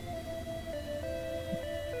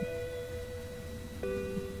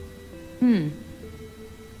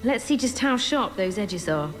 Let's see just how sharp those edges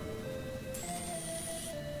are.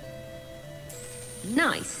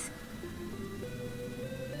 Nice.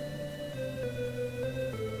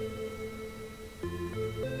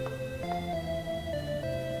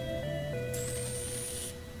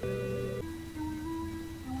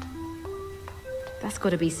 That's got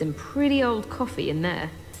to be some pretty old coffee in there.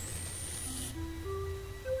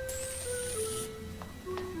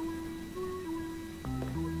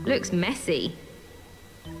 Looks messy.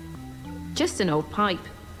 just an old pipe.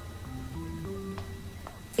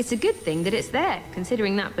 It's a good thing that it's there,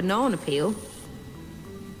 considering that banana peel.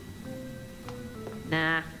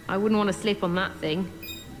 Nah, I wouldn't want to slip on that thing.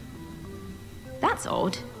 That's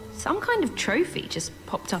odd. Some kind of trophy just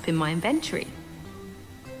popped up in my inventory.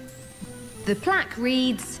 The plaque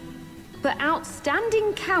reads, "For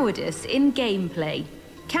outstanding cowardice in gameplay.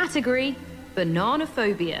 Category,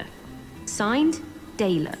 bananaphobia. Signed,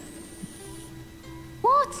 Dayla."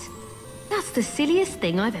 What? That's the silliest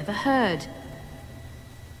thing I've ever heard.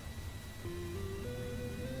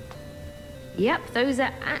 Yep, those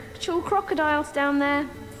are actual crocodiles down there.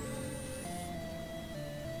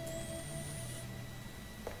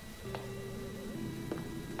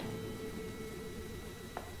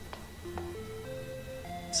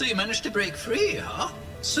 So you managed to break free, huh?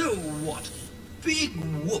 So what? Big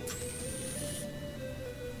whoop.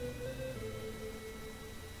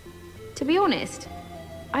 To be honest,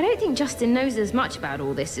 I don't think Justin knows as much about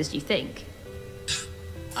all this as you think.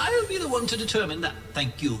 I'll be the one to determine that.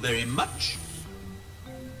 Thank you very much.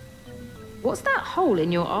 What's that hole in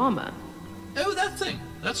your armor? Oh, that thing.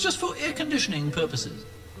 That's just for air conditioning purposes.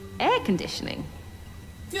 Air conditioning?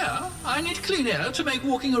 Yeah, I need clean air to make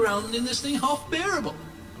walking around in this thing half bearable.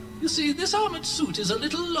 You see, this armored suit is a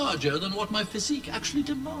little larger than what my physique actually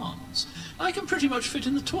demands. I can pretty much fit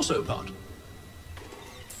in the torso part.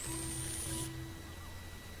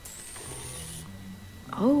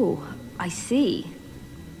 Oh, I see.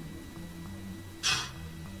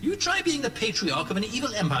 You try being the patriarch of an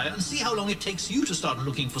evil empire and see how long it takes you to start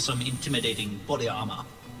looking for some intimidating body armor.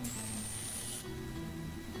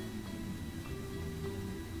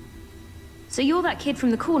 So you're that kid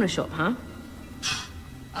from the corner shop, huh?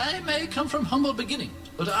 I may come from humble beginnings,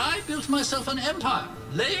 but I built myself an empire,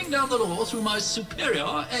 laying down the law through my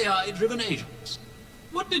superior AI-driven agents.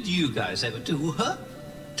 What did you guys ever do, huh?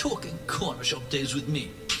 Talking corner shop days with me.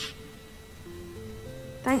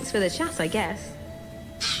 Thanks for the chat, I guess.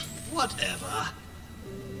 Whatever.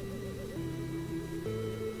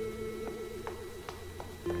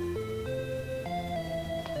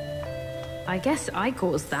 I guess I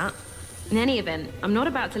caused that. In any event, I'm not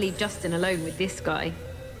about to leave Justin alone with this guy.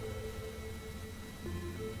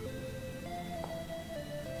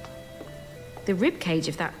 The ribcage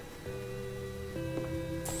of that...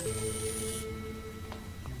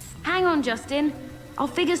 Hang on, Justin. I'll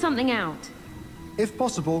figure something out. If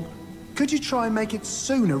possible, could you try and make it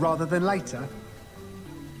sooner rather than later?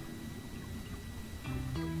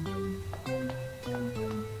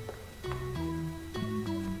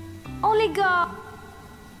 Oligar!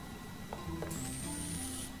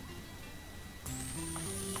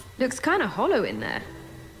 Looks kind of hollow in there.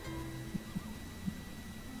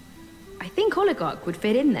 I think Oligarch would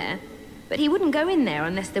fit in there, but he wouldn't go in there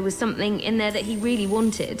unless there was something in there that he really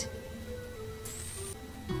wanted.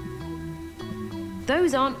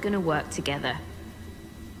 Those aren't gonna work together.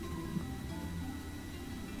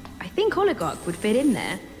 I think Oligarch would fit in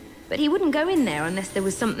there, but he wouldn't go in there unless there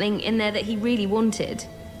was something in there that he really wanted.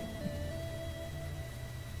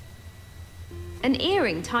 An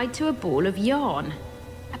earring tied to a ball of yarn.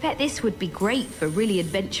 I bet this would be great for really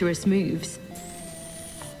adventurous moves.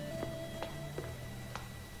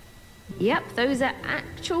 Yep, those are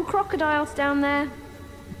actual crocodiles down there.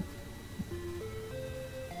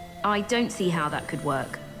 I don't see how that could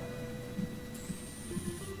work.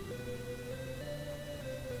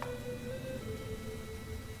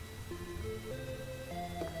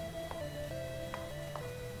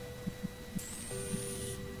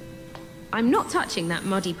 I'm not touching that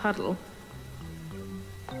muddy puddle.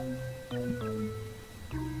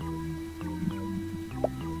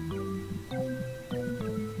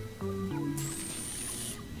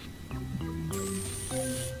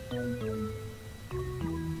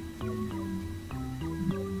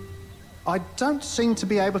 I don't seem to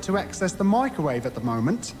be able to access the microwave at the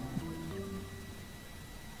moment.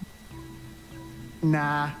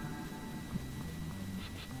 Nah.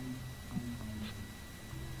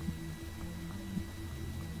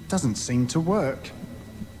 Doesn't seem to work.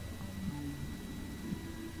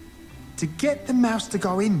 To get the mouse to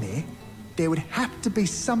go in there, there would have to be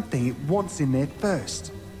something it wants in there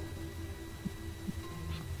first.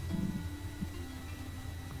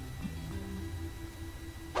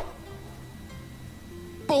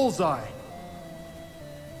 Bullseye!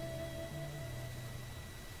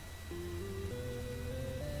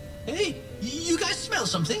 Hey, you guys smell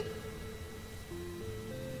something?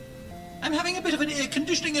 I'm having a bit of an air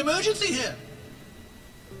conditioning emergency here.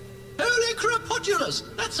 Holy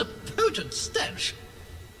crapodulus! That's a potent stench.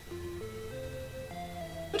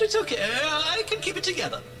 But it's okay, I can keep it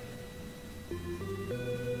together.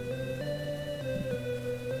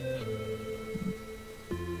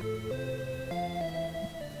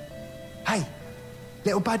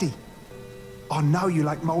 Little buddy. I know you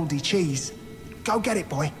like mouldy cheese. Go get it,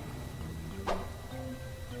 boy.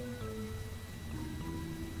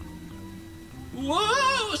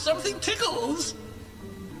 Whoa! Something tickles!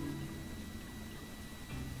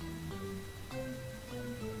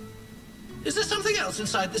 Is there something else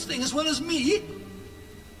inside this thing as well as me?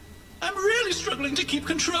 I'm really struggling to keep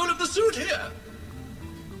control of the suit here.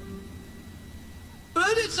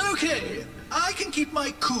 But it's okay. I can keep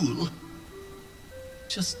my cool.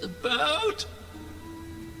 Just about.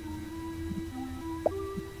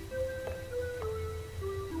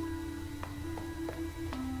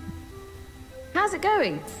 How's it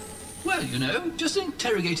going? Well, you know, just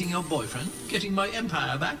interrogating your boyfriend, getting my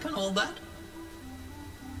empire back and all that.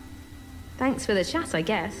 Thanks for the chat, I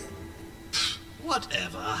guess.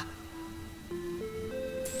 Whatever.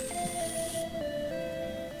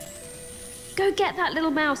 Go get that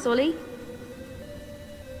little mouse, Ollie.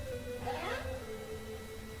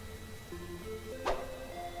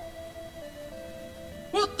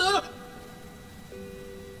 What the?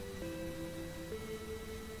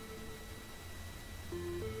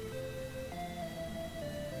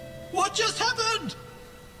 What just happened?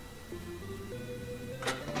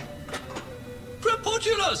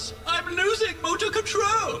 Creputulus! I'm losing motor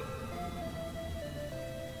control!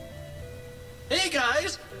 Hey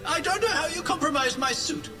guys, I don't know how you compromised my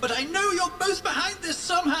suit, but I know you're both behind this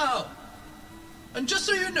somehow. And just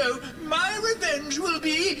so you know, my revenge will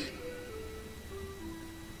be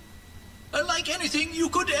unlike anything you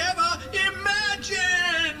could ever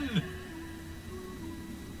imagine!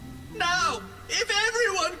 Now, if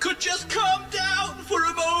everyone could just calm down for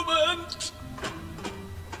a moment!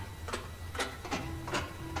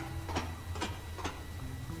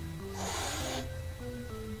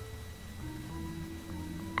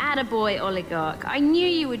 Attaboy, Oligarch. I knew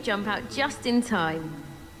you would jump out just in time.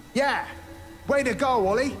 Yeah! Way to go,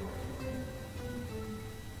 Ollie!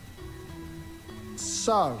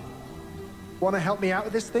 So, want to help me out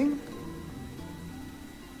with this thing?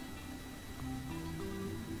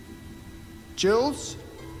 Jules?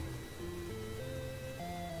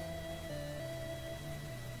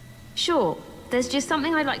 Sure. There's just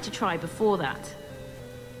something I'd like to try before that.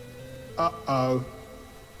 Uh-oh.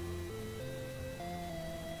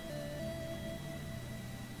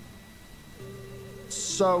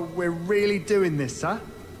 So we're really doing this, huh?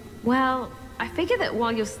 Well, I figure that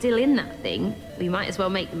while you're still in that thing, we might as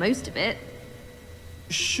well make the most of it.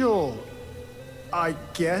 Sure. I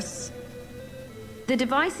guess. The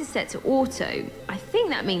device is set to auto. I think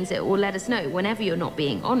that means it will let us know whenever you're not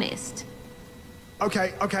being honest.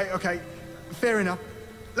 Okay. Fair enough.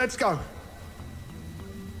 Let's go.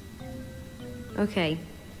 Okay.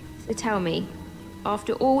 So tell me,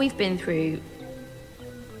 after all we've been through,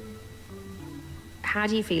 how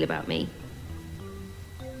do you feel about me?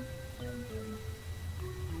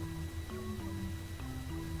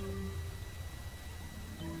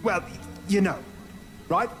 Well, you know,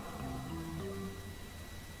 right?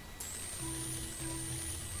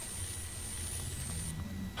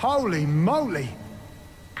 Holy moly!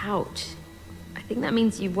 Ouch. I think that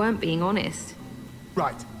means you weren't being honest.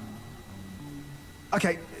 Right.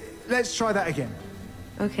 Okay, let's try that again.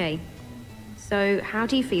 Okay. So, how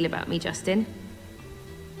do you feel about me, Justin?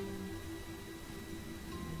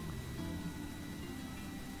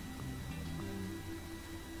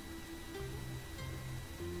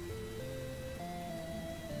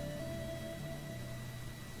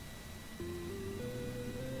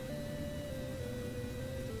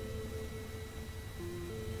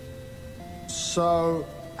 So,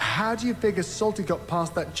 how do you figure Salty got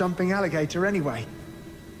past that jumping alligator anyway?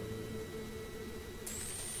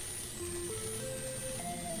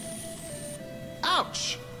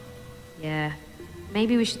 Ouch! Yeah.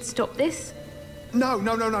 Maybe we should stop this? No.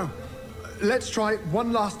 Let's try it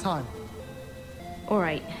one last time. All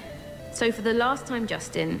right. So for the last time,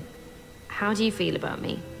 Justin, how do you feel about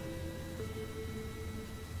me?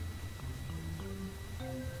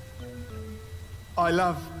 I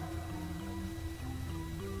love...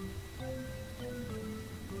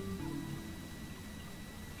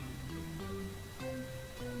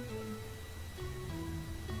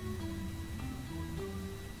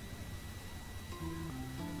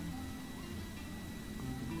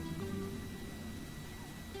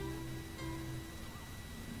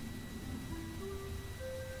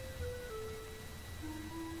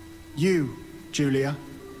 you, Julia.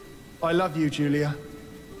 I love you, Julia.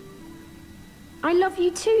 I love you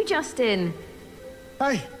too, Justin.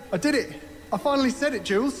 Hey, I did it. I finally said it,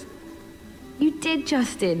 Jules. You did,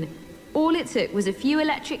 Justin. All it took was a few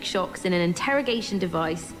electric shocks and an interrogation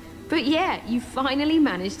device. But yeah, you finally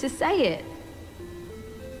managed to say it.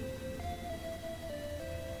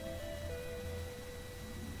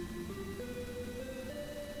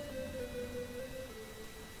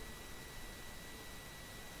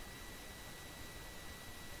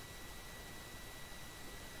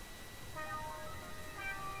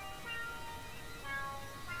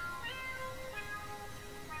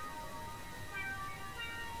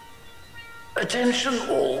 Attention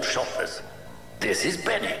all shoppers. This is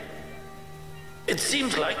Benny. It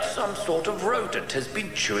seems like some sort of rodent has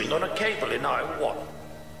been chewing on a cable in aisle 1,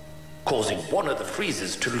 causing one of the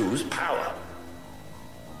freezers to lose power.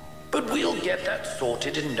 But we'll get that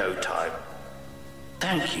sorted in no time.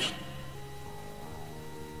 Thank you.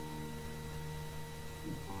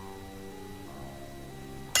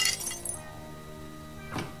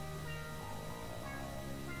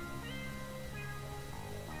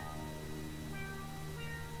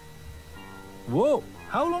 Whoa,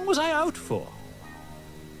 how long was I out for?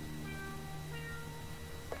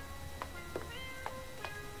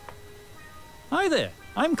 Hi there,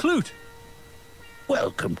 I'm Kloot.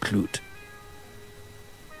 Welcome, Kloot.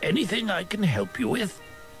 Anything I can help you with?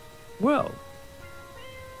 Well,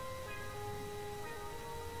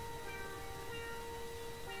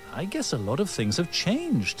 I guess a lot of things have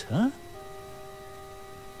changed, huh?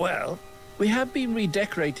 Well, we have been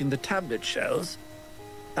redecorating the tablet shells,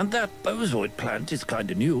 and that bozoid plant is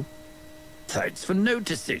kinda new. Thanks for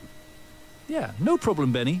noticing. Yeah, no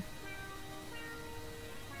problem, Benny.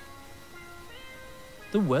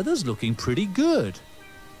 The weather's looking pretty good.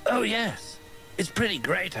 Oh yes, it's pretty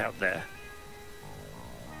great out there.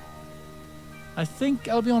 I think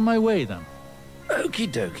I'll be on my way then. Okie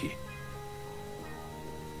dokie.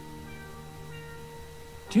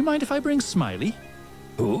 Do you mind if I bring Smiley?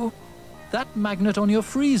 Who? That magnet on your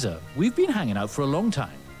freezer. We've been hanging out for a long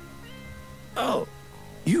time. Oh,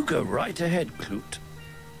 you go right ahead, Kloot.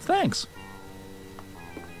 Thanks.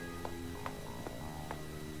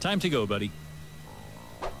 Time to go, buddy.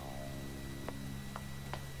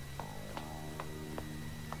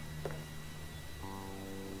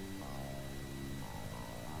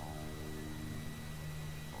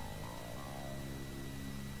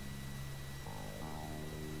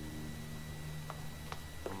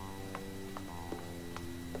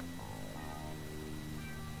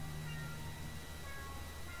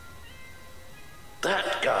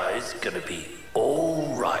 That guy's gonna be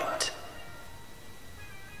all right.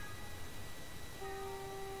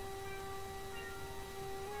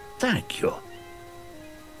 Thank you.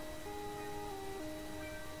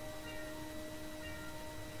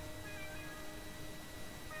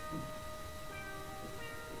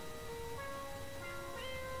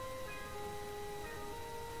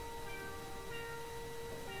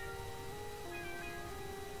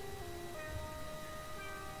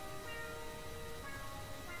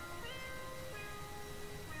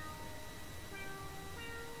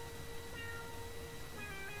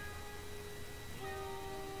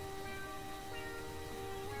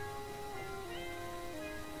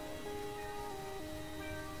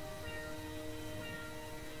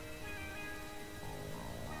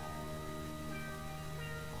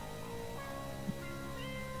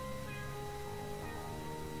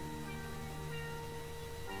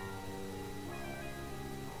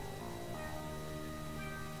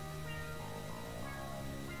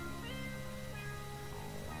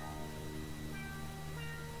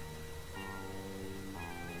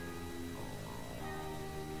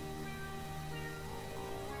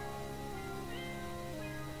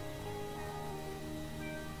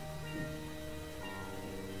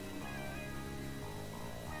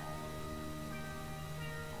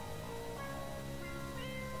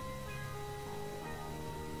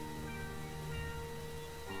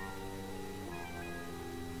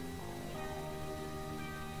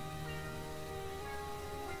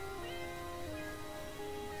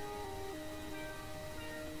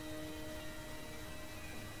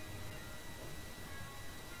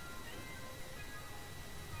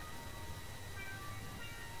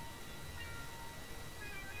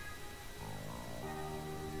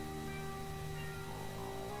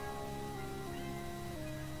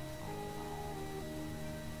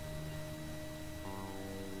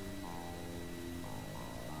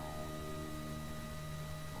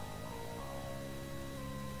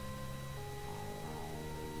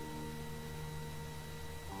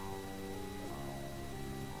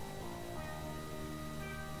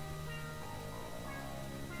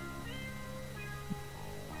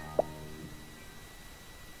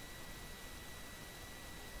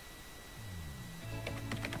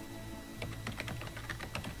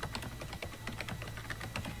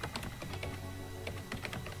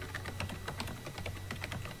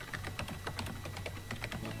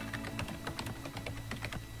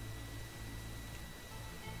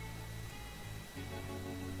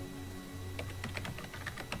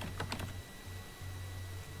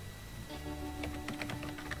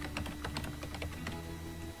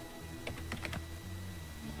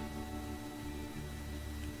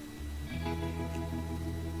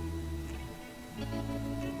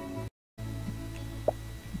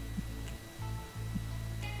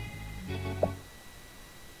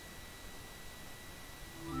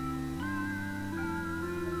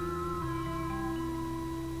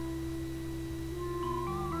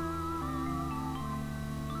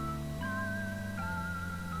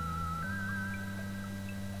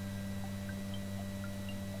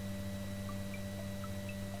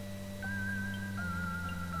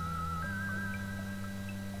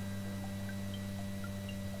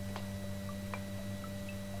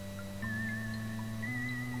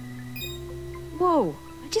 know.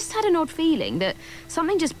 I just had an odd feeling that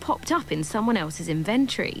something just popped up in someone else's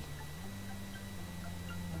inventory.